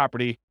on your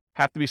property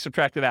have to be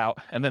subtracted out.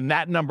 And then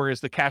that number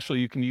is the cash flow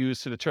you can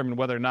use to determine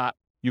whether or not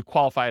you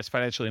qualify as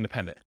financially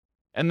independent.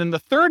 And then the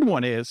third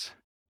one is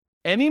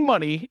any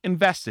money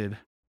invested,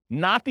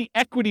 not the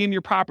equity in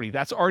your property,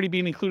 that's already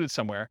being included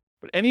somewhere,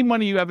 but any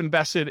money you have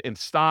invested in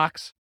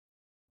stocks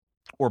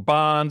or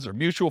bonds or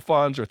mutual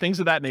funds or things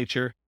of that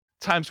nature,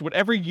 times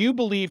whatever you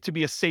believe to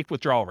be a safe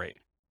withdrawal rate.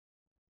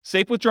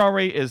 Safe withdrawal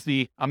rate is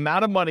the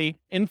amount of money,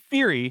 in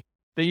theory,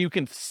 that you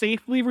can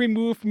safely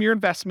remove from your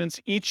investments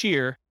each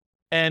year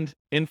and,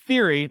 in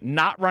theory,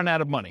 not run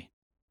out of money.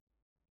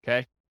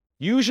 Okay?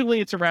 Usually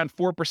it's around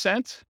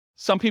 4%.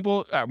 Some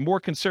people more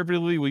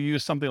conservatively will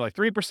use something like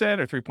 3%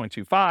 or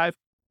 3.25.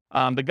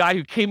 The guy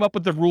who came up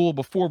with the rule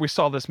before we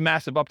saw this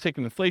massive uptick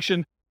in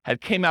inflation had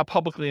came out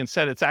publicly and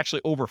said it's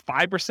actually over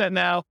 5%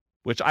 now,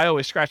 which I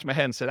always scratched my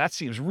head and said, that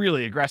seems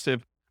really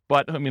aggressive.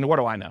 But I mean, what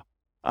do I know?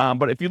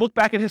 But if you look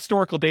back at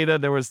historical data,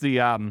 there was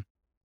the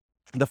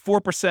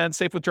 4%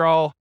 safe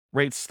withdrawal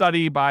rate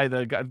study by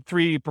the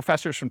three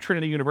professors from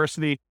Trinity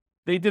University.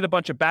 They did a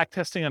bunch of back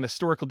testing on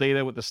historical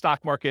data with the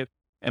stock market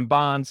and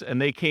bonds,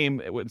 and they came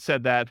and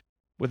said that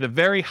with a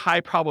very high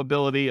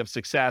probability of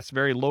success,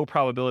 very low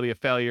probability of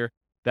failure,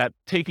 that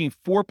taking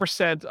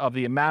 4% of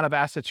the amount of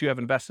assets you have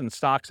invested in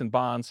stocks and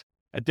bonds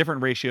at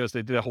different ratios,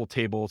 they did a whole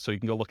table, so you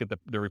can go look at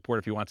the report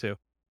if you want to.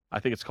 I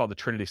think it's called the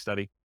Trinity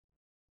study.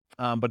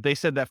 But they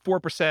said that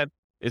 4%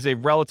 is a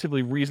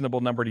relatively reasonable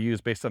number to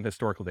use based on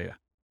historical data.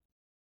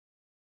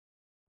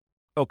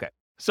 Okay,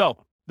 so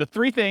the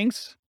three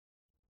things,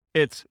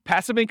 it's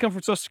passive income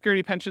from Social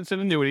Security, pensions,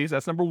 and annuities.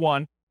 That's number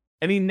one.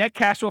 Any net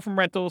cash flow from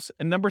rentals.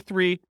 And number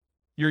three,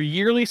 your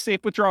yearly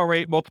safe withdrawal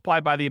rate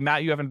multiplied by the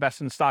amount you have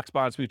invested in stocks,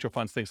 bonds, mutual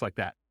funds, things like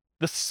that.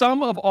 The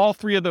sum of all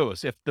three of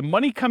those, if the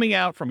money coming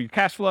out from your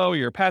cash flow,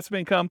 your passive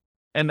income,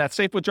 and that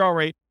safe withdrawal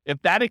rate,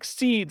 if that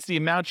exceeds the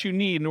amount you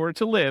need in order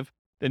to live,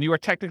 then you are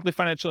technically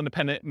financially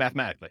independent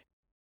mathematically.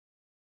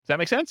 Does that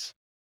make sense?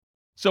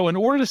 So in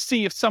order to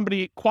see if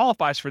somebody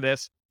qualifies for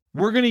this,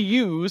 we're going to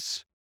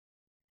use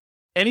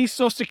any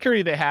Social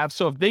Security they have.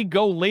 So if they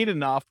go late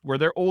enough where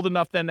they're old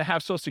enough then to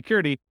have Social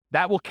Security,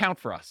 that will count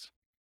for us.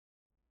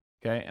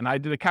 Okay. And I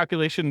did a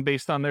calculation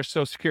based on their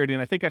Social Security,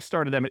 and I think I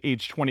started them at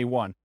age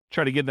 21,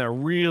 try to give them a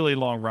really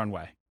long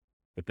runway.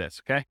 with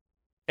this, okay?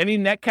 Any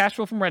net cash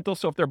flow from rentals.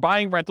 So if they're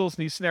buying rentals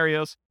in these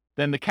scenarios,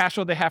 then the cash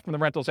flow they have from the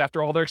rentals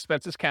after all their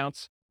expenses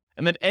counts.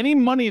 And then any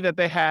money that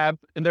they have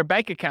in their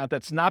bank account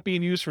that's not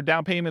being used for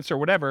down payments or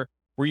whatever,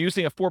 we're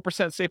using a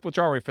 4% safe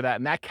withdrawal rate for that,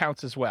 and that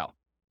counts as well.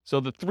 So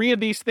the three of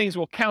these things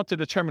will count to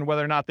determine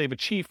whether or not they've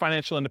achieved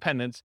financial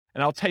independence,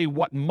 and I'll tell you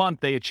what month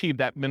they achieved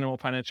that minimum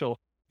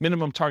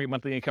target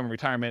monthly income in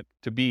retirement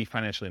to be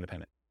financially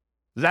independent.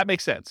 Does that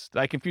make sense? Did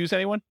I confuse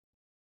anyone?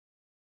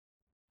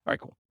 All right,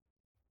 cool.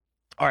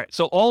 All right,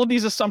 so all of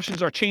these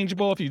assumptions are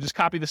changeable if you just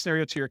copy the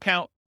scenario to your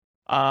account.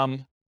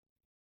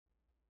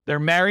 They're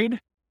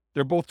married.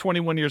 They're both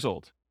 21 years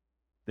old.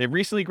 They've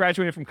recently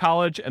graduated from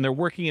college, and they're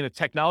working in a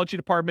technology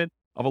department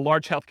of a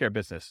large healthcare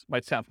business.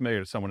 Might sound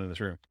familiar to someone in this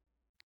room.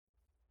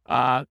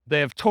 They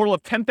have a total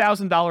of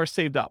 $10,000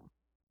 saved up.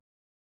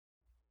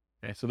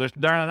 Okay, so they're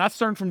not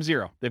starting from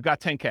zero. They've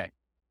got 10K.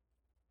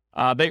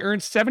 They earn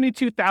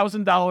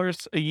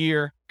 $72,000 a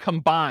year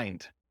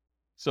combined.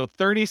 So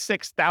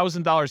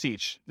 $36,000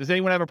 each. Does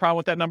anyone have a problem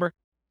with that number?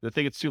 Do they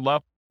think it's too low?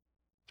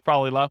 It's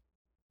probably low.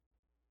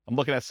 I'm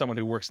looking at someone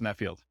who works in that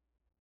field.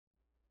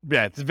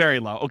 Yeah, it's very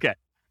low. Okay.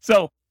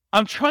 So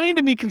I'm trying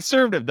to be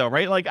conservative though,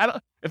 right? Like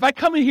if I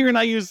come in here and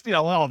I use,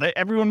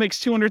 everyone makes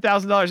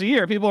 $200,000 a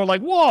year, people are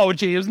like, whoa,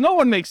 James, no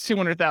one makes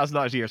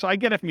 $200,000 a year. So I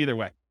get it from either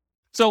way.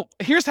 So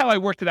here's how I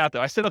worked it out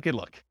though. I said, okay,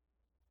 look,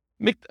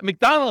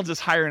 McDonald's is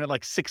hiring at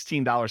like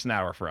 $16 an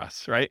hour for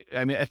us, right?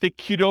 I mean, I think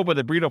Qdoba,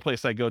 the burrito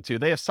place I go to,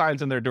 they have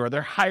signs on their door.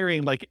 They're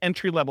hiring like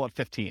entry level at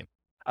 15.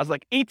 I was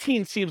like,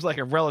 18 seems like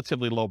a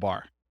relatively low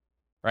bar,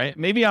 right?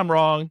 Maybe I'm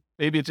wrong.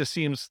 Maybe it just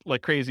seems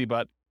like crazy,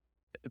 but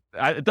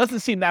it doesn't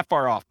seem that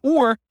far off.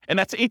 And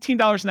that's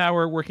 $18 an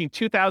hour, working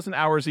 2,000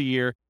 hours a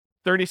year,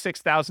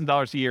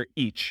 $36,000 a year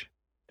each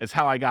is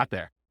how I got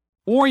there.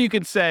 Or you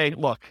could say,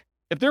 look,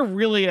 if they're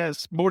really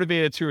as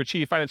motivated to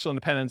achieve financial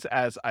independence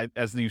as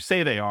you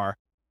say they are,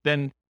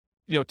 then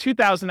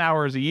 2,000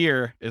 hours a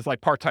year is like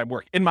part-time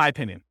work, in my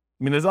opinion.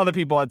 I mean, there's other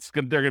people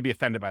they're going to be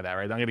offended by that,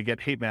 right? I'm going to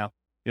get hate mail,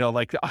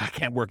 I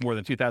can't work more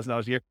than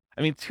 $2,000 a year.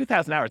 I mean,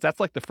 2,000 hours, that's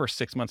like the first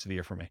 6 months of the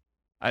year for me.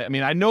 I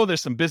mean, I know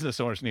there's some business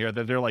owners in here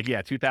that they're like,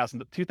 yeah,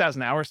 2,000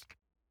 hours.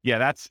 Yeah,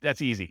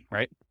 that's easy,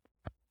 right?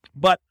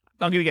 But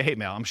I'm going to get hate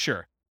mail, I'm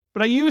sure.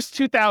 But I use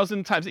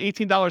 2,000 times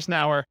 $18 an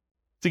hour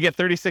to get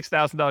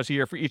 $36,000 a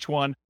year for each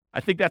one. I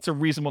think that's a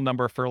reasonable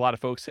number for a lot of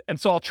folks. And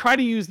so I'll try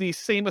to use these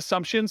same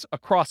assumptions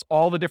across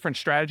all the different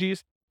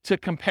strategies to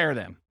compare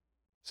them.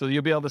 So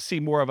you'll be able to see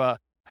more of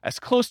as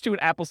close to an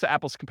apples to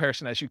apples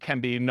comparison as you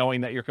can be,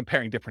 knowing that you're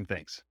comparing different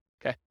things.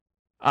 Okay.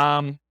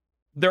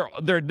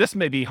 This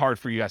may be hard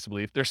for you guys to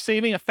believe. They're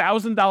saving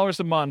 $1,000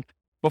 a month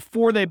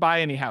before they buy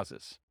any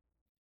houses.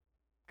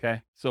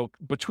 Okay. So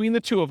between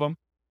the two of them,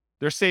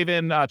 they're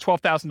saving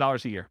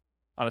 $12,000 a year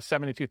on a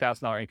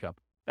 $72,000 income.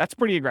 That's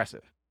pretty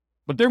aggressive,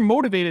 but they're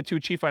motivated to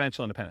achieve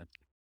financial independence.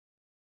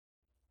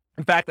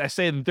 In fact, I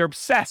say that they're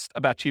obsessed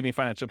about achieving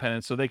financial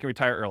independence so they can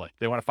retire early.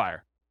 They want to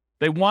fire.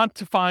 They want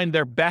to find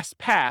their best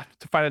path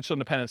to financial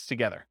independence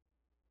together.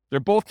 They're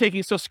both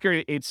taking Social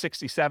Security at age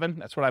 67.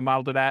 That's what I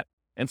modeled it at.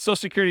 And Social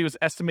Security was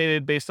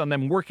estimated based on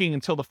them working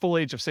until the full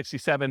age of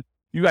 67.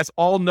 You guys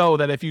all know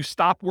that if you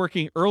stop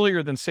working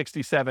earlier than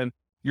 67,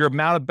 your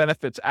amount of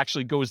benefits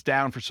actually goes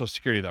down for Social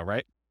Security though,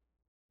 right?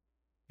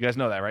 You guys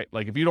know that, right?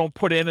 Like if you don't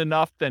put in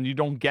enough, then you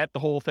don't get the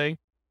whole thing.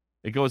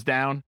 It goes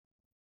down.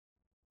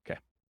 Okay.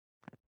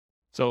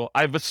 So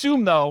I've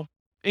assumed though,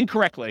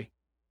 incorrectly,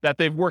 that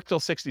they've worked till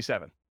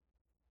 67.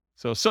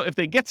 So if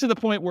they get to the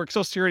point where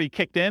Social Security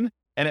kicked in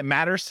and it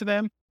matters to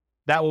them,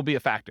 that will be a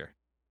factor.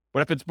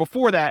 But if it's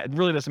before that, it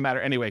really doesn't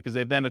matter anyway, because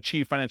they've then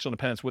achieved financial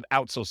independence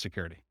without Social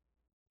Security.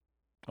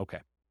 Okay.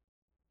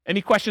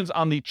 Any questions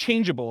on the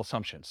changeable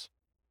assumptions?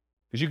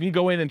 Because you can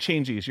go in and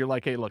change these. You're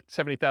like, hey, look,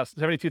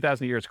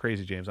 72,000 a year is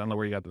crazy, James. I don't know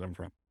where you got the number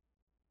from.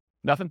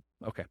 Nothing?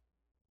 Okay.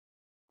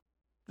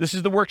 This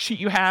is the worksheet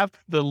you have,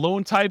 the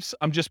loan types.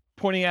 I'm just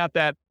pointing out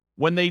that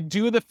when they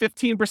do the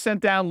 15%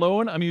 down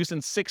loan, I'm using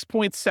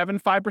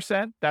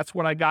 6.75%. That's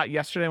what I got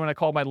yesterday when I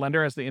called my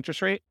lender as the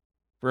interest rate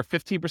for a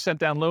 15%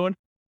 down loan.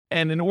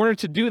 And in order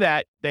to do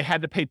that, they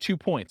had to pay 2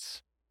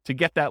 points to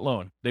get that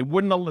loan. They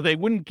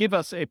wouldn't give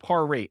us a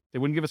par rate. They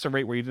wouldn't give us a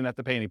rate where you didn't have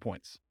to pay any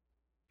points.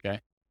 Okay.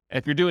 And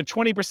if you're doing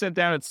 20%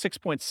 down at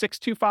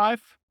 6.625,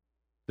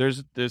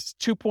 there's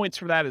 2 points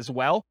for that as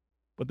well,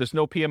 but there's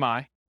no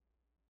PMI.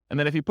 And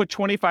then if you put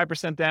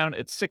 25% down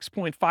at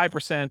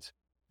 6.5%,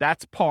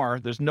 that's par.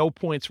 There's no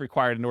points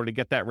required in order to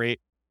get that rate,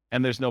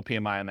 and there's no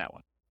PMI on that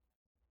one.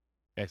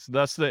 Okay, so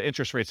that's the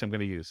interest rates I'm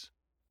going to use.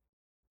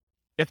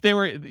 If they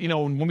were,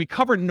 when we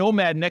cover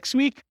Nomad next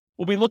week,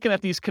 we'll be looking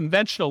at these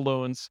conventional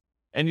loans,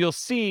 and you'll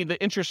see the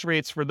interest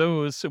rates for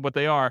those, what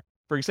they are.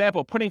 For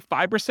example, putting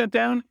 5%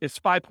 down is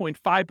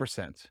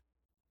 5.5%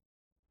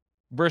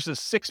 versus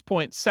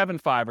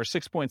 6.75 or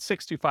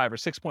 6.625 or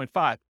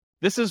 6.5.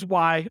 This is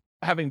why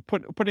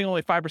putting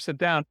only 5%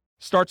 down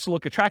starts to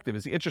look attractive,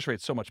 is the interest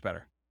rate's so much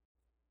better.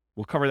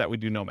 We'll cover that. We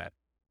do Nomad.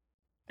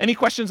 Any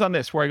questions on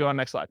this before I go on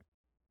next slide?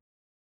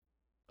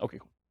 Okay,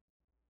 cool.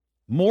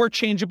 More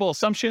changeable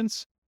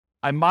assumptions.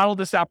 I modeled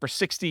this out for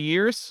 60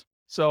 years.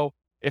 So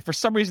if for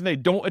some reason they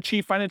don't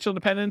achieve financial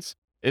independence,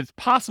 it's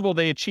possible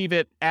they achieve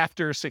it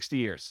after 60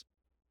 years.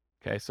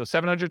 Okay, so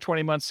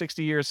 720 months,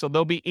 60 years. So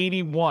they'll be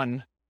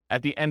 81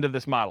 at the end of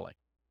this modeling.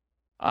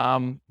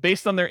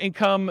 Based on their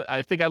income,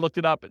 I think I looked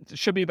it up, it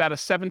should be about a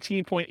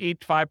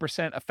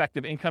 17.85%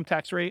 effective income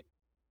tax rate.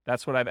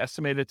 That's what I've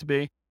estimated it to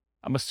be.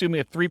 I'm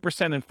assuming a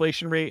 3%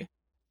 inflation rate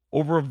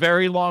over a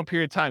very long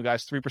period of time,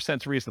 guys. 3%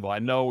 is reasonable. I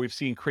know we've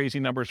seen crazy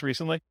numbers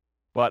recently,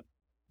 but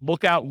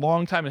look out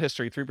long time in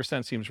history,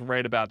 3% seems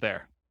right about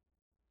there.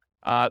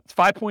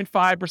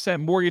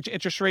 5.5% mortgage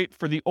interest rate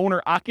for the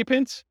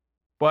owner-occupant,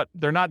 but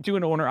they're not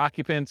doing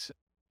owner-occupant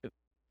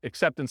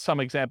except in some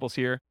examples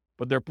here,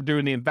 but they're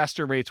doing the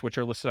investor rates, which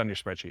are listed on your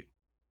spreadsheet.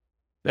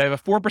 They have a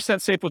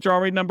 4% safe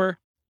withdrawal rate number.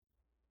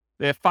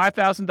 They have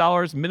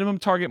 $5,000 minimum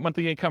target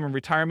monthly income in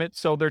retirement.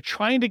 So they're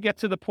trying to get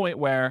to the point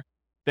where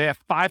they have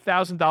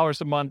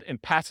 $5,000 a month in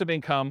passive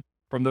income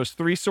from those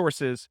three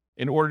sources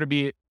in order to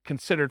be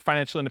considered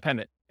financially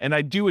independent. And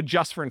I do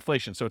adjust for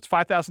inflation. So it's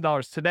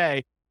 $5,000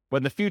 today, but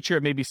in the future,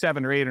 it may be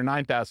 $7,000 or $8,000 or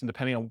 $9,000,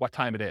 depending on what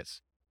time it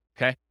is.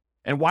 Okay.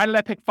 And why did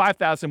I pick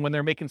 $5,000 when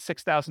they're making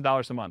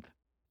 $6,000 a month?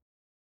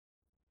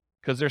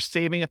 Because they're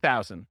saving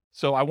 $1,000.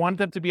 So I want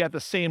them to be at the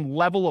same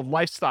level of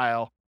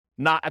lifestyle,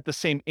 not at the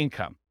same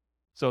income.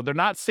 So they're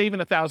not saving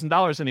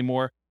 $1,000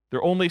 anymore.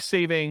 They're only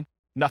saving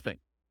nothing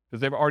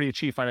because they've already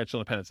achieved financial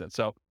independence.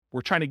 So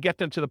we're trying to get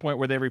them to the point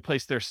where they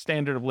replace their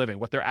standard of living,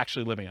 what they're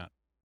actually living on.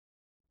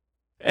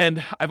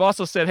 And I've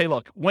also said, hey,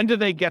 look, when do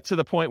they get to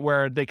the point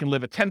where they can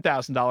live a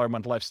 $10,000 a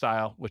month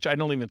lifestyle, which I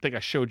don't even think I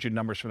showed you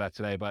numbers for that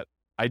today, but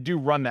I do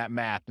run that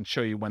math and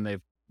show you when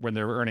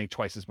they're earning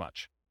twice as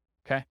much.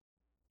 Okay.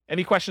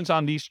 Any questions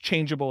on these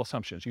changeable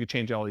assumptions? You can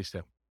change all these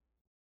too.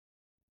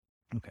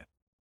 Okay.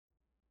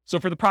 So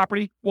for the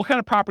property, what kind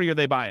of property are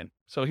they buying?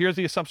 So here's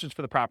the assumptions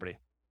for the property.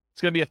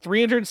 It's going to be a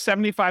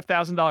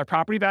 $375,000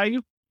 property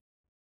value,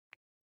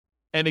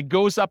 and it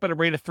goes up at a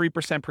rate of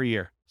 3% per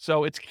year.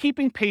 So it's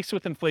keeping pace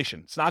with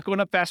inflation. It's not going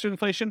up faster than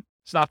inflation.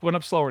 It's not going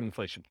up slower than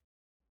inflation.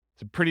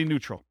 It's pretty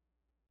neutral.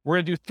 We're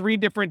going to do 3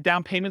 different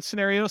down payment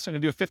scenarios. So I'm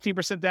going to do a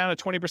 15% down, a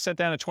 20%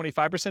 down, a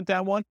 25%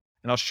 down one,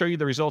 and I'll show you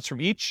the results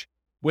from each.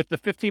 With the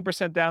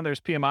 15% down,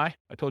 there's PMI.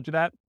 I told you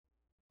that.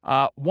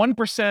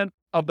 1%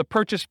 of the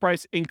purchase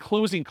price in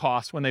closing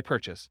costs when they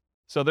purchase.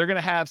 So they're going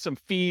to have some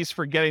fees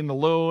for getting the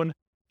loan.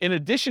 In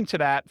addition to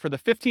that, for the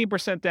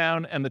 15%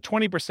 down and the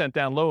 20%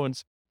 down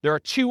loans, there are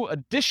 2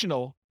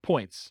 additional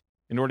points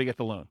in order to get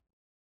the loan.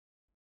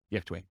 You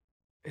have to wait.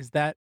 Is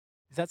that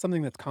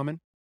something that's common?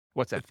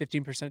 What's that?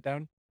 15%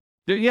 down?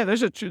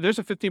 There's a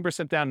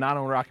 15% down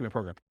non-owner occupant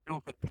program.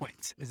 No, but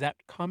points. Is that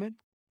common?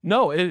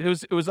 No,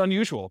 it was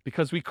unusual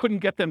because we couldn't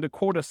get them to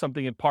quote us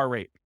something at par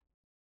rate.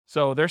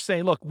 So they're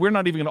saying, look, we're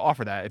not even going to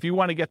offer that. If you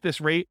want to get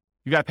this rate,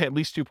 you got to pay at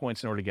least 2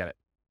 points in order to get it.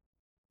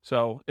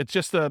 So it's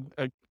just a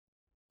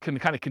kind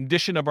of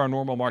condition of our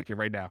normal market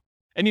right now.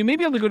 And you may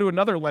be able to go to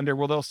another lender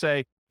where they'll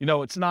say,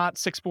 it's not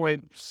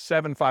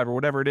 6.75 or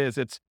whatever it is.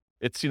 It's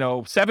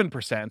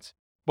 7%,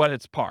 but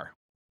it's par.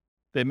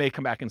 They may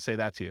come back and say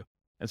that to you.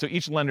 And so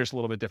each lender's a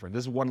little bit different.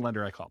 This is one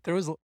lender I called. There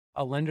was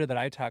a lender that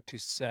I talked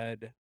to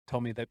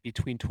told me that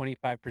between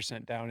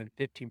 25% down and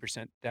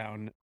 15%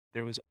 down,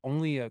 there was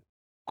only a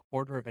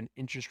quarter of an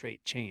interest rate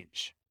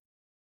change.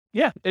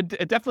 Yeah, it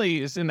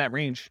definitely is in that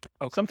range.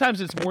 Okay. Sometimes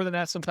it's more than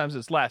that. Sometimes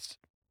it's less.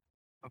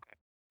 Okay.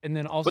 And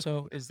then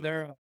also, is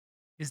there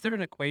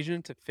an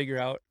equation to figure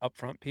out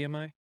upfront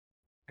PMI?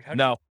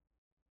 No.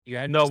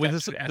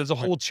 There's a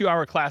whole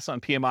 2-hour class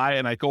on PMI,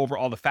 and I go over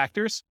all the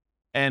factors,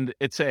 and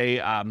it's a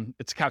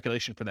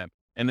calculation for them.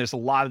 And there's a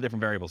lot of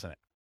different variables in it,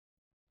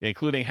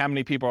 including how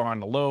many people are on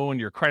the loan,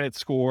 your credit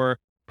score,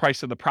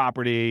 price of the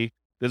property.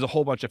 There's a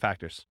whole bunch of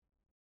factors.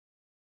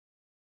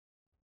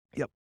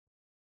 Yep.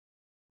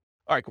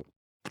 All right, cool.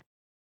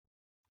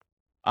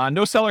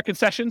 No seller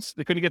concessions.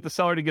 They couldn't get the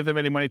seller to give them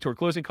any money toward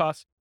closing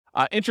costs.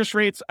 Interest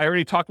rates, I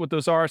already talked what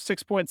those are.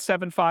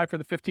 6.75 for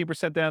the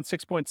 15% down,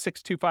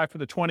 6.625 for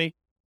the 20,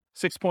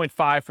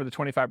 6.5 for the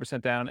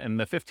 25% down, and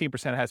the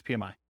 15% has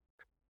PMI.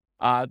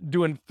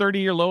 Doing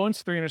 30-year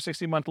loans,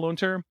 360-month loan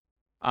term.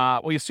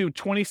 We assume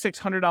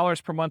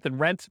 $2,600 per month in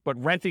rent,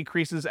 but rent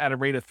increases at a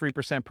rate of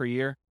 3% per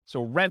year.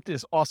 So rent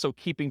is also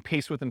keeping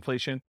pace with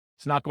inflation.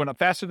 It's not going up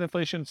faster than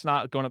inflation. It's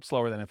not going up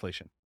slower than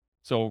inflation.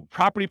 So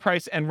property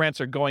price and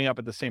rents are going up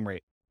at the same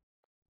rate.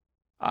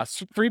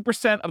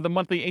 3% of the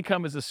monthly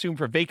income is assumed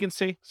for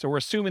vacancy. So we're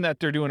assuming that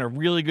they're doing a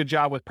really good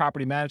job with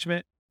property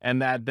management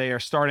and that they are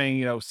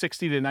starting,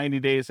 60 to 90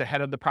 days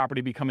ahead of the property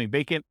becoming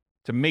vacant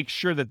to make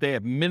sure that they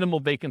have minimal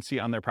vacancy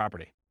on their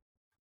property.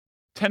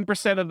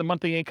 10% of the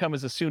monthly income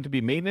is assumed to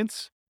be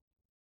maintenance.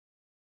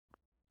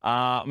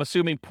 I'm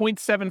assuming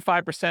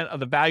 0.75% of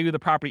the value of the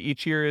property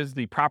each year is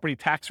the property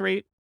tax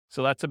rate.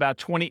 So that's about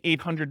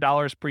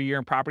 $2,800 per year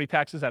in property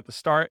taxes at the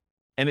start.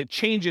 And it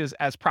changes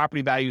as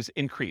property values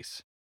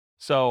increase.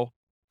 So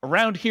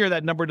around here,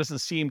 that number doesn't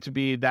seem to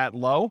be that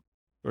low,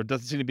 or it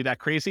doesn't seem to be that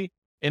crazy.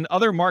 In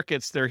other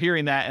markets, they're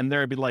hearing that and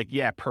they'll be like,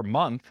 yeah, per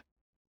month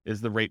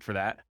is the rate for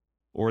that.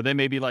 Or they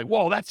may be like,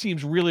 whoa, that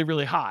seems really,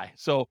 really high.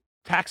 So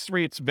Tax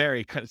rates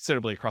vary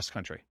considerably across the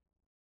country.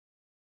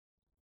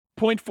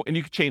 0.4, and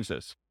you can change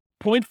this.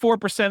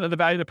 0.4% of the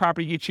value of the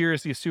property each year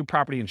is the assumed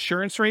property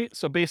insurance rate.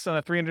 So based on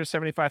a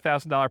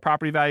 $375,000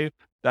 property value,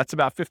 that's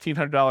about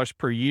 $1,500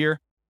 per year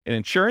in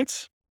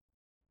insurance.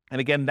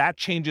 And again, that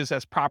changes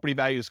as property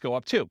values go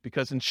up too,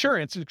 because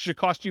insurance should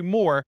cost you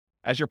more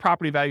as your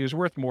property value is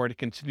worth more to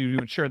continue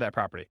to insure that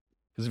property.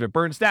 Because if it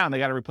burns down, they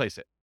got to replace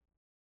it.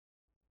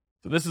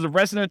 So this is a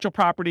residential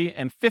property,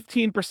 and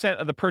 15%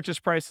 of the purchase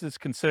price is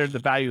considered the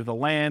value of the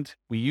land.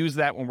 We use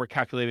that when we're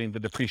calculating the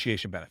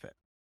depreciation benefit.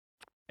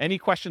 Any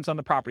questions on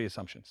the property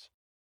assumptions?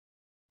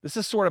 This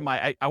is sort of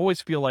I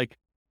always feel like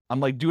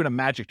I'm like doing a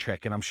magic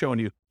trick and I'm showing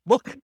you,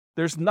 look,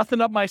 there's nothing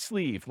up my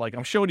sleeve. Like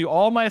I'm showing you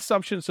all my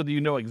assumptions so that you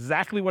know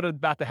exactly what is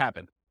about to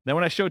happen. Then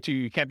when I show it to you,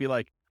 you can't be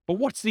like, but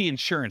what's the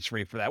insurance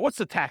rate for that? What's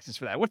the taxes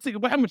for that?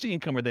 How much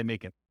income are they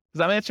making?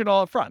 Because I'm answering it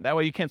all up front. That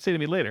way you can't say to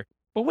me later,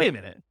 but wait a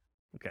minute.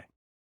 Okay.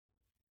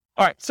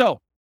 All right.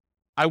 So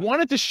I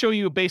wanted to show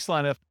you a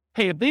baseline of,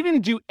 hey, if they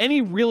didn't do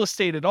any real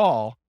estate at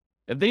all,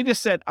 if they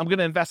just said, I'm going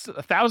to invest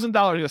 $1,000, I'm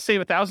going to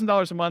save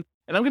 $1,000 a month,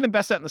 and I'm going to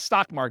invest that in the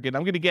stock market,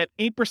 I'm going to get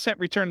 8%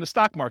 return in the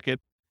stock market,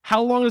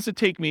 how long does it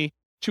take me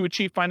to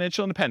achieve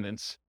financial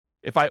independence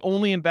if I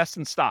only invest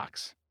in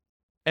stocks?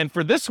 And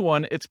for this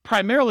one, it's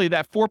primarily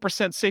that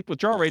 4% safe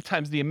withdrawal rate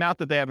times the amount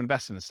that they have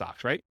invested in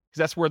stocks, right? Because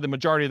that's where the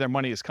majority of their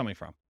money is coming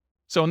from.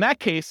 So in that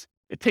case,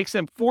 it takes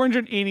them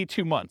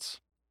 482 months,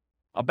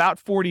 about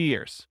 40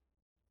 years.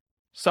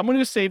 Someone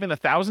who's saving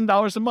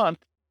 $1,000 a month,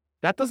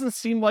 that doesn't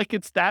seem like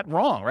it's that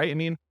wrong, right? I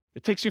mean,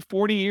 it takes you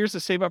 40 years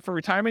to save up for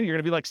retirement. You're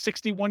going to be like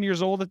 61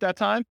 years old at that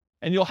time,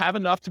 and you'll have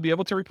enough to be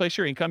able to replace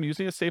your income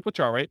using a safe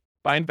withdrawal rate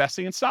by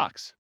investing in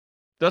stocks.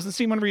 Doesn't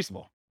seem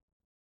unreasonable.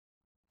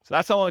 So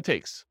that's how long it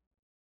takes.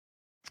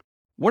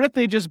 What if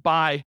they just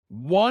buy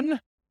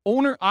one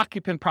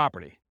owner-occupant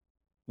property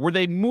where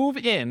they move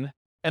in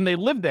and they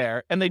live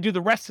there and they do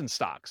the rest in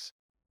stocks?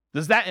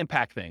 Does that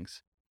impact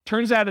things?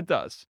 Turns out it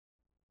does.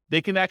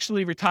 They can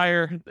actually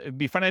retire,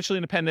 be financially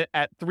independent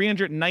at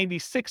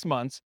 396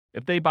 months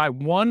if they buy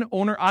one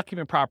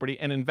owner-occupant property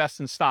and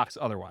invest in stocks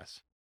otherwise.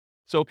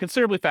 So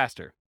considerably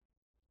faster.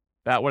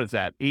 What is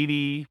that,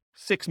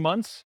 86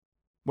 months?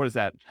 What is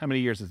that? How many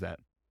years is that?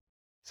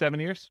 7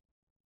 years?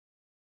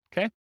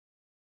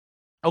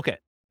 Okay.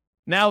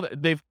 Now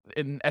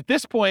at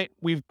this point,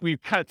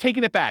 we've kind of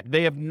taken it back.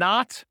 They have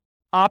not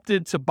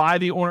opted to buy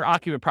the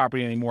owner-occupant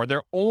property anymore.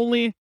 They're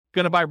only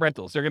going to buy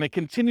rentals. They're going to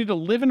continue to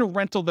live in a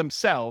rental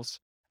themselves,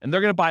 and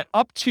they're going to buy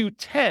up to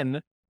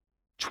 10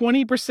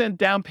 20%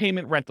 down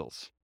payment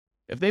rentals.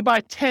 If they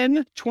buy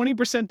 10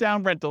 20%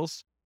 down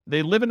rentals,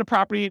 they live in a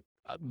property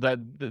that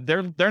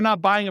they're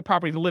not buying a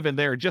property to live in.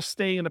 They're just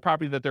staying in the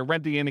property that they're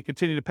renting in and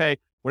continue to pay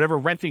whatever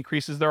rent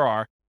increases there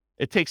are.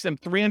 It takes them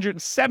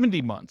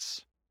 370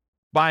 months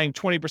buying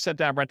 20%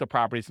 down rental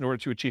properties in order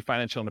to achieve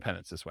financial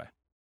independence this way.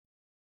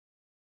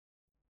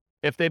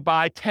 If they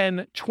buy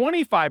 10,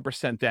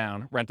 25%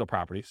 down rental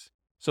properties,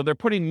 so they're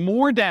putting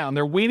more down,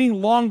 they're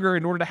waiting longer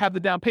in order to have the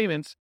down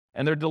payments,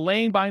 and they're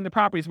delaying buying the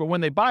properties, but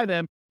when they buy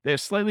them, they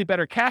have slightly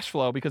better cash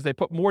flow because they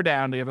put more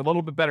down, they have a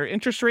little bit better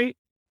interest rate,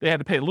 they had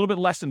to pay a little bit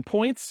less in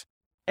points,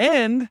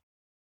 and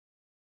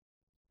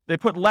they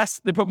put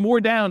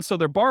more down, so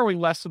they're borrowing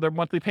less, so their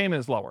monthly payment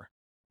is lower.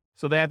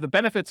 So they have the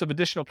benefits of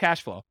additional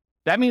cash flow.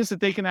 That means that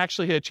they can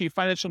actually achieve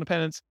financial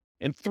independence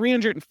in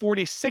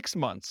 346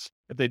 months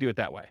if they do it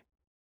that way.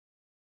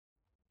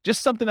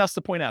 Just something else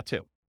to point out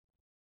too.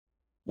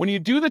 When you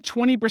do the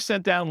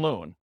 20% down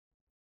loan,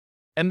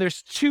 and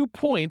there's 2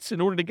 points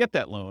in order to get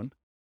that loan,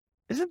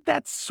 isn't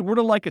that sort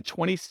of like a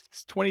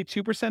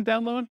 22%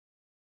 down loan?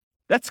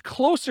 That's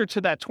closer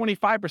to that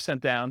 25%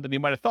 down than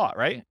you might have thought,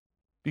 right?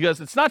 Because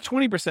it's not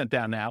 20%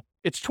 down now,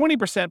 it's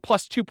 20%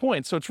 plus 2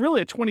 points. So it's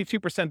really a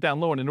 22%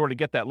 down loan in order to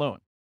get that loan.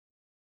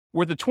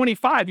 Where the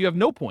 25, you have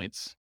no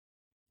points.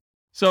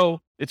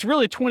 So it's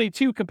really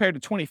 22 compared to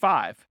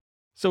 25.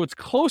 So it's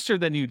closer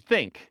than you'd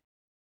think.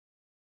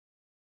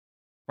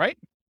 Right?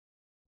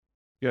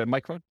 You have a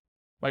microphone?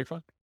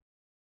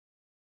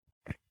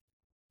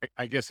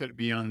 I guess it'd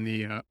be on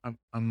the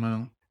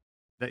amount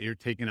that you're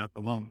taking out the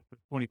loan,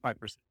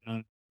 25%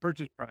 on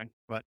purchase price,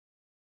 but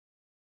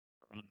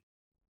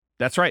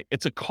that's right.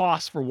 It's a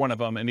cost for one of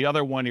them, and the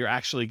other one you're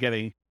actually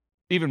getting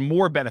even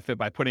more benefit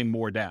by putting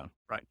more down.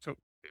 Right. So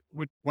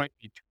it might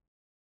be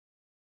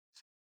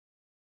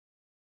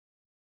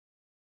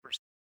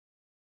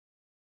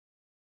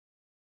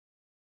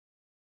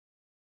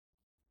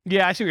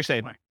Yeah, I see what you're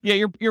saying. Right.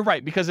 Yeah, you're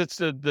right, because it's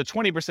the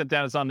 20%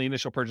 down is on the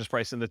initial purchase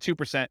price and the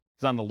 2%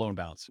 is on the loan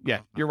balance.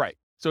 Yeah, you're right.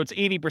 So it's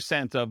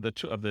 80% of the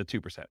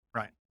 2%.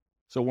 Right.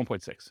 So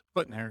 1.6.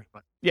 Splitting hairs,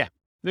 but yeah,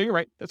 no, you're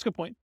right. That's a good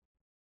point.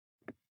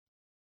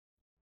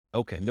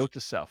 Okay, note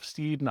to self: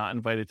 Steve not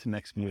invited to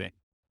next meeting.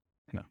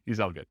 No,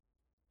 he's all good.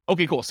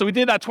 Okay, cool. So we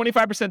did that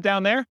 25%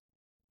 down there.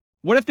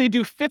 What if they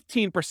do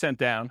 15%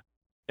 down?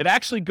 It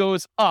actually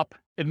goes up.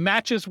 It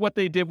matches what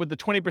they did with the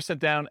 20%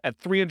 down at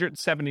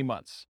 370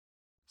 months.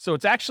 So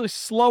it's actually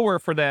slower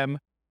for them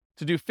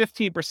to do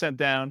 15%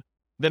 down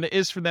than it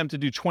is for them to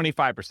do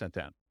 25%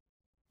 down.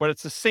 but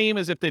it's the same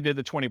as if they did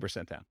the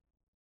 20% down.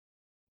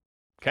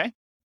 Okay?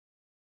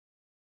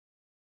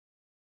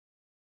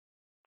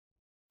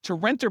 To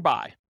rent or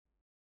buy.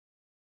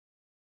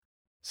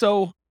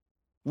 So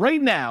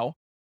right now,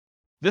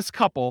 this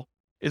couple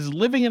is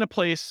living in a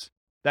place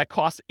that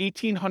costs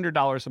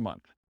 $1,800 a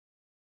month.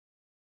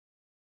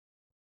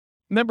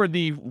 Remember,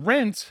 the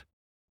rent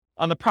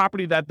on the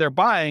property that they're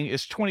buying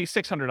is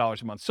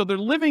 $2,600 a month. So they're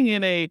living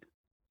in a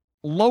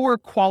lower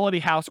quality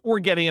house or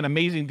getting an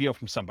amazing deal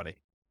from somebody.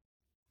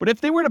 But if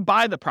they were to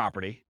buy the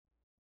property,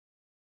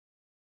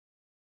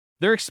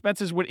 their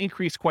expenses would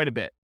increase quite a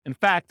bit. In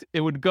fact,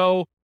 it would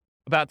go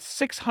about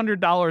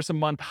 $600 a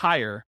month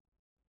higher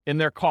in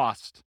their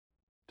cost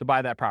to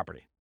buy that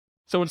property.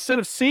 So instead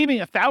of saving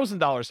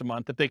 $1,000 a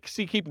month, if they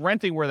keep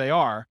renting where they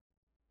are,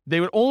 they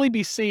would only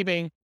be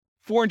saving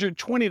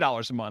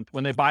 $420 a month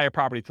when they buy a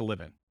property to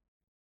live in.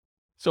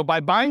 So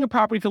by buying a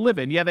property to live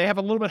in, yeah, they have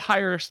a little bit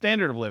higher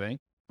standard of living, a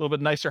little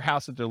bit nicer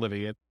house that they're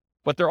living in,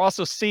 but they're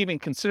also saving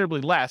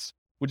considerably less,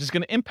 which is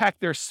going to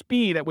impact their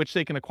speed at which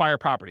they can acquire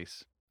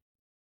properties.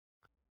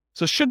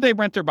 So should they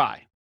rent or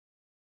buy?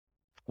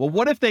 Well,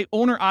 what if they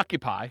own or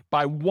occupy,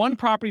 buy one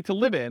property to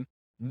live in,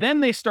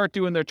 then they start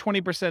doing their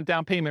 20%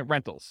 down payment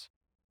rentals?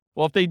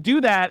 Well, if they do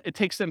that, it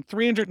takes them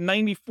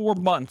 394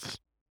 months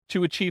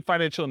to achieve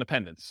financial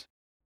independence.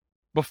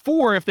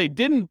 Before, if they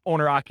didn't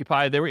own or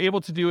occupy, they were able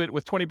to do it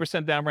with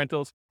 20% down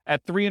rentals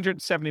at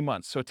 370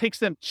 months. So it takes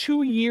them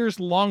 2 years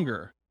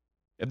longer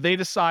if they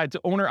decide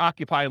to own or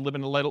occupy and live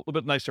in a little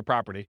bit nicer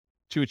property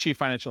to achieve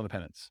financial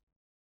independence.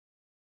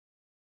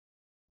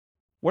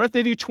 What if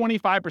they do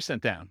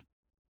 25% down?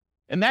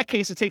 In that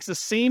case, it takes the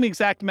same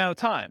exact amount of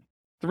time,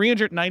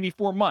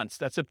 394 months.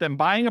 That's if them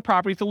buying a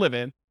property to live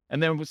in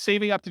and then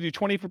saving up to do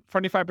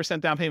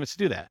 25% down payments to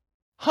do that.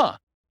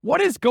 What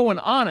is going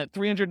on at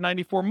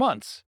 394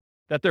 months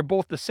that they're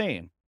both the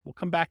same? We'll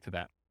come back to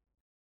that.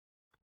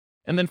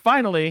 And then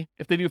finally,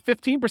 if they do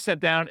 15%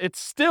 down, it's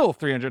still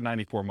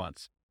 394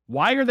 months.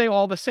 Why are they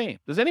all the same?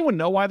 Does anyone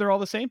know why they're all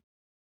the same?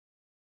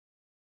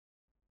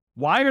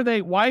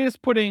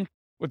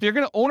 If you're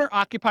going to own or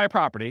occupy a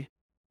property,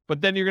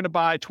 but then you're going to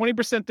buy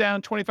 20%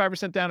 down,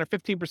 25% down, or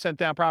 15%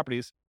 down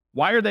properties,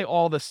 why are they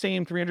all the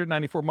same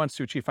 394 months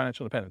to achieve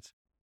financial independence?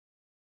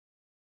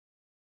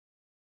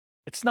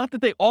 It's not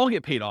that they all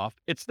get paid off.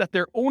 It's that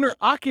their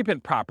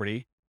owner-occupant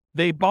property,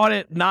 they bought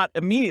it not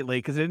immediately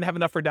because they didn't have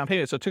enough for a down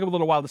payment, so it took them a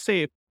little while to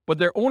save, but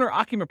their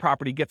owner-occupant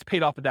property gets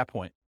paid off at that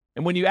point.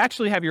 And when you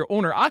actually have your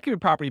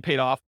owner-occupant property paid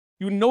off,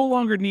 you no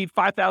longer need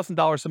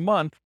 $5,000 a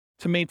month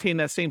to maintain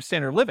that same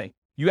standard of living.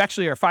 You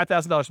actually are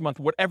 $5,000 a month,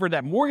 whatever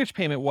that mortgage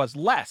payment was,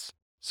 less.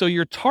 So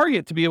your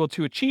target to be able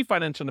to achieve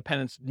financial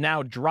independence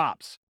now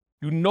drops.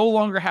 You no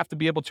longer have to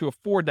be able to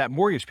afford that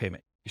mortgage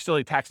payment. You still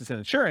need taxes and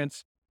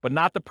insurance, but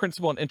not the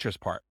principal and interest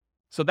part.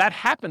 So that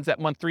happens at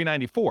month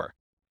 394,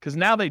 because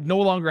now they no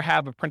longer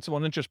have a principal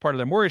and interest part of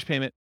their mortgage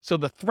payment. So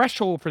the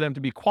threshold for them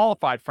to be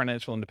qualified for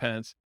financial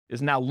independence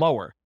is now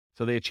lower.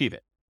 So they achieve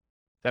it.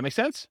 That make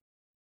sense?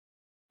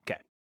 Okay.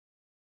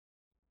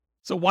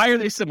 So why are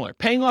they similar?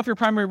 Paying off your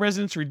primary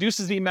residence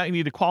reduces the amount you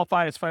need to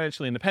qualify as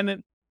financially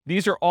independent.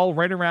 These are all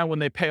right around when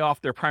they pay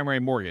off their primary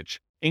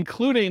mortgage,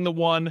 including the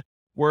one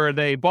where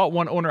they bought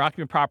one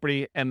owner-occupant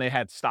property and they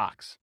had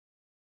stocks,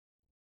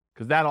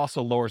 because that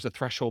also lowers the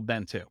threshold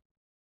then too.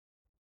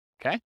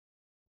 Okay?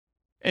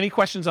 Any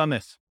questions on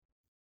this?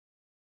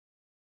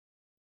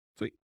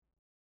 Sweet.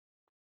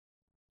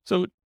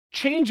 So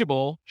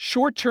changeable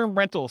short-term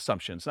rental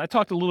assumptions. And I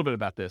talked a little bit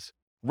about this.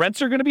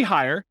 Rents are going to be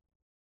higher,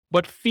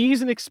 but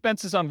fees and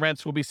expenses on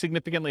rents will be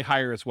significantly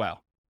higher as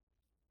well.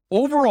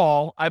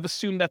 Overall, I've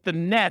assumed that the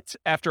net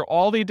after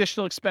all the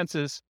additional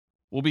expenses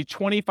will be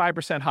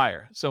 25%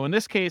 higher. So in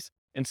this case,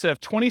 instead of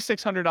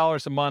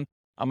 $2,600 a month,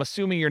 I'm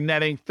assuming you're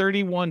netting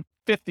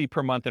 $3,150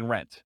 per month in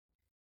rent.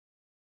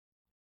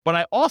 But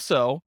I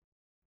also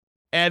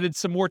added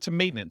some more to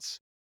maintenance.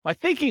 My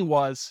thinking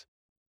was,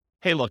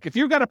 hey, look, if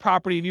you've got a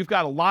property and you've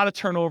got a lot of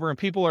turnover and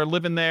people are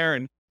living there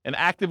and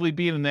actively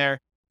being in there,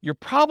 you're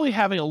probably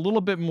having a little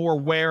bit more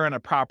wear on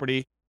a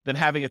property than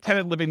having a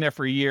tenant living there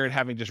for a year and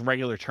having just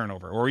regular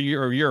turnover, or a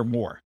year or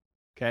more.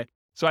 Okay.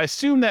 So I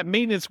assume that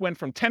maintenance went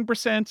from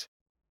 10%,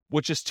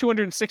 which is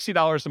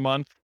 $260 a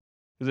month,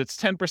 because it's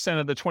 10%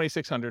 of the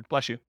 $2,600,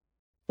 bless you,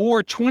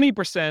 or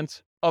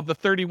 20% of the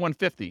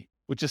 $3,150,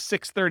 which is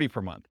 $630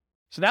 per month.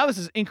 So now this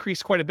has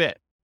increased quite a bit.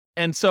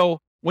 And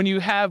so when you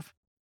have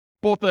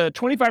both a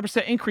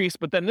 25% increase,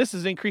 but then this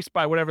is increased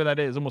by whatever that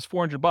is, almost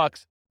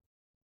 $400,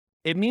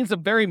 it means a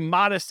very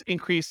modest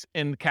increase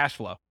in cash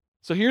flow.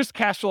 So here's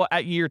cash flow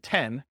at year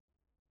 10.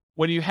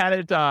 When you had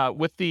it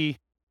with the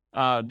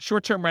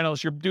short-term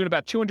rentals, you're doing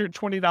about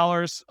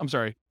 $220. I'm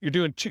sorry, you're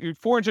doing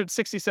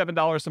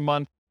 $467 a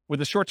month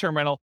with a short-term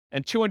rental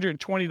and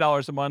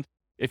 $220 a month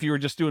if you were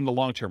just doing the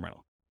long-term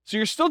rental. So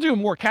you're still doing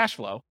more cash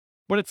flow,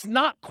 but it's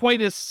not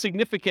quite as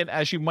significant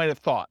as you might have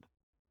thought.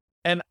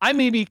 And I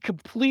may be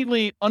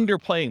completely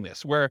underplaying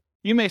this, where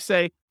you may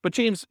say, but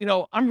James,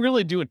 I'm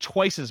really doing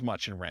twice as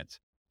much in rent,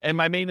 and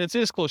my maintenance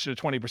is closer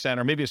to 20%,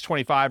 or maybe it's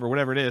 25 or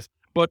whatever it is,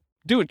 but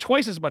doing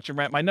twice as much in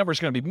rent, my number is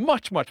going to be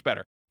much, much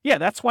better. Yeah,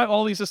 that's why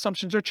all these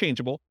assumptions are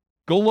changeable.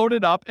 Go load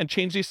it up and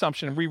change the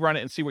assumption and rerun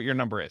it and see what your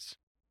number is.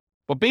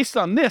 But based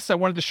on this, I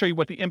wanted to show you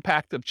what the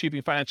impact of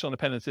achieving financial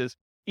independence is,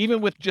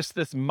 even with just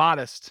this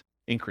modest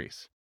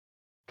increase.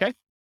 Okay?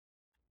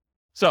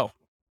 So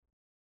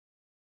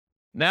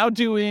now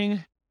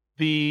doing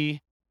the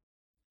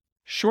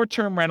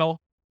short-term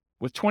rental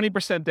with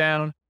 20%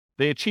 down,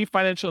 they achieve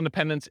financial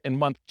independence in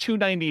month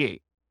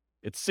 298.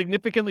 It's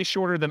significantly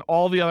shorter than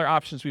all the other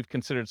options we've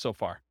considered so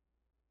far.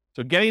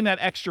 So getting that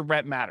extra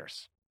rent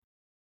matters.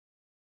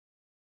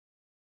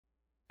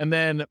 And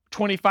then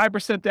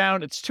 25%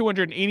 down, it's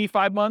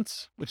 285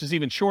 months, which is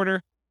even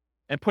shorter.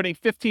 And putting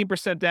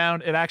 15%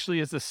 down, it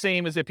actually is the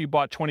same as if you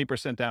bought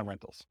 20% down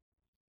rentals.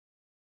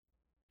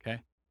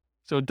 Okay.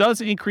 So it does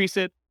increase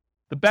it.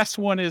 The best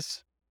one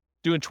is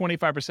doing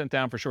 25%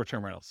 down for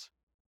short-term rentals.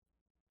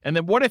 And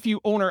then what if you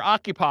own or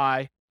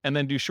occupy and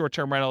then do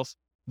short-term rentals?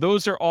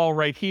 Those are all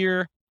right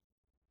here.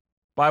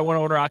 Buy one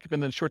owner occupant,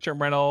 then short-term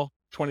rental,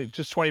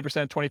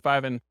 20%,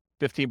 25 and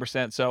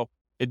 15%. So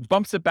it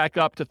bumps it back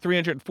up to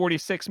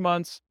 346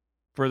 months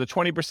for the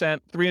 20%,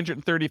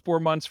 334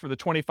 months for the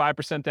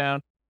 25%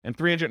 down, and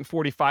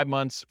 345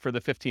 months for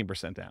the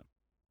 15% down.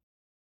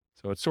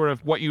 So it's sort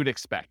of what you'd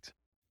expect.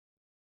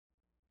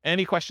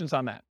 Any questions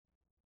on that?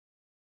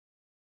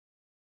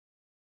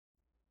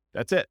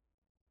 That's it.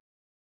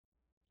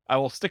 I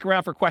will stick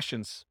around for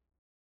questions.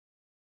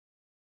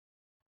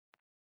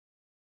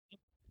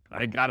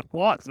 I got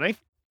applause, right?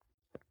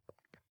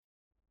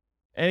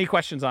 Any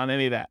questions on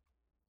any of that?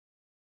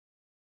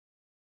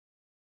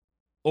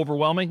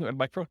 Overwhelming?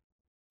 Microphone?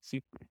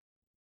 See?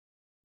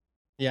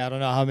 Yeah, I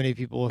don't know how many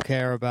people will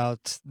care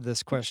about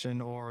this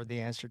question or the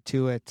answer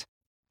to it.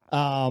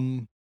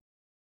 It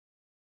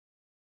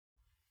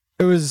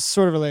was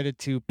sort of related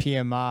to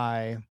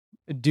PMI.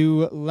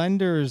 Do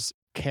lenders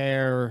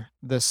care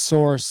the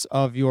source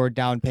of your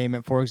down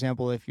payment? For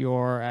example, if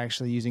you're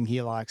actually using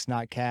HELOCs,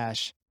 not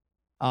cash,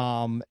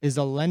 is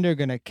a lender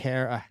going to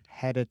care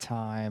ahead of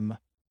time,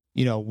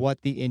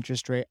 what the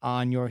interest rate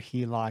on your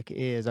HELOC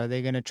is? Are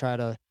they going to try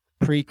to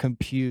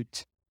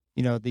pre-compute,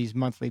 these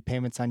monthly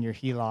payments on your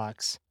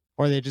HELOCs?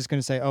 Or are they just going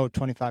to say, oh,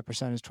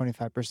 25% is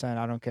 25%.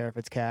 I don't care if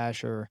it's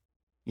cash or,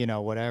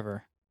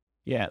 whatever.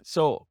 Yeah.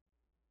 So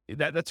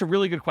that's a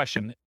really good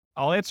question.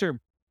 I'll answer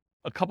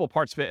a couple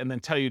parts of it and then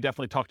tell you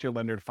definitely talk to your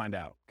lender to find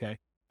out. Okay.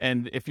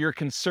 And if you're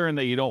concerned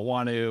that you don't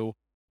want to,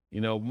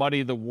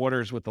 muddy the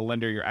waters with the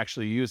lender you're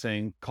actually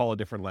using, call a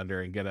different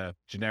lender and get a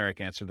generic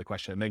answer to the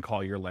question and then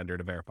call your lender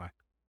to verify.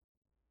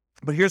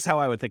 But here's how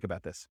I would think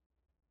about this.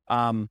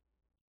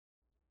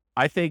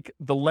 I think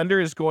the lender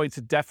is going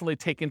to definitely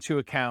take into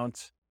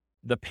account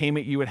the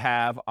payment you would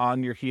have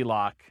on your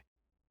HELOC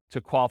to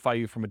qualify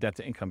you from a debt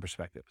to income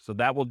perspective. So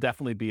that will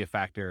definitely be a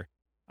factor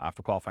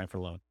for qualifying for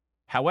a loan.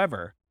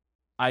 However,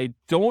 I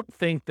don't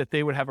think that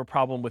they would have a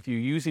problem with you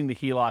using the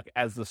HELOC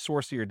as the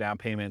source of your down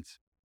payments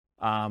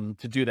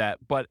to do that.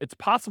 But it's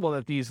possible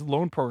that these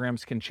loan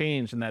programs can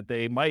change and that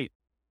they might,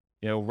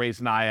 raise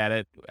an eye at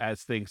it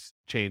as things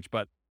change.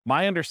 But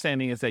my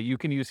understanding is that you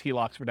can use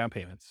HELOCs for down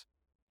payments,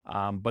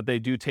 but they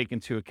do take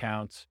into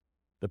account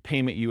the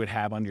payment you would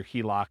have on your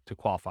HELOC to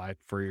qualify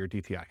for your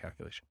DTI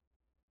calculation.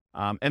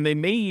 And they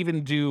may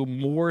even do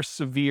more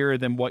severe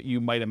than what you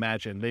might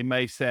imagine. They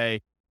may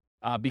say,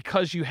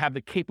 because you have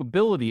the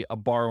capability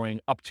of borrowing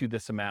up to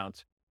this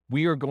amount,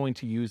 we are going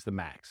to use the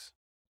max.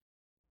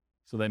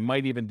 So they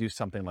might even do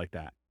something like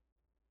that.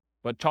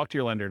 But talk to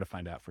your lender to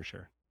find out for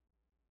sure.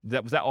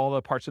 Was that all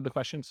the parts of the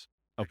questions?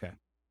 Okay.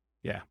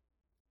 Yeah.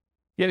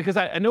 Yeah, because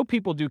I know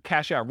people do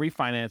cash out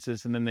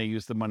refinances and then they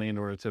use the money in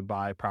order to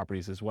buy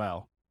properties as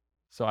well.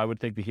 So I would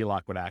think the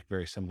HELOC would act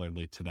very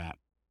similarly to that.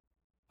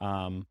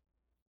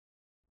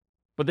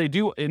 But they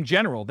do, in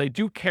general, they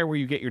do care where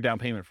you get your down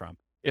payment from.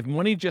 If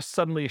money just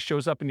suddenly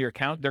shows up in your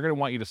account, they're going to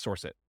want you to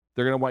source it.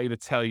 They're going to want you to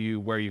tell you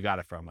where you got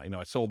it from.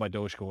 I sold my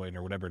Dogecoin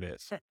or whatever it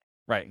is.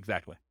 Right,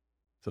 exactly.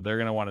 So they're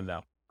going to want to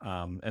know.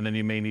 And then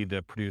you may need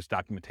to produce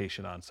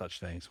documentation on such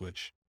things,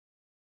 which,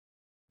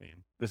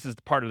 this is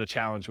part of the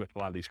challenge with a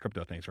lot of these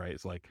crypto things, right?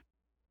 It's like,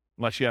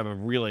 unless you have a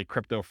really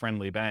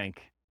crypto-friendly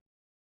bank,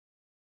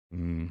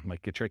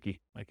 might get tricky.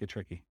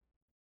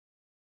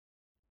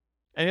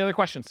 Any other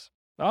questions?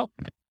 Oh.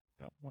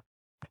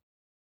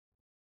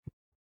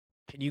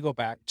 Can you go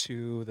back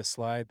to the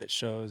slide that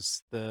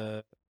shows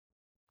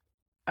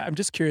I'm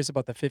just curious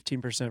about the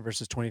 15%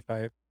 versus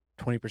 20%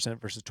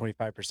 versus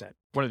 25%.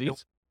 What are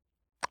these?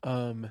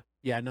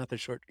 Yeah, not the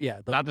short.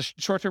 Yeah. Not the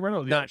short-term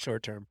rental? Not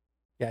short-term.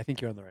 Yeah, I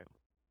think you're on the right one.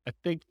 I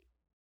think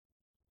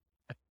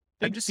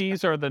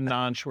these are the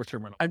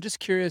non-short-term rental. I'm just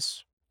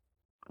curious.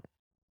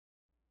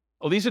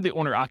 Oh, these are the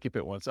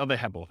owner-occupant ones. Oh, they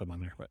have both of them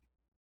on there. But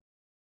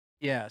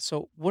yeah.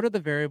 So what are the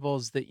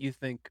variables that you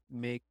think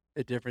make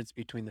a difference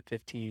between the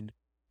 15,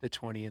 the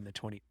 20, and the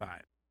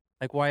 25?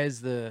 Like, why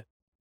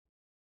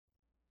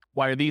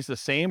are these the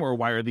same or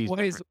why are these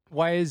different?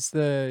 Why is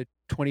the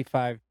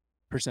 25%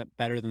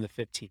 better than the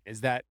 15?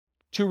 Is that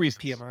two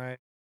reasons? PMI?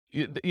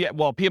 Yeah,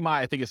 well, PMI,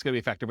 I think it's going to be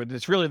a factor, but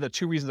it's really the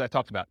two reasons I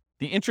talked about.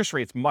 The interest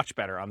rate's much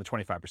better on the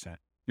 25%.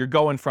 You're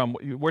going from,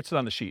 what's it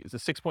on the sheet? Is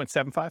it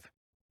 6.75?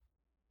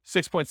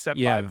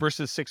 6.75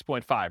 versus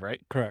 6.5,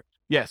 right? Correct.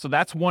 Yeah, so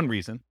that's one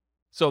reason.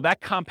 So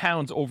that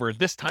compounds over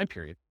this time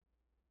period,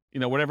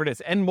 whatever it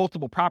is, and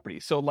multiple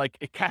properties. So like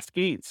it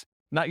cascades.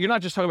 You're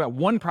not just talking about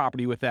one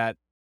property with that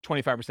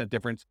 25%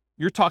 difference.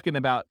 You're talking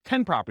about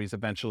 10 properties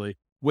eventually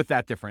with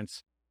that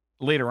difference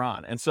later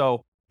on. And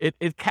so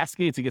it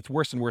cascades, it gets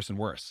worse and worse and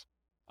worse,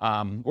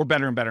 or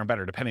better and better and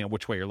better, depending on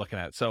which way you're looking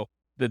at it. So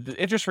the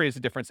interest rate is the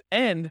difference.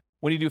 And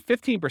when you do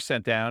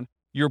 15% down,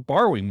 you're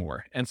borrowing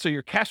more. And so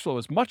your cash flow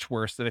is much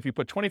worse than if you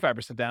put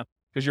 25% down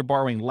because you're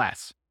borrowing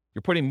less.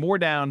 You're putting more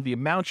down. The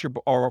amount you're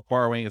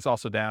borrowing is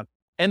also down,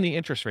 and the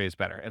interest rate is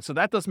better. And so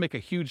that does make a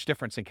huge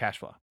difference in cash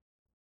flow.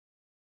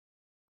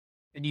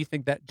 And you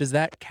think does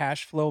that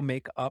cash flow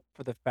make up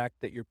for the fact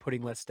that you're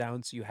putting less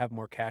down so you have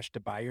more cash to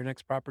buy your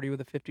next property with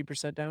a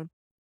 50% down?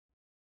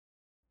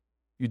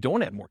 You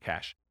don't have more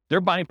cash. They're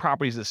buying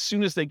properties as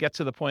soon as they get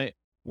to the point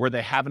where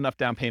they have enough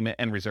down payment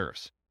and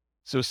reserves.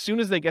 So as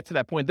soon as they get to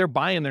that point, they're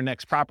buying their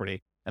next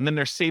property, and then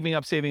they're saving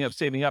up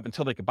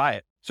until they can buy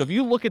it. So if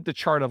you look at the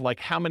chart of like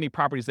how many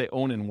properties they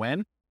own and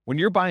when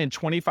you're buying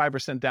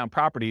 25% down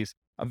properties,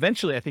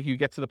 eventually I think you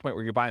get to the point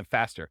where you're buying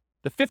faster.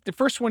 The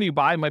first one you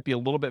buy might be a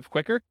little bit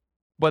quicker,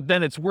 but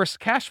then it's worse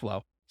cash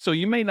flow. So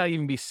you may not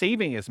even be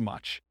saving as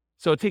much.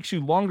 So it takes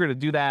you longer to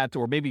do that,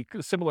 or maybe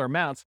similar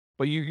amounts,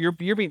 but you're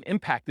being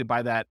impacted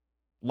by that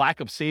lack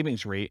of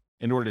savings rate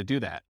in order to do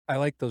that. I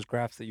like those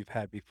graphs that you've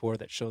had before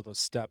that show those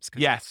steps.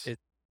 Yes.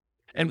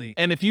 And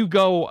if you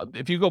go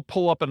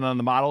pull up on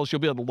the models,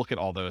 you'll be able to look at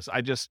all those.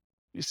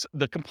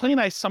 The complaint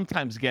I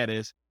sometimes get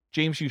is,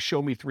 James, you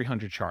show me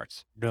 300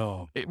 charts.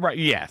 No. Right.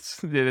 Yes.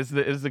 It is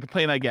the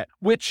complaint I get,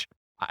 which,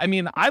 I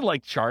mean, I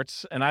like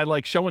charts and I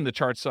like showing the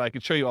charts so I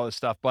can show you all this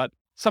stuff. But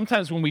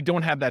sometimes when we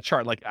don't have that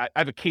chart, like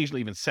I've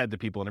occasionally even said to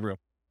people in the room,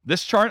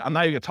 this chart, I'm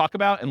not even going to talk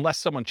about unless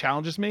someone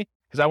challenges me,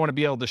 because I want to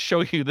be able to show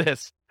you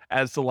this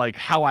as to like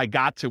how I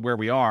got to where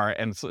we are.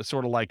 And it's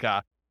sort of like,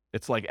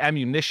 it's like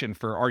ammunition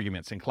for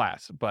arguments in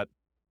class. But,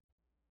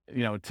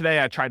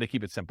 today I tried to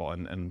keep it simple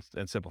and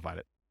simplified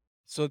it.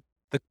 So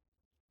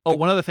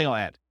one other thing I'll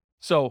add.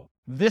 So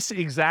this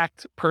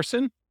exact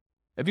person,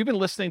 have you been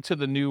listening to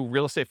the new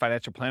Real Estate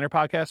Financial Planner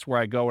podcast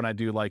where I go and I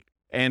do like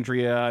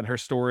Andrea and her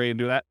story and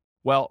do that?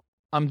 Well,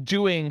 I'm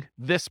doing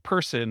this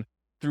person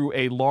through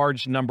a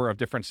large number of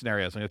different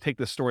scenarios. I'm going to take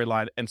this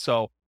storyline. And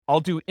so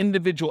I'll do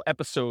individual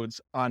episodes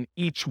on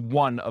each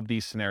one of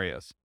these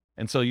scenarios.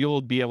 And so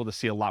you'll be able to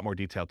see a lot more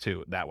detail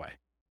too that way.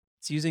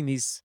 It's using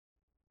these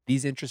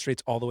interest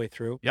rates all the way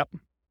through? Yep.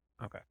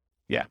 Okay.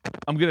 Yeah.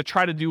 I'm going to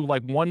try to do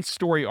like one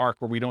story arc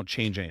where we don't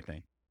change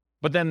anything.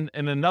 But then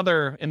in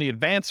the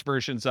advanced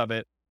versions of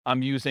it,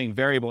 I'm using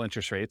variable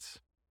interest rates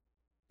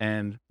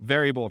and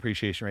variable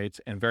appreciation rates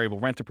and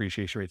variable rent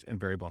appreciation rates and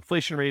variable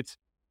inflation rates.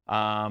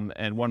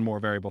 And one more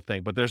variable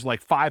thing, but there's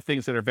like 5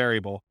 things that are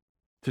variable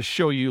to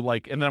show you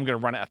and then I'm going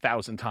to run it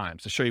 1,000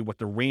 times to show you what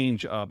the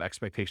range of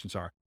expectations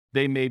are.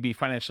 They may be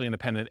financially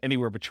independent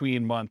anywhere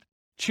between month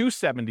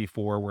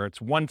 274, where it's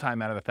 1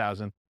 time out of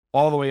 1,000,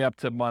 all the way up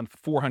to month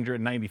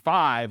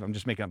 495. I'm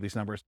just making up these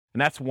numbers.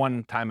 And that's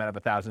 1 time out of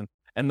 1,000.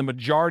 And the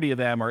majority of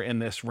them are in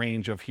this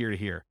range of here to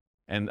here.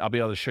 And I'll be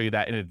able to show you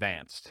that in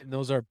advance. And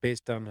those are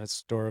based on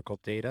historical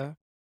data,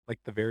 like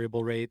the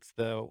variable rates,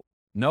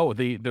 No,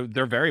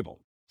 they're variable.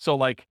 So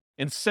like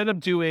instead of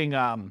doing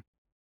an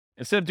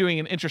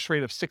interest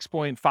rate of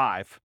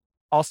 6.5,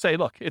 I'll say,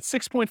 look, it's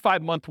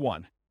 6.5 month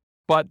 1,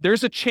 but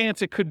there's a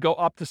chance it could go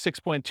up to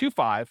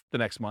 6.25 the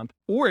next month,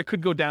 or it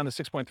could go down to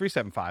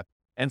 6.375.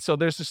 And so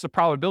there's just a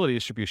probability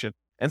distribution.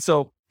 And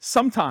so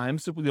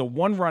sometimes,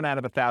 1 run out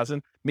of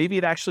 1,000, maybe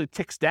it actually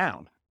ticks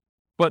down.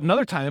 But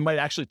another time it might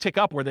actually tick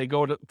up where they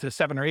go to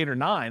 7 or 8 or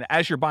 9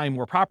 as you're buying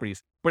more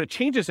properties. But it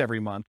changes every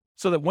month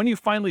so that when you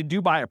finally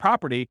do buy a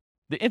property,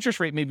 the interest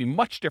rate may be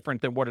much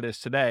different than what it is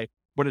today,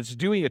 but it's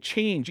doing a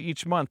change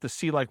each month to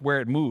see like where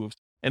it moves.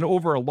 And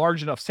over a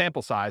large enough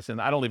sample size, and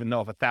I don't even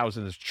know if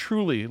 1,000 is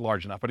truly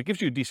large enough, but it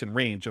gives you a decent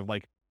range of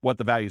like what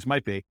the values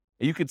might be.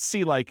 And you could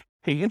see like,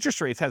 hey,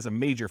 interest rates has a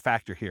major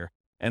factor here.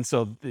 And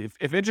so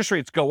if interest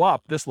rates go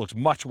up, this looks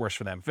much worse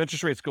for them. If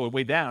interest rates go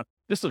way down,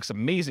 this looks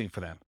amazing for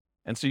them.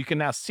 And so you can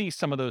now see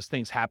some of those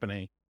things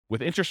happening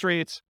with interest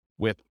rates,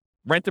 with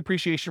rent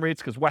appreciation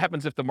rates, because what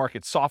happens if the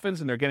market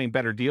softens and they're getting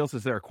better deals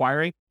as they're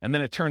acquiring, and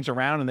then it turns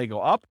around and they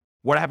go up?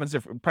 What happens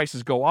if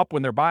prices go up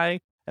when they're buying,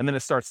 and then it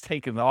starts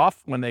taking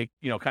off when they,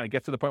 kind of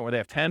get to the point where they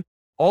have 10?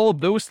 All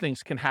of those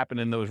things can happen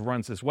in those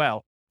runs as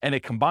well. And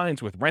it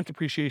combines with rent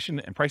appreciation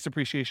and price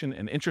appreciation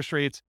and interest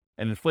rates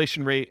and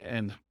inflation rate.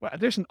 And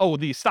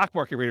the stock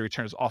market rate of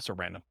return is also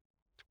random.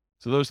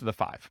 So those are the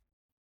 5. Does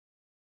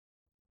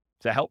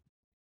that help?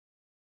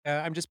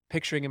 I'm just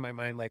picturing in my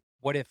mind, like,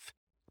 what if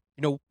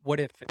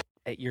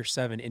at year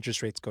 7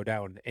 interest rates go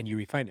down and you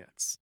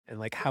refinance?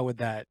 And like, how would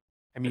that,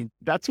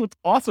 that's what's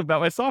awesome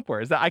about my software,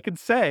 is that I could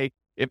say,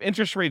 if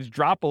interest rates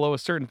drop below a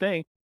certain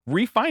thing,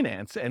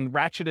 refinance and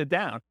ratchet it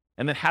down.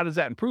 And then how does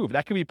that improve?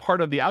 That could be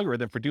part of the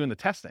algorithm for doing the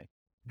testing.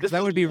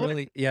 That would be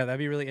that'd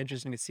be really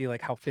interesting to see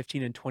like how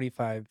 15 and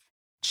 25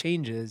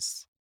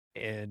 changes,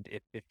 and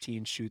if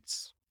 15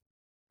 shoots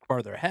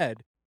farther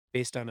ahead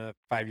based on a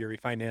 5-year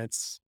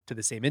refinance to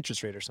the same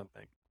interest rate or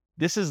something.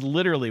 This is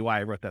literally why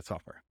I wrote that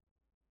software,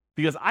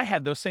 because I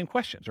had those same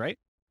questions, right?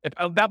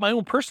 About my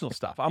own personal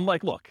stuff. I'm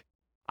like, look,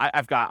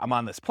 I'm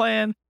on this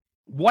plan.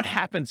 What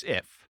happens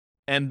if?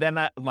 And then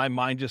my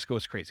mind just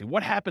goes crazy.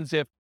 What happens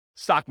if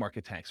stock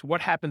market tanks?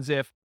 What happens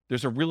if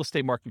there's a real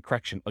estate market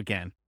correction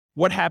again?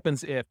 What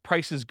happens if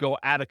prices go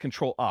out of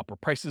control up, or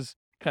prices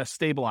kind of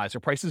stabilize, or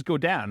prices go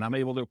down and I'm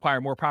able to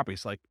acquire more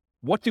properties? Like,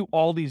 what do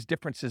all these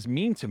differences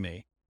mean to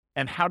me?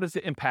 And how does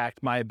it impact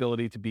my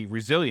ability to be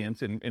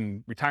resilient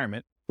in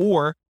retirement?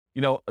 Or,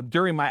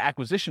 during my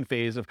acquisition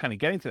phase of kind of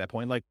getting to that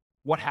point, like,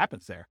 what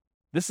happens there?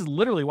 This is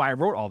literally why I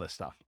wrote all this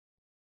stuff.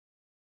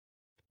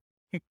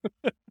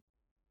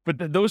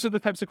 But those are the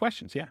types of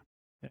questions. Yeah.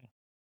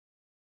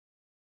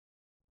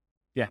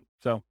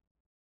 So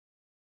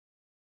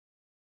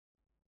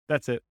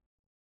that's it.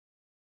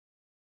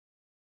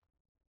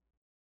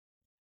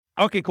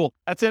 Okay, cool.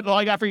 That's it. All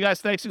I got for you guys.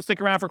 Thanks for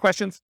sticking around for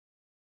questions.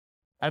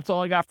 That's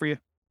all I got for you.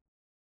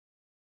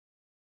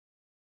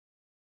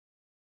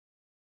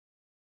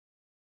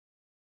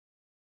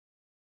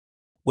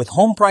 With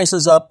home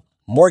prices up,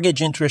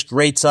 mortgage interest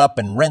rates up,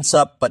 and rents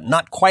up, but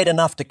not quite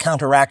enough to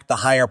counteract the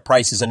higher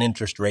prices and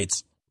interest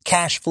rates,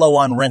 cash flow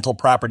on rental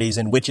properties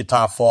in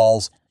Wichita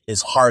Falls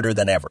is harder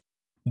than ever.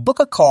 Book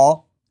a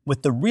call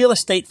with the Real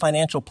Estate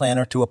Financial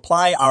Planner to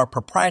apply our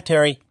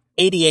proprietary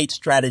 88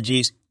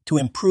 strategies to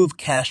improve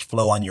cash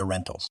flow on your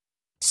rentals.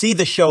 See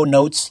the show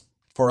notes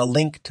for a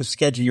link to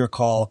schedule your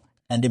call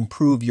and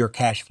improve your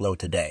cash flow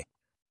today.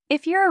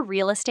 If you're a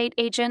real estate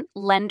agent,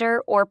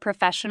 lender, or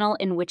professional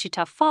in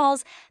Wichita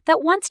Falls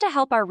that wants to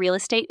help our real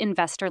estate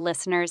investor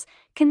listeners,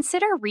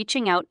 consider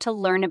reaching out to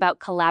learn about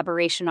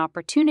collaboration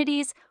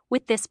opportunities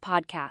with this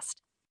podcast.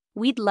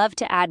 We'd love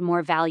to add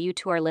more value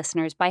to our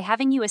listeners by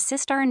having you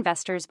assist our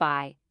investors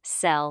buy,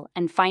 sell,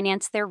 and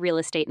finance their real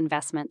estate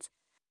investments.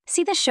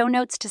 See the show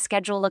notes to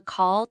schedule a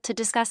call to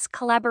discuss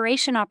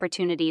collaboration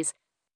opportunities